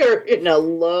 you're in a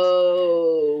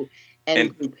low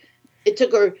and It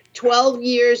took her 12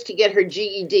 years to get her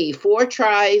GED, 4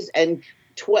 tries and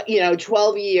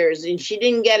 12 years, and she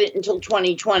didn't get it until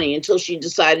 2020, until she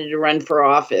decided to run for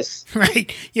office.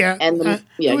 Right? Yeah. And go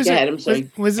ahead. I'm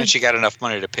sorry. And she got enough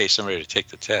money to pay somebody to take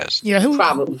the test. Yeah. Who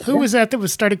was that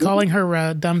was started calling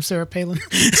her dumb Sarah Palin?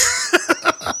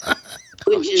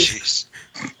 Which is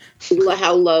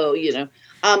how low,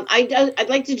 I'd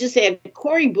like to just add,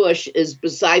 Cori Bush is,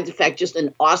 besides the fact, just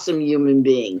an awesome human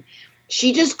being.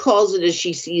 She just calls it as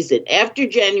she sees it. After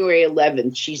January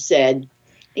 11th, she said,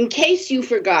 "In case you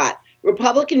forgot,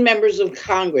 Republican members of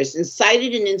Congress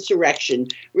incited an insurrection,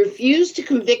 refused to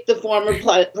convict the former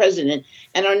president,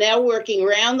 and are now working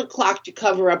around the clock to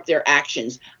cover up their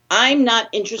actions. I'm not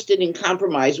interested in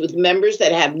compromise with members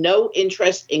that have no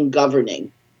interest in governing."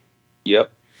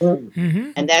 Yep.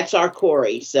 Mm-hmm. And that's our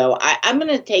Cori. So I'm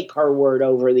going to take her word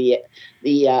over the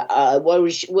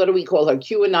what do we call her?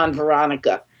 QAnon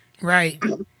Veronica. Right.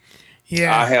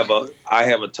 Yeah. I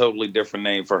have a totally different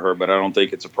name for her, but I don't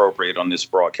think it's appropriate on this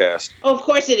broadcast. Oh, of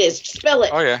course it is. Spell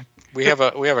it. Oh yeah, we have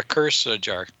a curse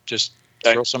jar. Just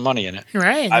throw some money in it.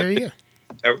 Right. There you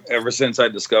go. Ever since I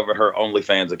discovered her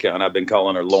OnlyFans account, I've been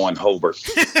calling her Lauren Holbert.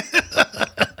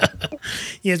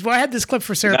 Yes, well, I had this clip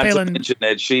for Sarah Not Palin. to mention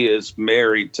that she is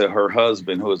married to her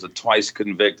husband, who is a twice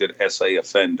convicted SA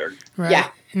offender. Right. Yeah.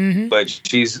 Mm-hmm. But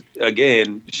she's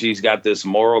got this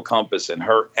moral compass and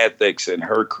her ethics and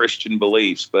her Christian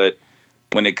beliefs. But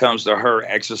when it comes to her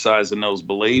exercising those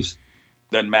beliefs,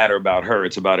 doesn't matter about her.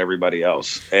 It's about everybody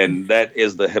else. And that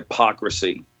is the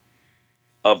hypocrisy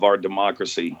of our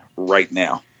democracy right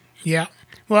now. Yeah.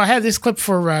 Well, I had this clip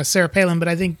for Sarah Palin, but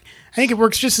I think it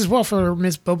works just as well for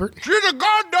Ms. Boebert. She's a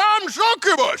goddamn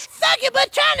succubus. Succubus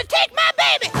trying to take my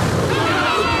baby.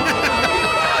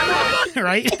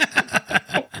 Right?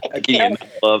 Again, I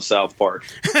love South Park.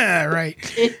 Right.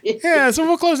 Yeah, so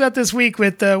we'll close out this week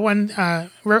with Delegate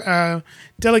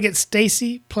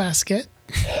Stacey Plaskett.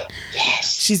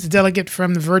 Yes. She's the delegate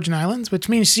from the Virgin Islands, which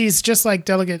means she's just like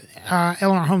Delegate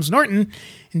Eleanor Holmes Norton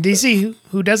in D.C.,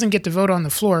 who doesn't get to vote on the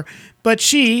floor, but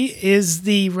she is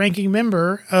the ranking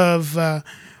member of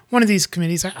one of these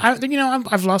committees.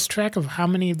 I've lost track of how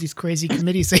many of these crazy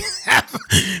committees they have,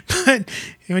 but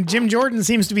Jim Jordan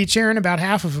seems to be chairing about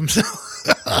half of them. So,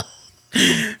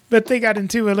 but they got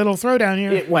into a little throwdown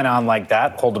here. It went on like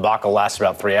that. Whole debacle lasted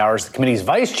about 3 hours. The committee's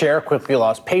vice chair quickly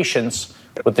lost patience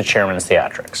with the chairman's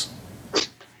theatrics.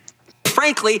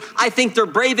 Frankly, I think they're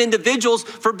brave individuals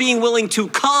for being willing to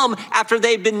come after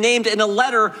they've been named in a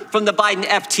letter from the Biden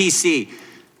FTC.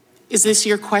 Is this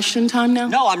your question time now?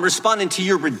 No, I'm responding to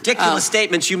your ridiculous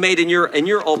statements you made in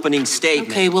your opening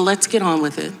statement. Okay, well, let's get on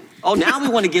with it. Oh, now we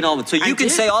want to get on with it. So you can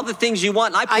say all the things you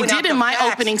want. And I did in my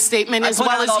opening statement, as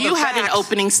well as you had an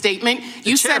opening statement.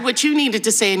 You said what you needed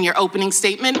to say in your opening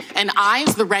statement, and I,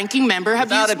 as the ranking member,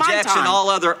 have used my time. Without objection,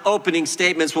 all other opening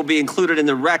statements will be included in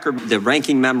the record. The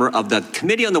ranking member of the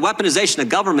Committee on the Weaponization of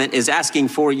Government is asking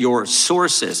for your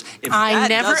sources. I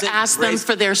never asked them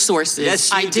for their sources.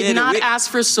 Yes, I did not ask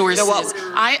for sources.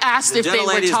 I asked if they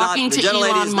were talking to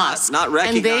Elon Musk,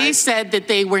 and they said that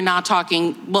they were not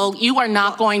talking. Well, you are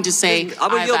not going to say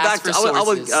I've asked for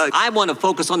sources. I want to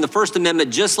focus on the First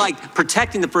Amendment, just like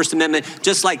protecting the First Amendment,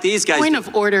 just like these guys. Point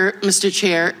of order, Mr.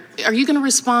 Chair. Are you going to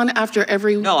respond after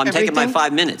every? No, I'm taking my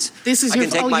 5 minutes. This is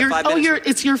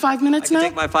it's your 5 minutes now. I can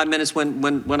take my 5 minutes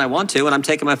when I want to, and I'm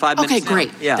taking my 5 minutes. Okay,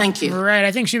 great. Yeah. Thank you. Right,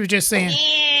 I think she was just saying.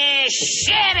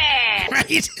 Shit it.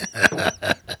 Right.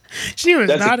 She was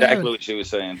That's not exactly having, what she was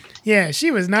saying. Yeah,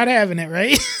 she was not having it,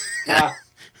 right? Yeah.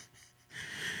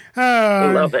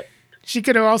 I love it. She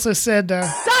could have also said,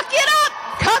 Suck it up,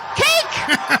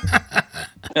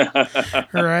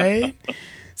 cupcake. Right?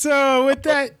 So with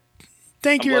that,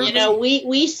 thank you.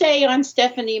 We say on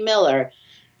Stephanie Miller,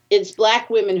 it's Black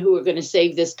women who are going to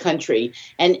save this country.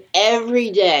 And every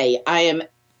day I am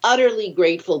utterly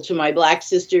grateful to my Black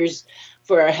sisters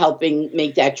for helping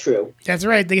make that true. That's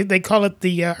right. They call it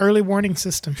the early warning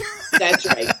system. That's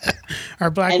right. Our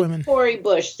Black women. Cori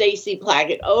Bush, Stacey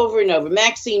Plaskett, over and over.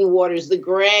 Maxine Waters, the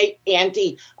great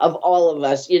auntie of all of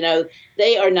us.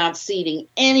 They are not ceding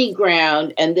any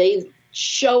ground, and they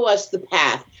show us the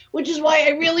path, which is why I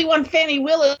really want Fannie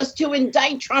Willis to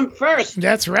indict Trump first.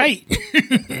 That's right.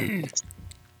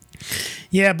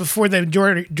 Yeah, before the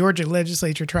Georgia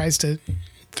legislature tries to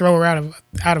throw her out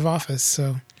of office.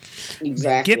 So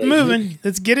exactly. Get moving.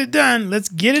 Let's get it done.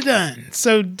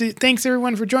 So thanks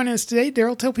everyone for joining us today.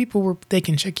 Daryl, tell people where they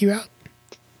can check you out.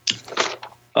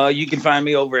 You can find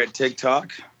me over at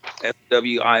TikTok,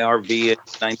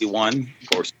 SWIRV91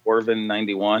 or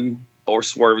Swervin91 or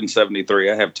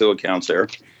Swervin73. I have 2 accounts there.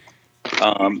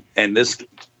 And this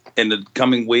in the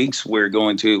coming weeks, we're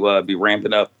going to be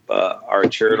ramping up our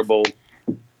charitable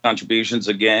contributions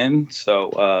again.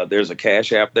 So there's a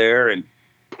Cash App there, and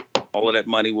all of that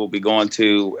money will be going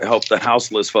to help the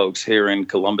houseless folks here in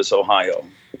Columbus, Ohio.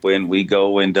 When we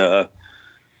go and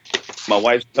my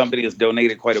wife's company has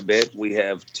donated quite a bit. We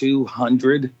have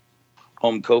 200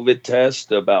 home COVID tests,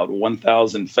 about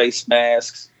 1,000 face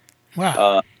masks,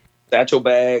 satchel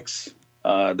bags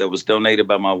that was donated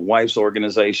by my wife's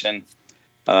organization.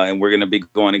 And we're going to be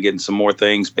going and getting some more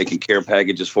things, making care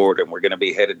packages for it. And we're going to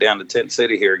be headed down to Tent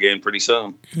City here again pretty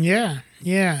soon. Yeah.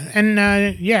 And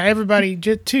everybody,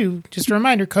 just a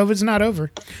reminder, COVID's not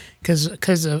over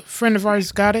because a friend of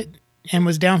ours got it and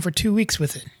was down for 2 weeks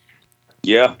with it.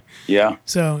 Yeah.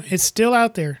 So it's still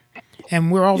out there,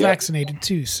 and we're all vaccinated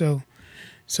too. So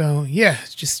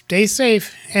just stay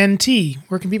safe. And T,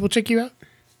 where can people check you out?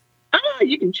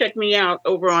 You can check me out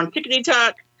over on Tickety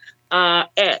Talk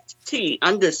at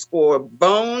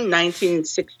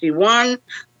T_Bone1961.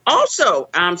 Also,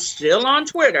 I'm still on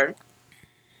Twitter.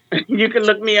 You can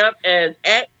look me up as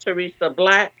at Teresa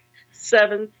Black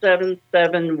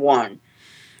 7771.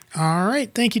 All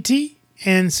right. Thank you, T.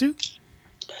 And Sue?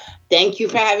 Thank you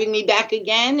for having me back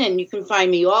again. And you can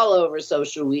find me all over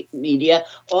social media.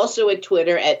 Also at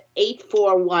Twitter at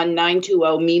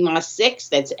 841-920-MEMA6.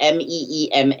 That's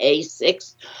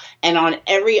MEEMA6. And on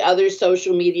every other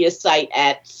social media site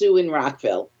at Sue in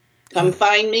Rockville. Come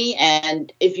find me.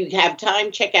 And if you have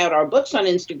time, check out our books on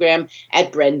Instagram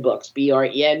at Bren Books,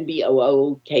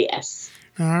 BRENBOOKS.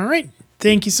 All right.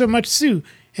 Thank you so much, Sue.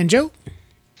 And Joe?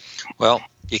 Well,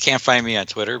 you can't find me on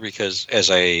Twitter because as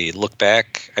I look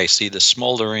back, I see the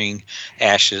smoldering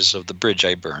ashes of the bridge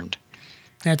I burned.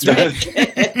 That's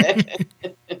right.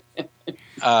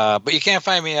 But you can't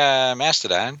find me on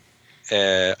Mastodon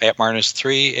at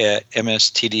Marnus3 at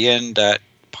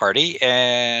mstdn.party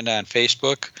and on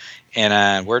Facebook and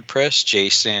on WordPress,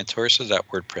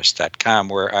 jsantorsa.wordpress.com,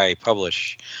 where I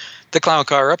publish the Clown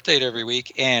Car Update every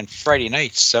week, and Friday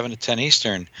nights, 7 to 10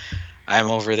 Eastern. I'm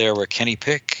over there with Kenny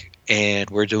Pick, and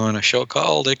we're doing a show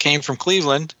called It Came from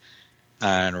Cleveland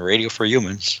on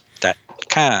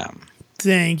radioforhumans.com.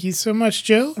 Thank you so much,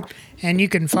 Joe. And you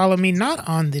can follow me not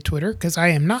on the Twitter, because I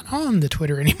am not on the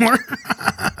Twitter anymore.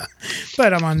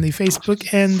 But I'm on the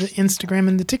Facebook and the Instagram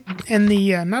and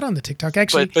the not on the TikTok,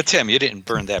 actually. But Tim, you didn't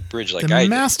burn that bridge like I did. The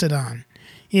Mastodon.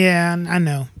 Yeah, I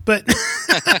know. But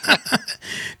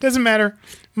doesn't matter.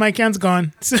 My account's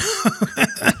gone. So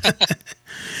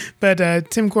but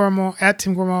Tim Cormall, at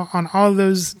Tim Cormall on all of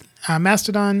those,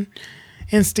 Mastodon,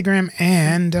 Instagram,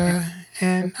 and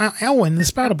Elwin, the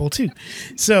Spoutable, too.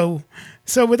 So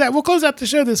with that, we'll close out the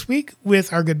show this week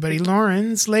with our good buddy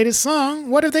Lauren's latest song,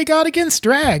 What Have They Got Against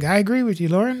Drag? I agree with you,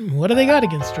 Lauren. What have they got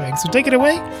against drag? So take it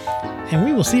away, and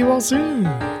we will see you all soon.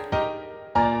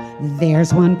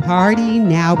 There's one party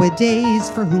nowadays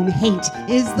for whom hate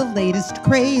is the latest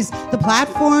craze. The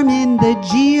platform in the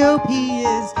GOP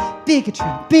is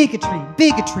bigotry, bigotry,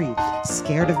 bigotry.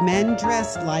 Scared of men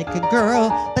dressed like a girl,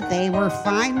 but they were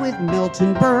fine with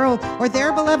Milton Berle or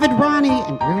their beloved Ronnie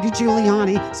and Rudy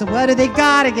Giuliani. So what do they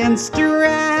got against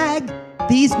drag?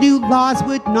 These new laws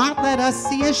would not let us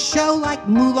see a show like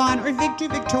Mulan or Victor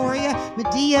Victoria,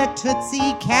 Medea,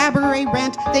 Tootsie, Cabaret,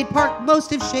 Rent. They'd park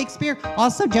most of Shakespeare,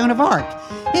 also Joan of Arc.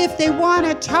 If they want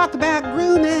to talk about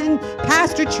grooming,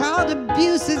 pastor child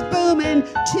abuse is booming.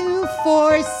 2,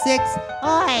 4, 6,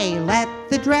 I let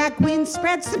the drag queen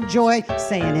spread some joy.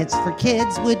 Saying it's for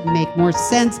kids would make more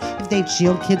sense if they'd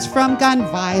shield kids from gun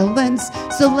violence.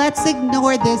 So let's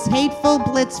ignore this hateful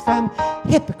blitz from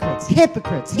hypocrites,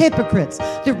 hypocrites, hypocrites.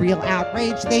 The real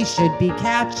outrage they should be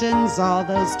captions, all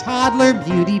those toddler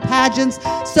beauty pageants.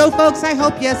 So folks, I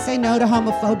hope you say no to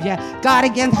homophobia. God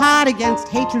against, hot against,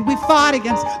 hatred we fought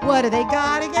against. What do they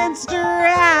got against drag?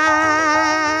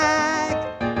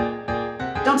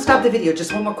 Don't stop the video,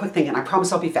 just one more quick thing, and I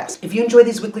promise I'll be fast. If you enjoy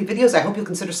these weekly videos, I hope you'll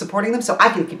consider supporting them so I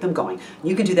can keep them going.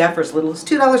 You can do that for as little as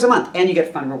 $2 a month, and you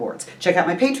get fun rewards. Check out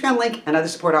my Patreon link and other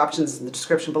support options in the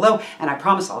description below, and I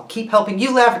promise I'll keep helping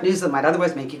you laugh at news that might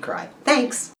otherwise make you cry.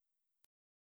 Thanks!